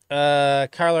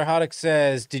 Carler Hoddick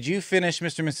says, "Did you finish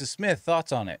Mr. and Mrs. Smith?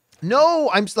 Thoughts on it?" No,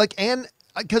 I'm like Ann,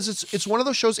 because it's one of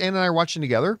those shows Ann and I are watching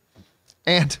together.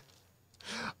 And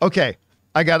okay,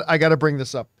 I got to bring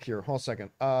this up here. Hold on a second.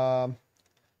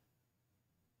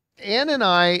 Ann and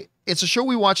I, it's a show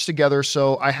we watch together,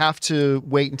 so I have to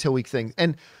wait until we think.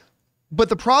 But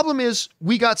the problem is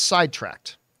we got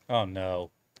sidetracked. Oh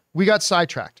no. We got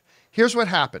sidetracked. Here's what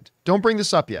happened. Don't bring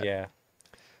this up yet. Yeah.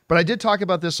 But I did talk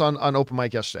about this on Open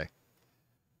Mic yesterday.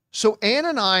 So Ann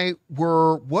and I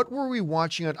what were we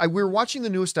watching? We were watching the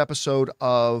newest episode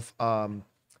of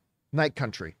Night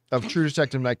Country, of True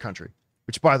Detective Night Country,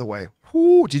 which, by the way,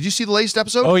 did you see the latest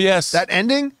episode? Oh, yes. That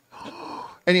ending?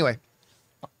 Anyway.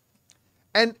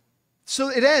 And so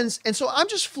it ends. And so I'm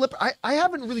just I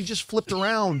haven't really just flipped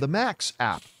around the Max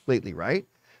app lately, right?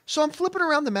 So I'm flipping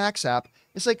around the Max app.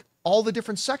 It's like all the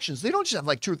different sections. They don't just have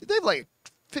like they have like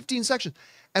 15 sections.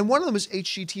 And one of them is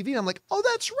HGTV. And I'm like, oh,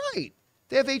 that's right.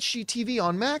 They have HGTV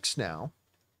on Max now.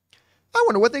 I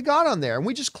wonder what they got on there. And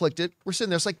we just clicked it. We're sitting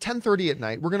there. It's like 10:30 at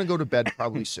night. We're going to go to bed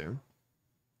probably soon.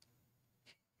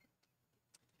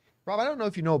 Rob, I don't know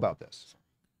if you know about this.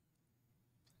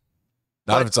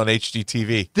 Not if it's on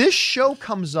HGTV. This show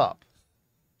comes up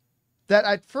that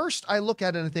at first I look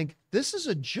at it and I think, this is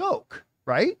a joke,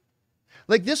 right?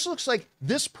 Like, this looks like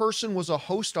this person was a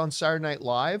host on Saturday Night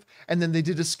Live, and then they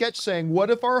did a sketch saying,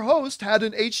 what if our host had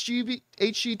an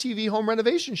HGTV home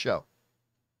renovation show?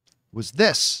 It was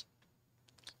this.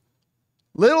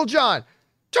 Little John,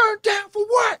 turned down for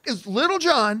what? Is Little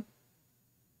John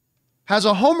has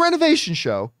a home renovation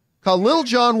show called Little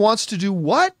John Wants to Do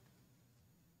What?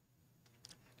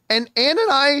 And Ann and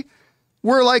I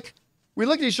were like, we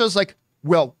looked at each other like,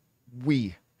 well,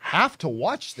 we have to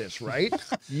watch this, right?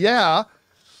 Yeah.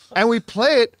 And we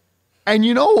play it. And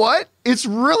you know what? It's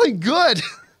really good.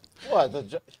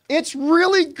 What? It's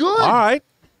really good. All right.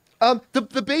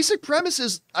 The basic premise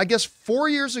is, I guess 4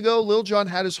 years ago, Lil Jon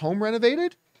had his home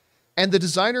renovated. And the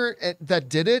designer that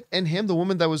did it and him, the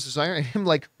woman that was designer, and him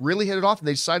like really hit it off. And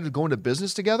they decided to go into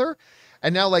business together.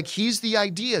 And now like he's the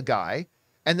idea guy.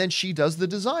 And then she does the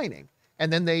designing.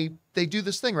 And then they do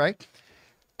this thing, right?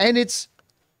 And it's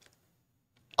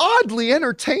oddly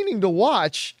entertaining to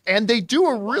watch. And they do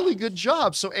a really good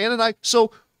job. So Ann and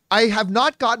I have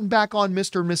not gotten back on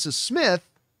Mr. and Mrs. Smith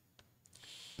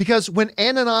because when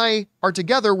Ann and I are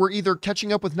together, we're either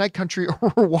catching up with Night Country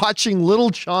or we're watching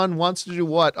Little John Wants to Do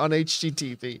What on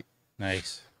HGTV.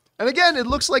 Nice. And again, it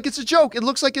looks like it's a joke. It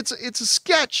looks like it's a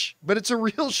sketch, but it's a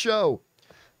real show.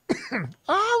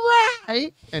 All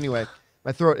right. Anyway,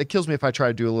 my throat, it kills me if I try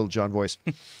to do a Little John voice.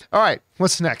 All right.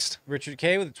 What's next? Richard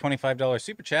K with a $25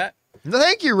 super chat.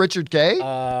 Thank you, Richard K.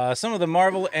 Some of the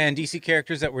Marvel and DC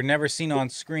characters that were never seen on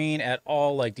screen at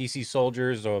all, like DC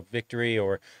Soldiers or Victory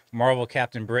or Marvel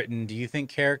Captain Britain. Do you think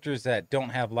characters that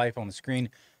don't have life on the screen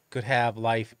could have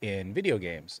life in video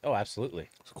games? Oh, absolutely.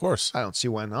 Of course. I don't see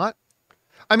why not.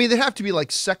 I mean, they have to be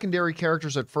like secondary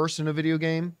characters at first in a video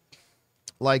game.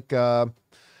 Like,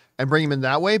 and bring him in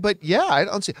that way. But yeah, I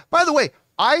don't see. By the way,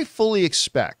 I fully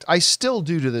expect, I still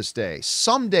do to this day,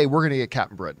 someday we're going to get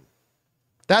Captain Britain.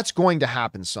 That's going to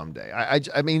happen someday.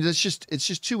 I mean, it's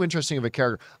just too interesting of a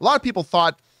character. A lot of people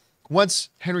thought once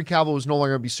Henry Cavill was no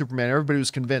longer going to be Superman, everybody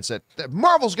was convinced that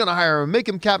Marvel's going to hire him and make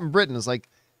him Captain Britain. It's like,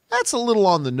 that's a little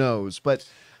on the nose, but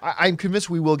I'm convinced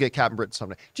we will get Captain Britain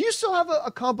someday. Do you still have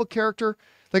a comic book character?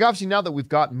 Like, obviously, now that we've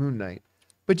got Moon Knight,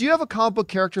 but do you have a comic book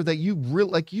character that you really,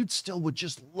 like, you'd still would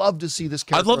just love to see this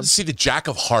character? I'd love to see the Jack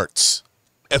of Hearts.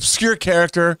 Obscure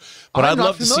character, but I'd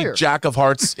love to see Jack of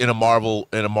Hearts in a Marvel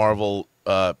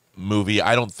movie.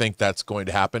 I don't think that's going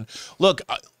to happen. Look,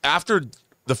 after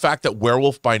the fact that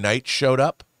Werewolf by Night showed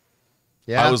up,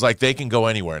 I was like, they can go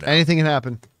anywhere now. Anything can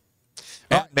happen.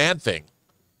 Man-Thing.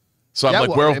 So I'm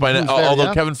like, Werewolf by Night.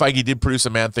 Although Kevin Feige did produce a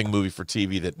Man-Thing movie for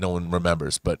TV that no one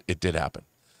remembers, but it did happen.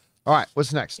 All right,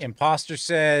 what's next? Imposter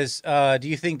says, do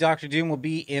you think Doctor Doom will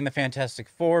be in the Fantastic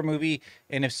Four movie?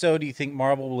 And if so, do you think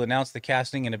Marvel will announce the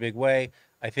casting in a big way?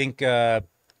 I think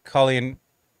Cillian,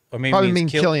 or maybe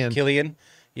Killian.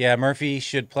 Yeah, Murphy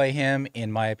should play him,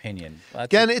 in my opinion.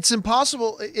 Again, it's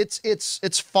impossible.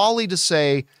 It's folly to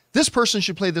say this person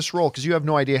should play this role because you have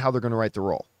no idea how they're going to write the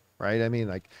role, right? I mean,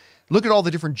 like, look at all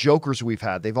the different Jokers we've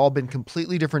had. They've all been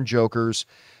completely different Jokers,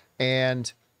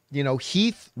 and you know,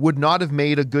 Heath would not have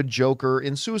made a good Joker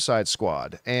in Suicide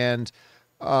Squad, and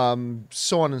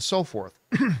so on and so forth.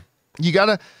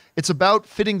 It's about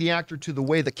fitting the actor to the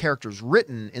way the character's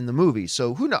written in the movie.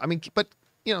 So who knows? I mean, but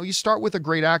you know, you start with a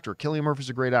great actor. Cillian Murphy's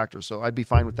a great actor, so I'd be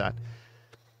fine with that.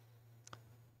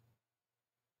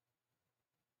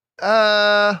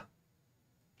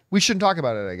 We shouldn't talk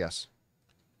about it, I guess.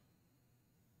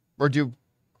 Or do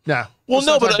Nah. Well,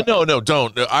 no, but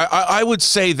don't. I would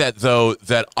say that, though,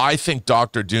 that I think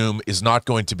Doctor Doom is not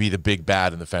going to be the big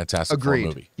bad in the Fantastic Four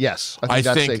movie. Yes, I think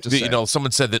that's safe to say. You know,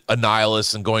 someone said that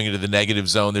Annihilus and going into the negative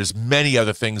zone, there's many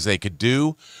other things they could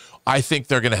do. I think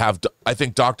they're going to have, I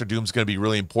think Doctor Doom's going to be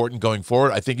really important going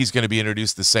forward. I think he's going to be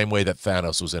introduced the same way that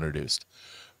Thanos was introduced.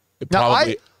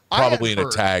 Probably in a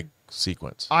tag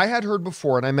sequence. I had heard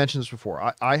before, and I mentioned this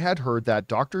before, I had heard that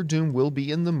Doctor Doom will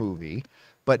be in the movie,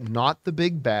 but not the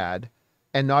big bad,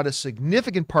 and not a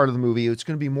significant part of the movie. It's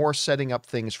going to be more setting up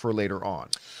things for later on.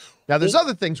 Now, there's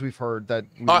other things we've heard that...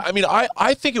 I mean,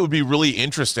 I think it would be really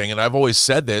interesting, and I've always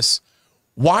said this,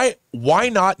 why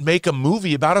not make a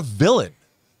movie about a villain?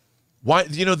 Why,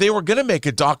 you know, they were going to make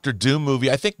a Doctor Doom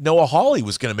movie. I think Noah Hawley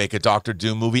was going to make a Doctor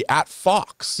Doom movie at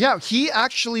Fox. Yeah, he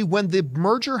actually, when the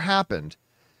merger happened,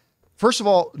 first of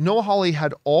all, Noah Hawley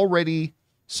had already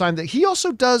signed that. He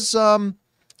also does... not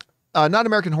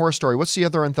American Horror Story. What's the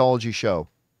other anthology show?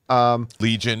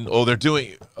 Legion. Oh, they're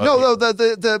doing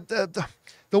the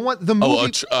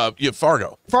movie. Yeah,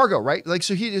 Fargo. Fargo, right? Like,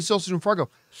 so he is also doing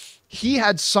Fargo. He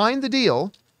had signed the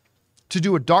deal to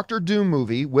do a Doctor Doom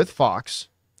movie with Fox,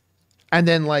 and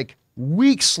then like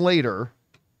weeks later,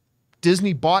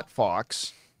 Disney bought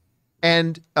Fox,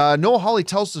 and Noah Hawley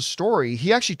tells the story.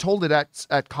 He actually told it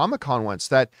at Comic-Con once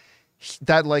that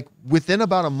like within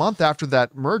about a month after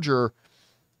that merger,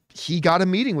 he got a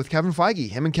meeting with Kevin Feige.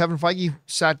 Him and Kevin Feige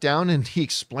sat down and he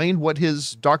explained what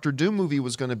his Doctor Doom movie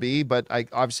was going to be, but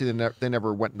obviously they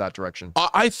never went in that direction.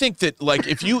 I think that, like,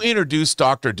 if you introduce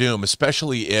Doctor Doom,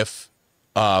 especially if,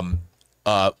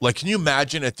 like, can you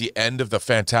imagine at the end of the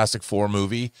Fantastic Four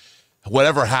movie,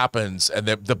 whatever happens, and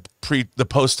the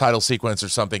post-title sequence or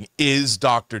something is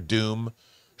Doctor Doom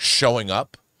showing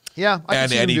up? Yeah,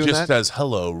 and he just says,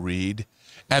 "Hello, Reed."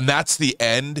 And that's the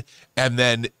end. And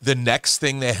then the next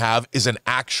thing they have is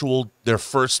their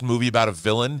first movie about a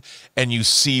villain. And you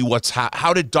see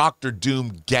how did Doctor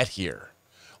Doom get here?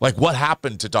 Like, what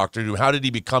happened to Doctor Doom? How did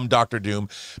he become Doctor Doom?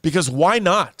 Because why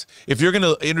not? If you're going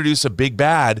to introduce a big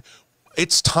bad,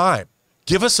 it's time.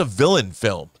 Give us a villain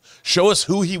film. Show us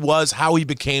who he was, how he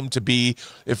became to be,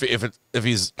 if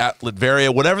he's at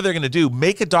Latveria, whatever they're going to do,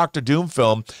 make a Doctor Doom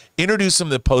film, introduce him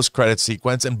to the post-credit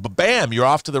sequence, and bam, you're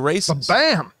off to the races.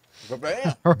 Bam!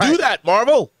 Bam. Right. Do that,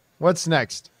 Marvel! What's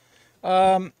next?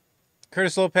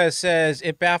 Curtis Lopez says,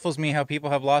 it baffles me how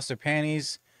people have lost their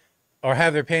panties or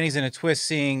have their panties in a twist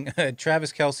seeing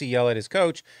Travis Kelce yell at his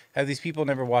coach. Have these people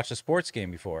never watched a sports game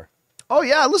before? Oh,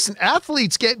 yeah, listen,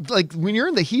 athletes get, like, when you're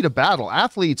in the heat of battle,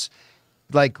 athletes...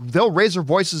 like, they'll raise their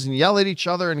voices and yell at each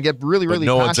other and get really, really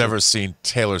no passionate. One's ever seen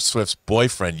Taylor Swift's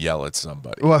boyfriend yell at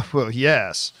somebody. Well,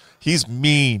 yes. He's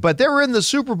mean. But they were in the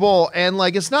Super Bowl, and,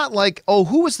 like, it's not like, oh,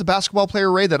 who was the basketball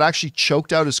player, Ray, that actually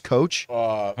choked out his coach?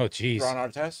 Oh, jeez. Ron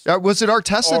Artest? Was it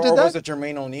Artest that did that? Or was it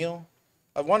Jermaine O'Neal?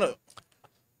 I want to...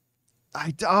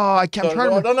 I'm trying to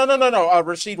remember. No.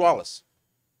 Rasheed Wallace.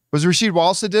 Was it Rasheed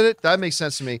Wallace that did it? That makes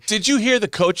sense to me. Did you hear the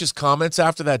coach's comments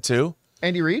after that, too?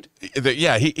 Andy Reid?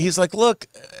 Yeah, he's like, look,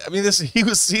 I mean,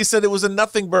 he said it was a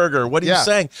nothing burger. What are you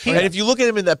saying? And if you look at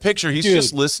him in that picture, he's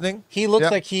just listening. He looks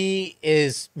like he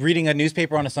is reading a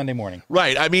newspaper on a Sunday morning.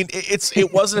 Right. I mean,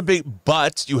 it wasn't a big,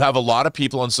 but you have a lot of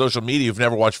people on social media who've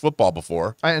never watched football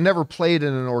before. I never played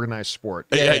in an organized sport.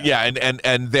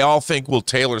 And they all think, well,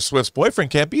 Taylor Swift's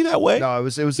boyfriend can't be that way. No, it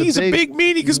was he's a big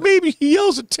meanie because maybe he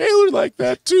yells at Taylor like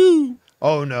that too.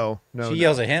 Oh no. She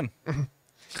yells at him.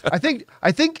 I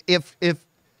think if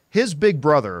his big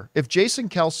brother, if Jason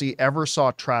Kelce ever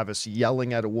saw Travis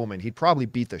yelling at a woman, he'd probably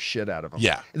beat the shit out of him.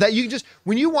 Yeah. That you just,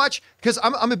 when you watch, because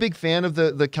I'm a big fan of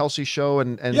the Kelce show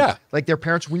and like their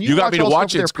parents. When you got me to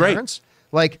watch it, it's great.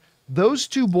 Like those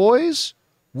two boys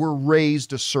were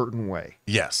raised a certain way.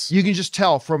 Yes. You can just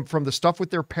tell from the stuff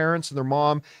with their parents and their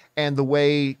mom and the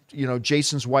way,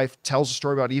 Jason's wife tells a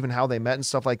story about even how they met and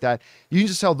stuff like that. You can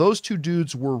just tell those two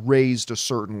dudes were raised a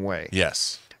certain way.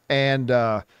 Yes. And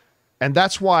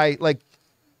that's why, like,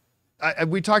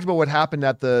 we talked about what happened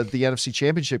at the NFC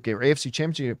Championship game or AFC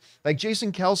Championship game. Like,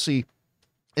 Jason Kelce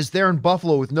is there in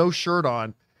Buffalo with no shirt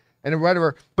on and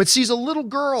whatever, but sees a little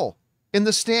girl in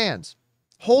the stands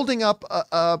holding up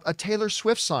a Taylor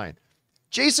Swift sign.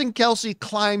 Jason Kelce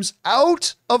climbs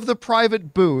out of the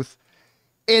private booth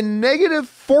in negative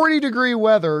 40-degree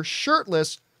weather,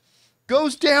 shirtless,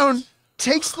 goes down,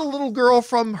 takes the little girl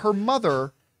from her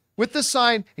mother with the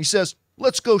sign. He says,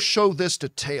 let's go show this to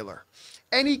Taylor.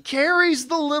 And he carries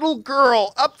the little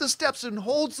girl up the steps and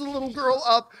holds the little girl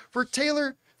up for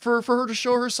Taylor, for her to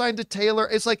show her sign to Taylor.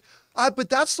 It's like, but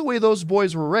that's the way those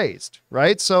boys were raised,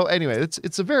 right? So anyway,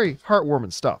 it's a very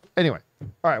heartwarming stuff. Anyway,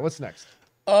 all right, what's next?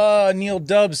 Neil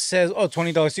Dubs says,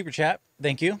 $20 super chat.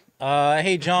 Thank you.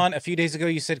 Hey, John, a few days ago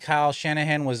you said Kyle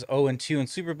Shanahan was 0-2 in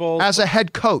Super Bowls. As a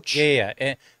head coach.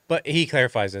 Yeah. But he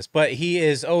clarifies this. But he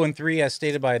is 0-3 as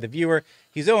stated by the viewer.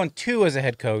 He's 0-2 as a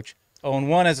head coach,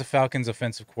 0-1 as a Falcons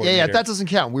offensive coordinator. Yeah, that doesn't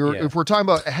count. If we're talking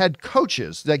about head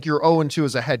coaches, like you're 0-2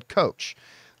 as a head coach.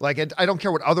 Like, I don't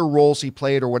care what other roles he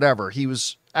played or whatever. He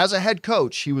was, as a head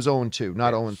coach, he was 0-2,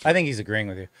 not 0-3. I think he's agreeing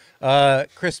with you.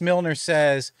 Chris Milner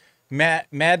says, mad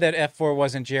that F4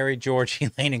 wasn't Jerry, George,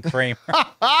 Elaine, and Kramer.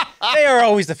 They are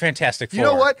always the Fantastic Four. You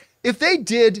know what? If they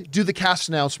did do the cast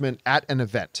announcement at an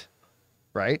event,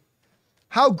 right?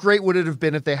 How great would it have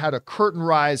been if they had a curtain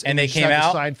rise and they came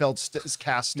out? Seinfeld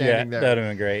cast standing there. That would have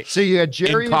been great. So you got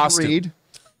Jerry as Reed.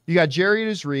 You got Jerry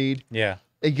as Reed. Yeah.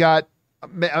 You got,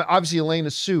 obviously, Elaine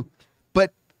as Sue.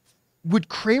 But would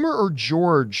Kramer or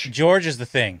George? George is the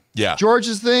thing. Yeah.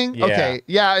 George's thing? Yeah. Okay.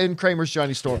 Yeah, and Kramer's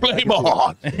Johnny Storm. Blame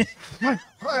on.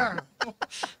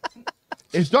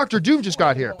 It's Dr. Doom just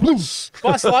got here.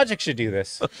 Boss Logic should do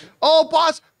this. Oh,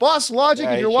 Boss Logic,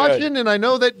 Yeah, if you're watching, and I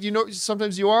know that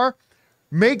sometimes you are,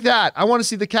 make that. I want to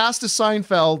see the cast of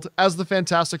Seinfeld as the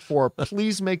Fantastic Four.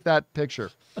 Please make that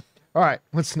picture. All right,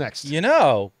 what's next?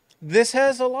 This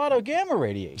has a lot of gamma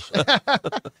radiation. I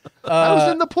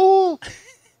was in the pool.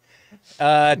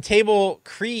 Table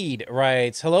Creed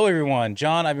writes, hello, everyone.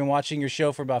 John, I've been watching your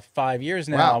show for about 5 years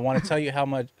now. Wow. I want to tell you how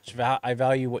much I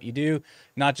value what you do,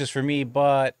 not just for me,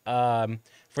 but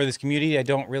for this community. I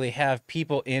don't really have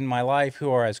people in my life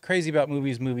who are as crazy about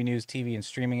movies, movie news, TV, and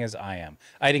streaming as I am.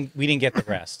 We didn't get the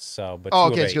rest, so. But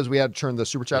okay, it's because we had to turn the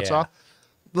super chats off.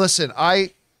 Listen,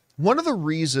 one of the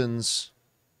reasons.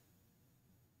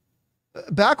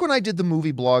 Back when I did the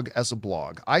movie blog as a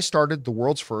blog, I started the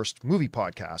world's first movie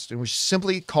podcast. It was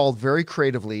simply called very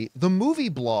creatively the Movie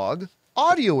Blog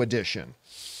Audio Edition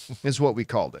is what we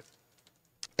called it.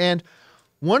 And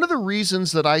one of the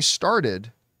reasons that I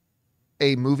started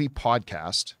a movie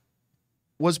podcast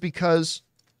was because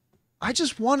I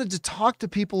just wanted to talk to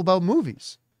people about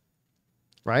movies,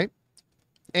 right?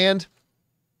 And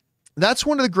that's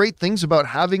one of the great things about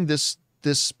having this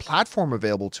platform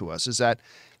available to us is that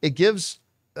it gives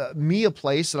me a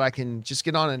place that I can just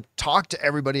get on and talk to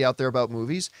everybody out there about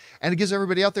movies. And it gives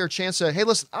everybody out there a chance to, hey,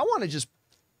 listen, I want to just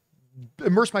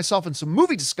immerse myself in some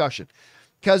movie discussion.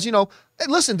 Because,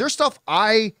 listen, there's stuff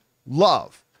I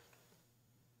love.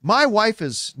 My wife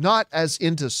is not as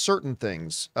into certain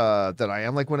things that I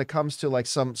am, like when it comes to like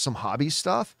some hobby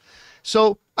stuff.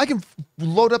 So I can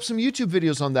load up some YouTube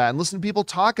videos on that and listen to people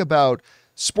talk about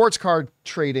sports card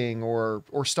trading or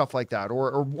stuff like that,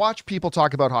 or watch people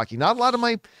talk about hockey. Not a lot of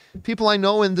my people I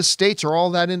know in the States are all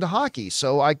that into hockey.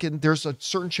 So there's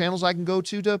certain channels I can go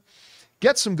to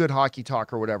get some good hockey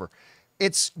talk or whatever.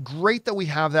 It's great that we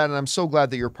have that. And I'm so glad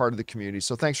that you're part of the community.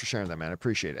 So thanks for sharing that, man. I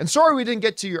appreciate it. And sorry, we didn't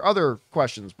get to your other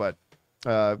questions, but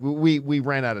we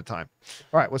ran out of time.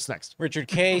 All right, what's next? Richard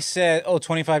K said,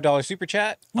 $25 super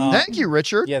chat. Thank you,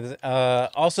 Richard. Yeah.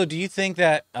 Also, do you think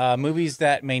that movies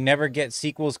that may never get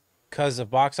sequels because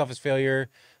of box office failure,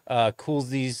 could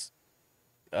these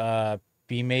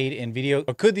be made in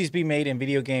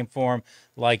video game form,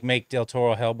 like make Del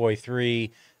Toro Hellboy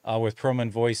 3 with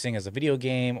Perlman voicing as a video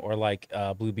game, or like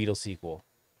Blue Beetle sequel?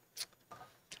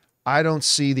 I don't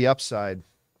see the upside.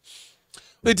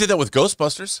 They did that with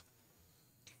Ghostbusters.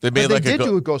 They made But they did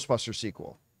do a Ghostbusters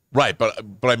sequel. Right, but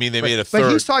I mean, they made a third.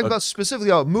 But he's talking about specifically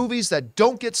about movies that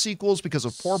don't get sequels because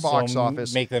of poor box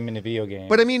office. Make them into video games.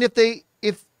 But I mean,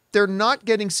 if they're not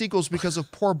getting sequels because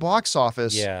of poor box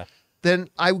office, yeah, then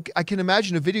I can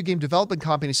imagine a video game development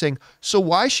company saying, so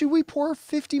why should we pour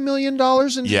 $50 million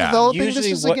into developing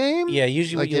this as a game? Yeah,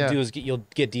 usually what you'll do is you'll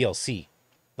get DLC.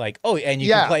 Like, oh, and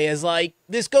you can play as like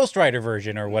this Ghost Rider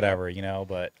version or whatever, you know,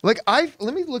 but like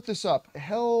let me look this up.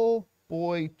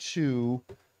 Hellboy 2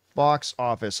 box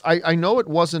office. I know it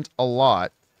wasn't a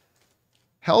lot.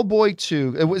 Hellboy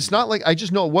 2, it was not like, I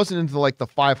just know it wasn't into like the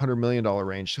 $500 million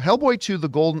range. Hellboy 2, The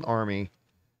Golden Army,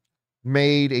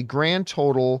 made a grand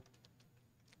total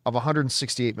of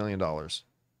 $168 million.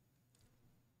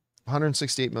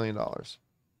 $168 million.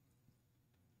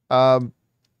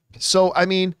 So, I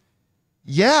mean,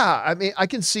 yeah, I mean, I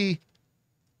can see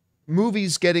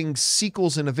movies getting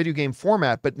sequels in a video game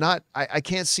format, but not, I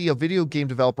can't see a video game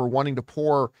developer wanting to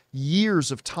pour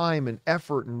years of time and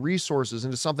effort and resources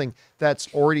into something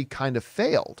that's already kind of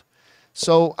failed.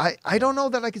 So I don't know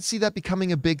that I could see that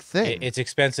becoming a big thing. It's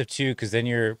expensive too, because then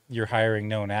you're hiring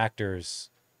known actors.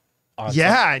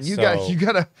 And you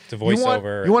gotta to voice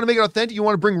over. You want to make it authentic. You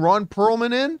want to bring Ron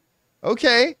Perlman in?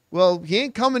 Okay, well, he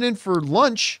ain't coming in for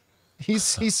lunch.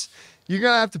 He's you're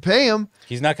gonna have to pay him.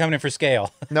 He's not coming in for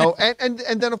scale. No, and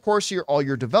then of course all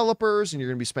your developers, and you're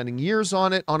gonna be spending years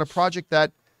on it, on a project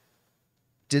that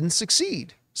didn't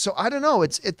succeed. So I don't know.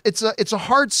 It's a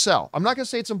hard sell. I'm not gonna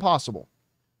say it's impossible,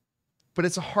 but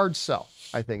it's a hard sell.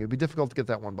 I think it'd be difficult to get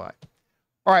that one by.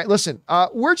 All right, listen,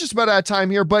 we're just about out of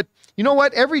time here, but you know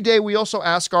what? Every day we also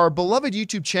ask our beloved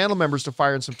YouTube channel members to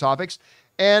fire in some topics,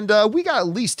 and we got to at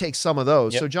least take some of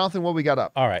those. Yep. So, Jonathan, what we got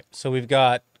up? All right, so we've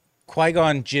got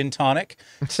Qui-Gon Gin Tonic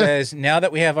says, now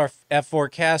that we have our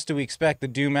F4 cast, do we expect the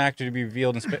Doom actor to be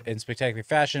revealed in spectacular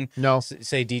fashion? No.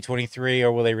 Say D23,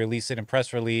 or will they release it in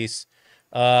press release?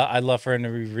 I'd love for him to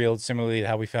be revealed similarly to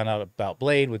how we found out about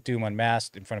Blade with Doom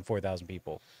unmasked in front of 4,000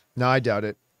 people. No, I doubt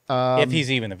it. If he's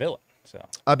even the villain.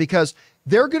 So because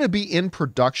they're going to be in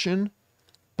production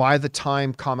by the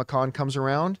time Comic-Con comes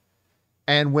around.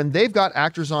 And when they've got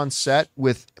actors on set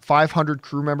with 500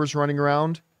 crew members running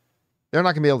around, they're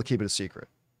not going to be able to keep it a secret.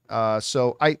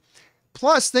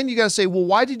 Plus then you got to say, well,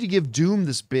 why did you give Doom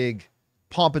this big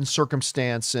pomp and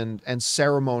circumstance and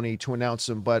ceremony to announce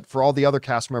him, but for all the other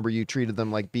cast member, you treated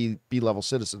them like B-level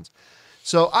citizens?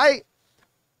 So I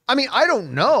mean, I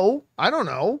don't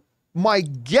know. My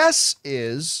guess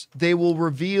is they will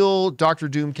reveal Dr.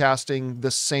 Doom casting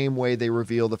the same way they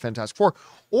reveal the Fantastic Four.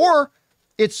 Or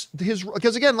it's his,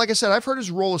 because again, like I said, I've heard his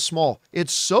role is small.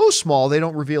 It's so small, they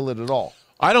don't reveal it at all.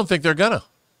 I don't think they're gonna.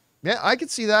 Yeah, I could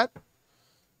see that.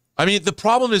 I mean, the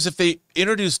problem is if they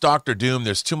introduce Dr. Doom,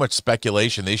 there's too much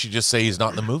speculation. They should just say he's not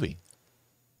in the movie.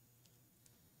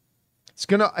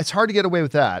 It's hard to get away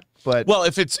with that, but well,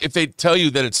 if they tell you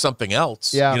that it's something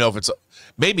else, yeah, you know, if it's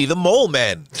maybe the Mole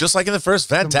Man, just like in the first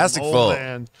Fantastic Four.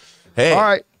 Hey, all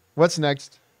right, what's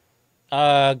next?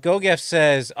 GoGef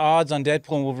says odds on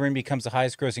Deadpool and Wolverine becomes the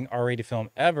highest grossing R-rated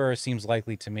film ever seems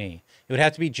likely to me. It would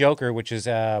have to be Joker, which is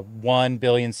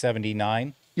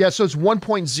 1,079,000,000. Yeah, so it's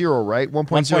 1.0, right?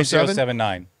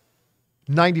 1.079.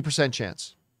 90%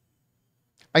 chance.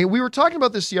 We were talking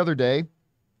about this the other day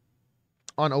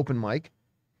on Open Mic,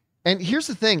 and here's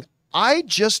the thing: I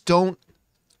just don't.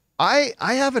 I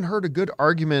haven't heard a good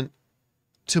argument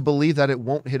to believe that it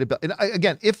won't hit a bill. And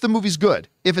again, if the movie's good,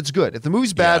 if the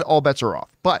movie's bad, all bets are off.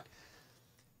 But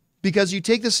because you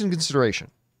take this in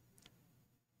consideration,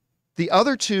 the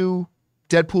other two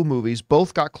Deadpool movies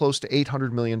both got close to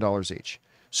 $800 million each.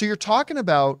 So you're talking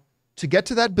about, to get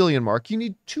to that billion mark, you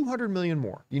need 200 million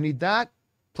more. You need that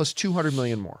plus 200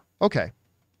 million more. Okay.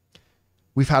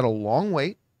 We've had a long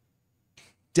wait.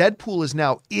 Deadpool is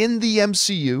now in the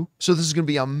MCU, so this is going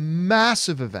to be a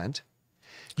massive event.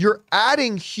 You're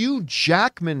adding Hugh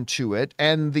Jackman to it,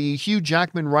 and the Hugh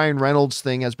Jackman-Ryan Reynolds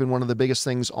thing has been one of the biggest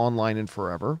things online in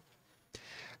forever.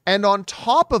 And on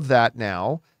top of that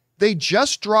now, they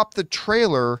just dropped the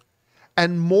trailer,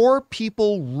 and more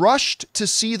people rushed to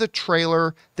see the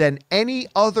trailer than any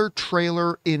other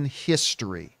trailer in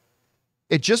history.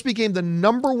 It just became the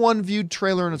 #1 viewed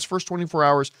trailer in its first 24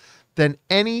 hours than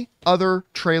any other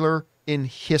trailer in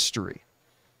history.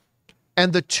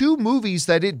 And the two movies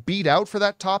that it beat out for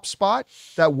that top spot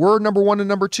that were #1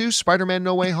 and #2, Spider-Man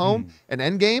No Way Home and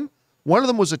Endgame, One of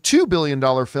them was a $2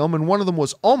 billion film, and one of them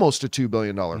was almost a $2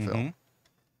 billion film.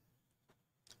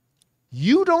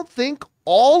 You don't think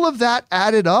all of that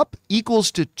added up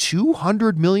equals to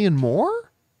 200 million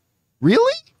more?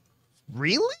 Really?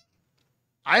 Really?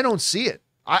 I don't see it.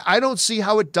 I don't see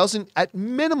how it doesn't at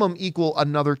minimum equal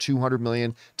another 200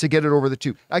 million to get it over the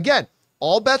 2. Again,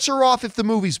 all bets are off if the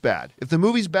movie's bad. If the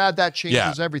movie's bad, that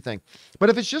changes everything. But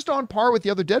if it's just on par with the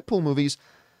other Deadpool movies,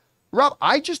 Rob,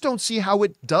 I just don't see how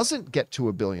it doesn't get to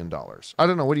 $1 billion. I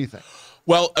don't know. What do you think?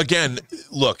 Well, again,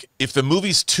 look, if the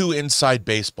movie's too inside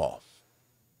baseball,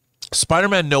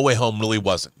 Spider-Man No Way Home really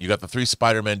wasn't. You got the 3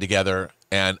 Spider-Men together,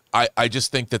 and I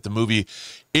just think that the movie,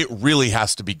 it really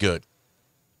has to be good.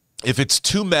 If it's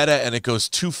too meta and it goes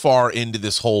too far into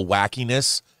this whole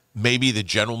wackiness, maybe the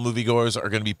general moviegoers are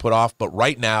going to be put off. But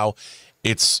right now,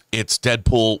 it's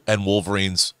Deadpool and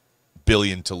Wolverine's $1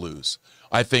 billion to lose.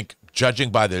 I think, judging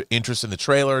by the interest in the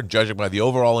trailer, judging by the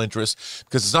overall interest,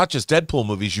 because it's not just Deadpool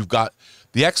movies, you've got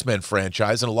the X-Men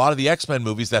franchise, and a lot of the X-Men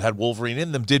movies that had Wolverine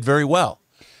in them did very well.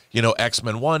 You know,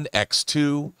 X-Men 1,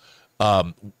 X2,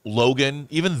 Logan,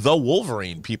 even though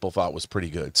Wolverine people thought was pretty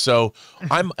good. So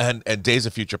and Days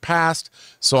of Future Past.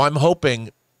 So I'm hoping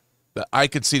that I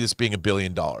could see this being $1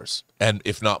 billion, and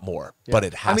if not more, but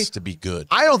it has to be good.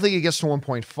 I don't think it gets to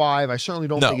 1.5. I certainly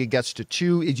don't think it gets to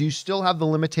 2. You still have the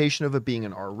limitation of it being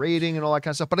an R rating and all that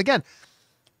kind of stuff. But again,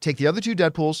 take the other 2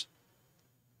 Deadpools.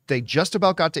 They just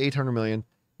about got to 800 million.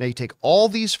 Now you take all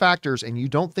these factors, and you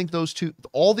don't think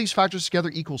all these factors together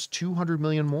equals 200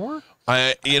 million more?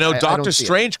 Doctor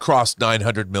Strange crossed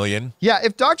 900 million. Yeah,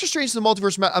 if Doctor Strange in the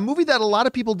Multiverse, a movie that a lot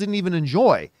of people didn't even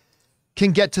enjoy,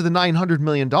 can get to the $900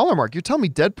 million mark. You're telling me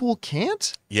Deadpool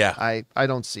can't? Yeah. I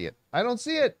don't see it. I don't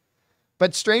see it.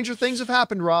 But stranger things have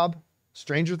happened, Rob.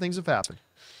 Stranger things have happened.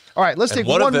 All right, let's take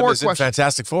one of them more is question. In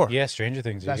Fantastic Four. Yeah, Stranger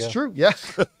Things. That's true. Yeah.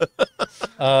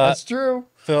 That's true.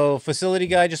 So, Facility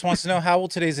Guy just wants to know, how will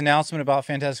today's announcement about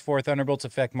Fantastic Four Thunderbolts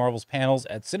affect Marvel's panels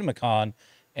at CinemaCon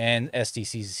and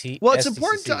SDCC? Well, it's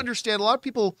important to understand, a lot of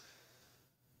people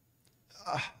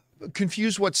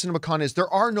confuse what CinemaCon is. There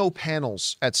are no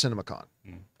panels at CinemaCon.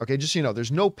 Okay, just so you know,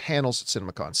 there's no panels at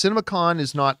CinemaCon. CinemaCon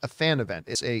is not a fan event.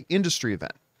 It's an industry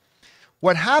event.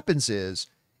 What happens is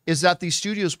that these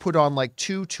studios put on like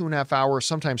 2.5 hour,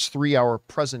 sometimes 3 hour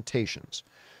presentations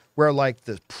where like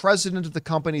the president of the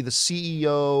company, the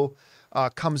CEO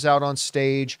comes out on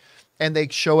stage and they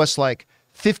show us like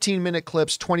 15-minute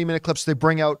clips, 20-minute clips. They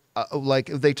bring out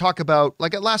they talk about,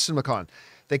 like at last CinemaCon,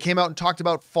 they came out and talked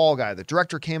about Fall Guy. The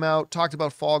director came out, talked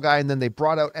about Fall Guy, and then they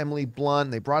brought out Emily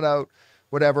Blunt. They brought out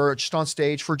whatever, just on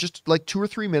stage for just like 2 or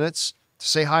 3 minutes to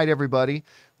say hi to everybody.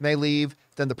 And they leave.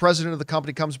 Then the president of the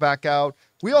company comes back out.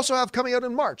 We also have coming out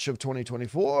in March of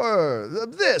 2024,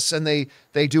 this. And they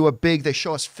do they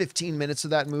show us 15 minutes of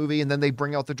that movie, and then they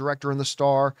bring out the director and the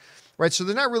star, right? So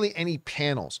they're not really any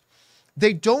panels.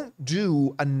 They don't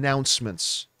do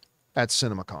announcements at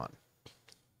CinemaCon.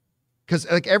 Because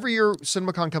like every year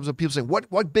CinemaCon comes up, people say,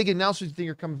 what big announcements do you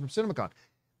think are coming from CinemaCon?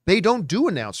 They don't do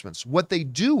announcements. What they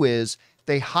do is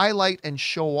they highlight and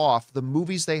show off the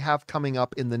movies they have coming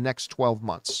up in the next 12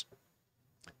 months.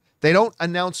 They don't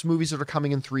announce movies that are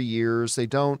coming in 3 years. They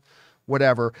don't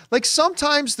whatever. Like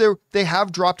sometimes they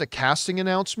have dropped a casting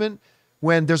announcement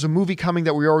when there's a movie coming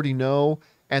that we already know,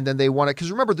 and then they want it.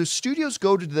 Because remember, the studios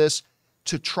go to this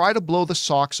to try to blow the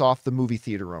socks off the movie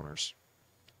theater owners.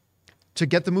 To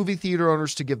get the movie theater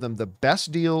owners to give them the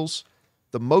best deals,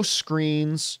 the most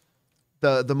screens,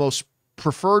 the most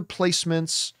preferred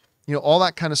placements, all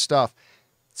that kind of stuff.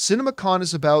 CinemaCon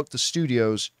is about the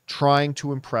studios trying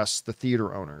to impress the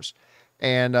theater owners.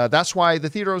 And that's why the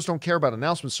theater owners don't care about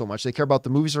announcements so much. They care about the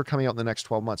movies that are coming out in the next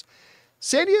 12 months.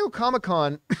 San Diego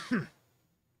Comic-Con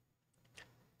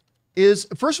is,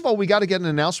 first of all, we got to get an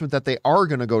announcement that they are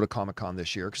going to go to Comic-Con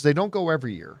this year, because they don't go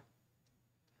every year.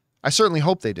 I certainly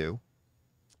hope they do.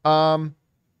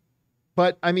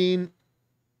 But I mean,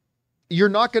 you're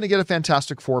not going to get a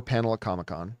Fantastic Four panel at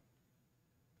Comic-Con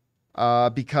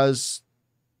because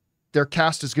their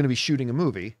cast is going to be shooting a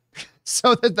movie.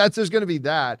 So there's going to be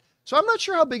that. So I'm not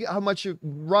sure how much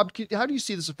Rob, how do you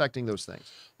see this affecting those things?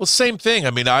 Well, same thing.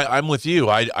 I mean, I'm with you.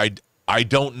 I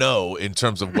don't know in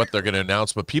terms of what they're going to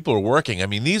announce, but people are working. I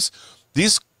mean, these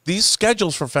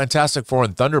schedules for Fantastic Four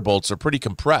and Thunderbolts are pretty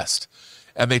compressed.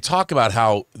 And they talk about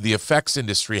how the effects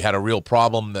industry had a real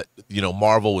problem, that,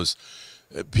 Marvel was,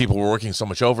 people were working so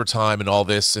much overtime and all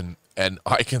this. And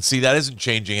I can see that isn't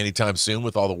changing anytime soon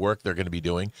with all the work they're going to be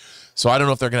doing. So I don't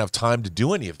know if they're going to have time to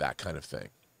do any of that kind of thing,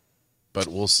 but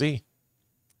we'll see.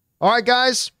 All right,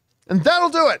 guys. And that'll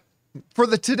do it for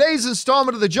today's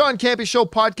installment of the John Campea Show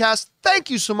podcast. Thank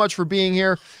you so much for being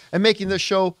here and making this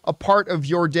show a part of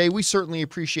your day. We certainly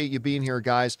appreciate you being here,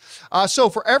 guys. So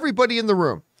for everybody in the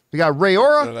room, we got Ray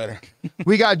Ora,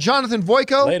 we got Jonathan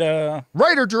Voico, Later.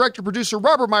 writer, director, producer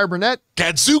Robert Meyer Burnett.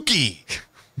 Gadzuki.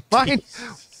 Mine.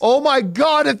 Oh my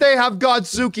God, if they have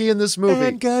Godzuki in this movie.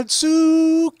 And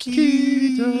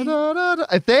Gadzuki.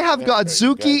 If they have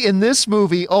Godzuki in this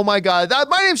movie, oh my God.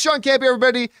 My name's John Campea,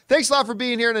 everybody. Thanks a lot for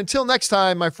being here. And until next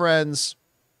time, my friends,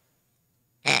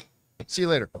 see you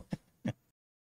later.